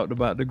talked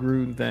about the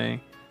Gruden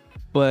thing,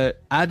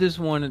 but I just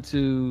wanted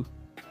to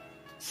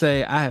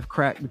say I have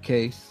cracked the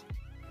case.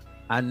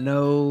 I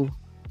know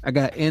I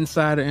got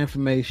insider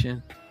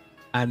information.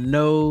 I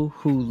know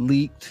who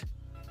leaked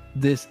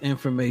this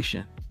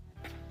information.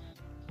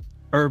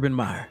 Urban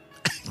Meyer.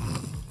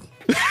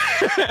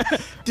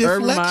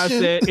 Urban Meyer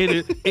said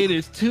it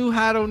is too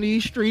hot on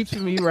these streets for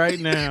me right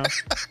now.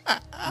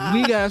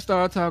 We gotta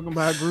start talking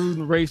about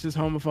Gruden racist,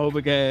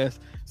 homophobic ass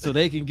so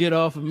they can get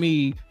off of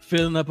me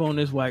filling up on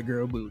this white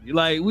girl booty.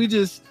 Like we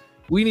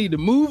need to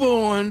move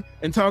on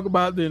and talk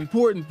about the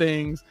important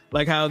things,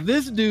 like how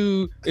this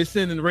dude is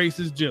sending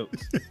racist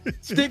jokes.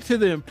 Stick to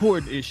the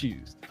important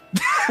issues.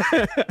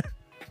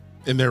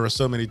 And there were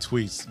so many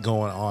tweets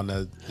going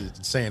on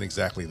saying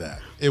exactly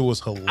that. It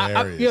was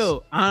hilarious.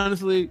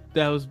 Honestly,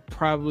 that was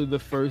probably the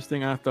first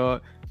thing I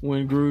thought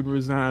when Gruden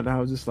resigned. I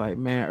was just like,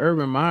 man,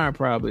 Urban Meyer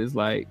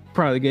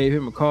probably gave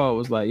him a call.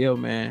 Was like, yo,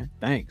 man,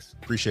 thanks.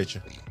 Appreciate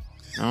you.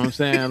 You know what I'm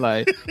saying?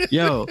 Like,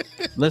 yo,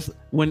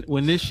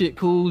 when this shit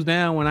cools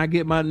down, when I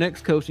get my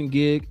next coaching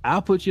gig,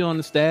 I'll put you on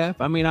the staff.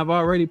 I mean, I've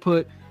already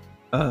put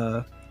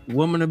a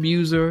woman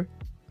abuser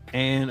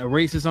and a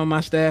racist on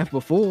my staff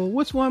before.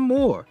 What's one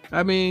more?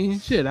 I mean,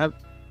 shit, I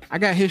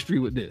got history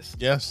with this.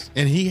 Yes.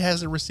 And he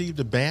hasn't received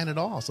a ban at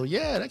all. So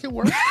yeah, that can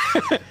work.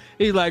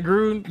 He's like,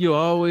 Gruden, you'll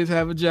always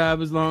have a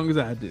job as long as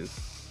I do.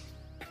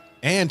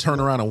 And turn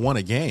around and won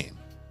a game.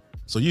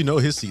 So you know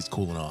his seat's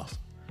cooling off.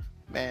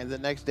 Man, the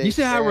next day. You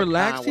see how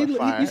relaxed he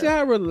looked? You see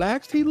how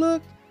relaxed he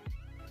looked?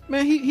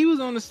 Man, he was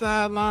on the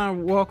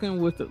sideline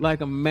walking with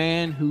like a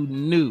man who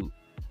knew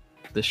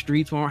the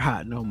streets weren't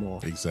hot no more.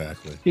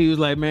 Exactly. He was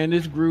like, man,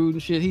 this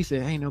Gruden shit. He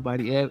said, ain't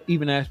nobody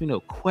even asked me no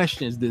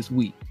questions this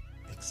week.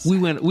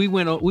 Exactly. We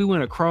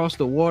went across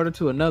the water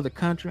to another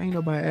country. Ain't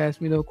nobody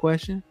asked me no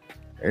question.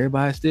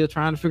 Everybody's still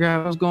trying to figure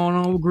out what's going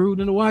on with Gruden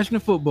and the Washington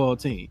football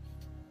team.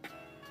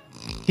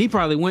 He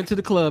probably went to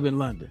the club in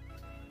London.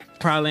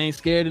 Probably ain't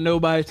scared of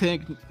nobody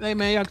taking. Hey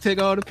man, y'all can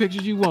take all the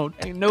pictures you want.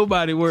 Ain't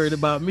nobody worried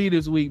about me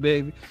this week,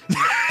 baby.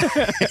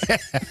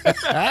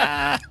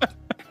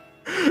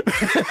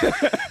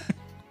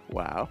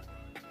 Wow.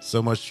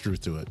 So much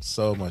truth to it.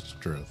 So much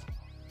truth.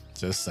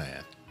 Just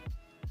saying.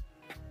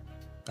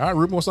 All right,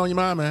 Ruben, what's on your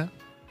mind, man?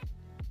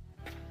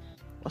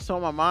 What's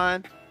on my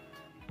mind?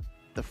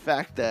 The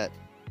fact that,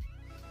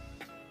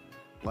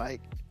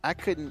 like,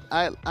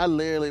 I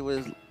literally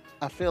was,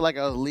 I feel like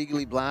I was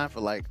legally blind for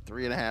like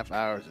 3.5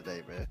 hours a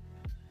day, man.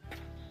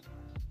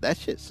 That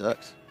shit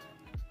sucks.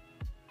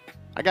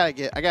 I got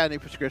a new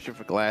prescription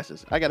for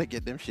glasses. I gotta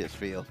get them shits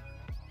filled.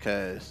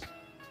 Cause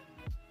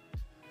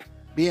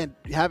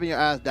having your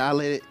eyes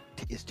dilated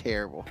is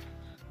terrible.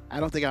 I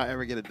don't think I'll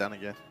ever get it done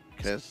again.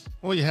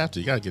 Well, you have to.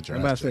 You gotta get your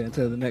eyes. I'm about to say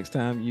until the next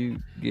time you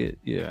get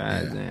your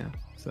eyes down.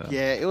 So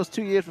yeah, it was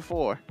 2 years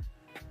before.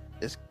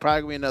 It's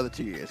probably gonna be another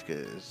 2 years.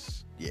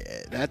 Cause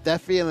yeah,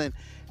 that feeling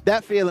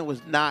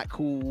was not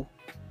cool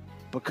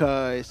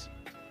because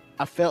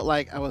I felt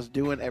like I was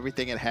doing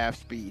everything at half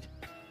speed.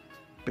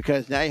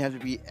 Because now you have to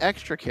be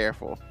extra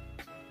careful.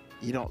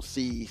 You don't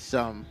see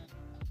some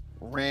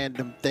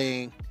random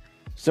thing,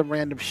 some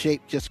random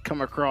shape just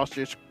come across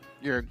your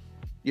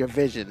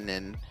vision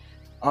and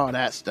all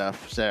that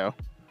stuff. So,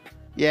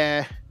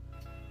 yeah,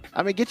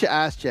 I mean, get your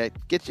eyes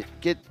checked. Get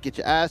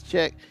your eyes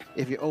checked.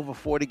 If you're over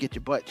 40, get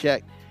your butt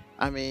checked.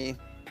 I mean,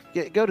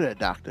 go to the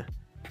doctor.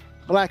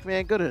 Black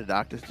man, go to the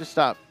doctor. Just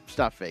stop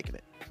faking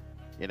it.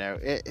 You know,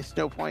 it's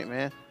no point,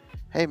 man.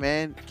 Hey,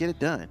 man, get it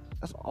done.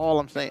 That's all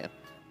I'm saying.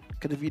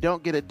 Because if you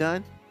don't get it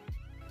done,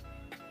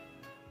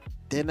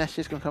 then that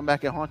shit's gonna come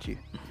back and haunt you.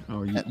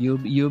 Oh,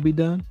 you'll be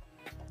done.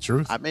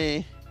 Truth. I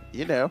mean,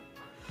 you know,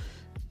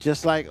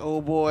 just like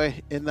old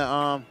boy in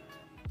the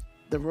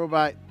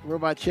robot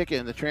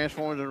chicken, the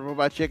Transformers and the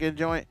robot chicken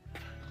joint.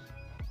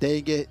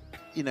 They get,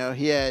 you know,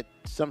 he had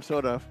some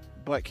sort of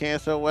butt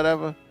cancer or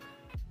whatever,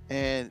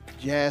 and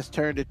Jazz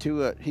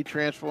he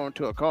transformed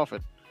to a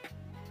coffin.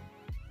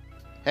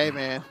 Hey,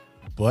 man.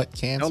 Butt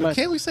cancer?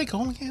 Can't we say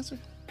colon cancer?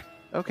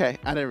 Okay,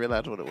 I didn't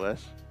realize what it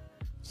was.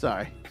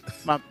 Sorry.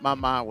 My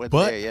mind wasn't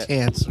butt there yet.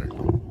 Cancer.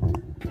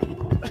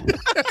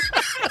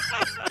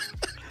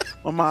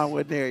 My mind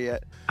wasn't there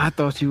yet. I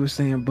thought you were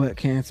saying butt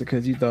cancer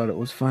because you thought it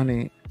was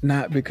funny,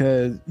 not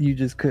because you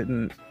just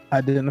couldn't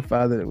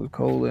identify that it was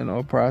colon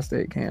or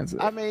prostate cancer.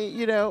 I mean,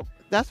 you know,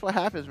 that's what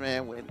happens,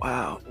 man. When age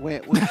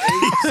ruins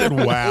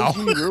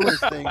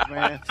things,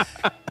 man.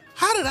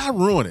 How did I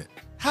ruin it?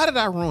 How did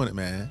I ruin it,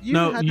 man? You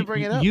didn't have to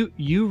bring it up.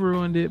 You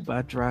ruined it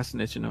by dry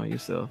snitching on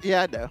yourself.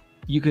 Yeah, I know.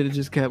 You could have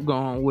just kept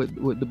going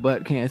with the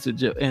butt cancer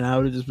joke, and I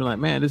would have just been like,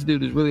 man, this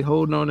dude is really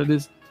holding on to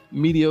this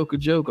mediocre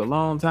joke a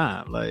long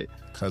time. Like,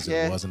 because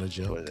it wasn't a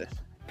joke.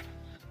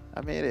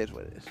 I mean, it is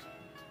what it is.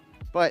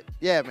 But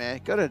yeah, man,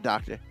 go to the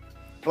doctor.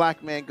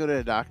 Black man, go to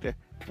the doctor.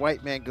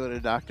 White man, go to the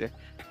doctor.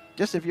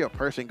 Just if you're a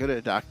person, go to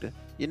the doctor.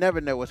 You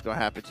never know what's going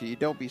to happen to you.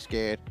 Don't be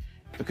scared.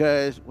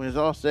 Because when it's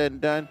all said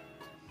and done,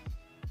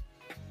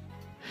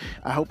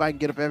 I hope I can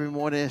get up every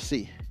morning and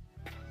see.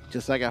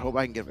 Just like I hope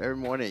I can get up every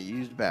morning and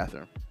use the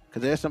bathroom.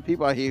 Because there's some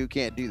people out here who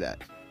can't do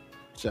that.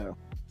 So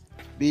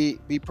be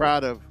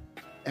proud of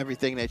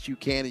everything that you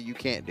can and you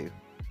can't do.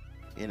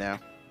 You know?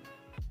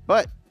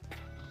 But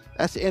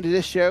that's the end of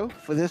this show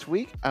for this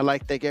week. I'd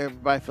like to thank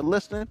everybody for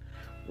listening.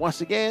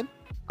 Once again,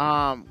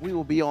 we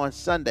will be on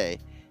Sunday,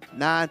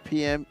 9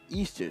 p.m.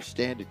 Eastern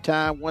Standard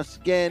Time. Once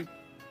again,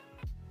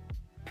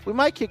 we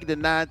might kick it to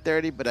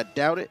 9:30, but I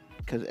doubt it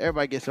because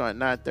everybody gets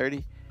on at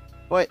 9:30.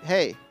 But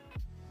hey,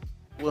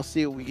 we'll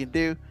see what we can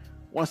do.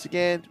 Once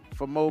again,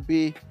 for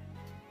Moby,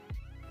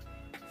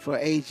 for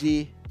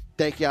AG,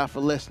 thank y'all for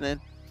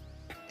listening.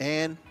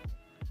 And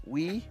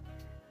we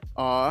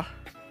are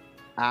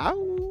out.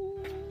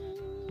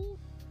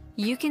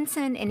 You can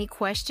send any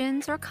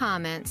questions or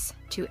comments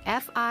to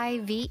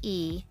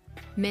FIVE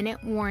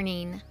Minute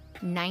Warning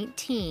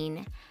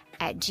 19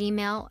 at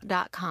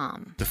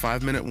gmail.com. The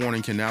 5-Minute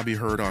Warning can now be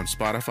heard on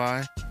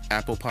Spotify,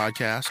 Apple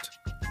Podcast,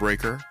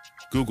 Breaker,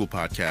 Google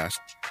Podcast,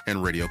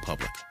 and Radio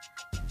Public.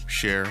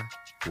 Share,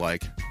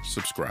 like,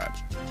 subscribe.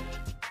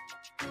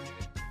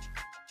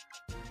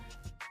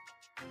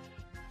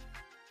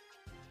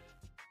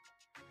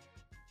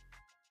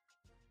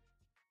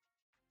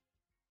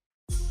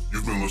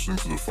 You've been listening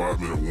to the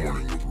 5-Minute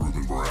Warning with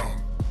Ruben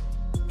Brown.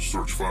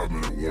 Search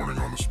 5-Minute Warning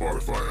on the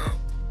Spotify app.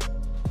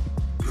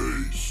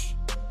 Peace.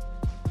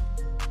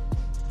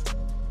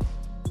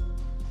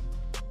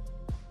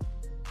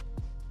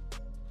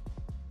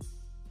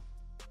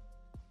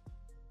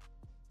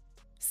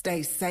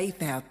 Stay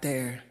safe out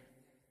there.